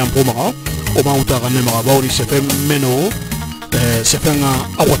tegedi kana yampo maka o ma uta kana maka bawri sefe meno sefe nga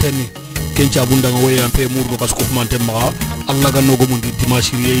awoteni kencha bunda ngoy ampe murdo kasko mante maka Allah ga nogo mundi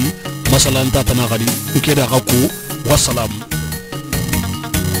dimashiri masala nta tana kadi ikeda kaku wassalam.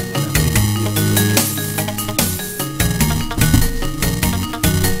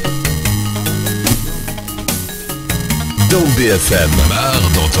 Dambefm, marre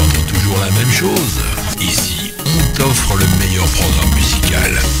d'entendre toujours la même chose. Ici, on t'offre le meilleur programme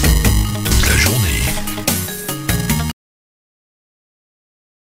musical toute la journée.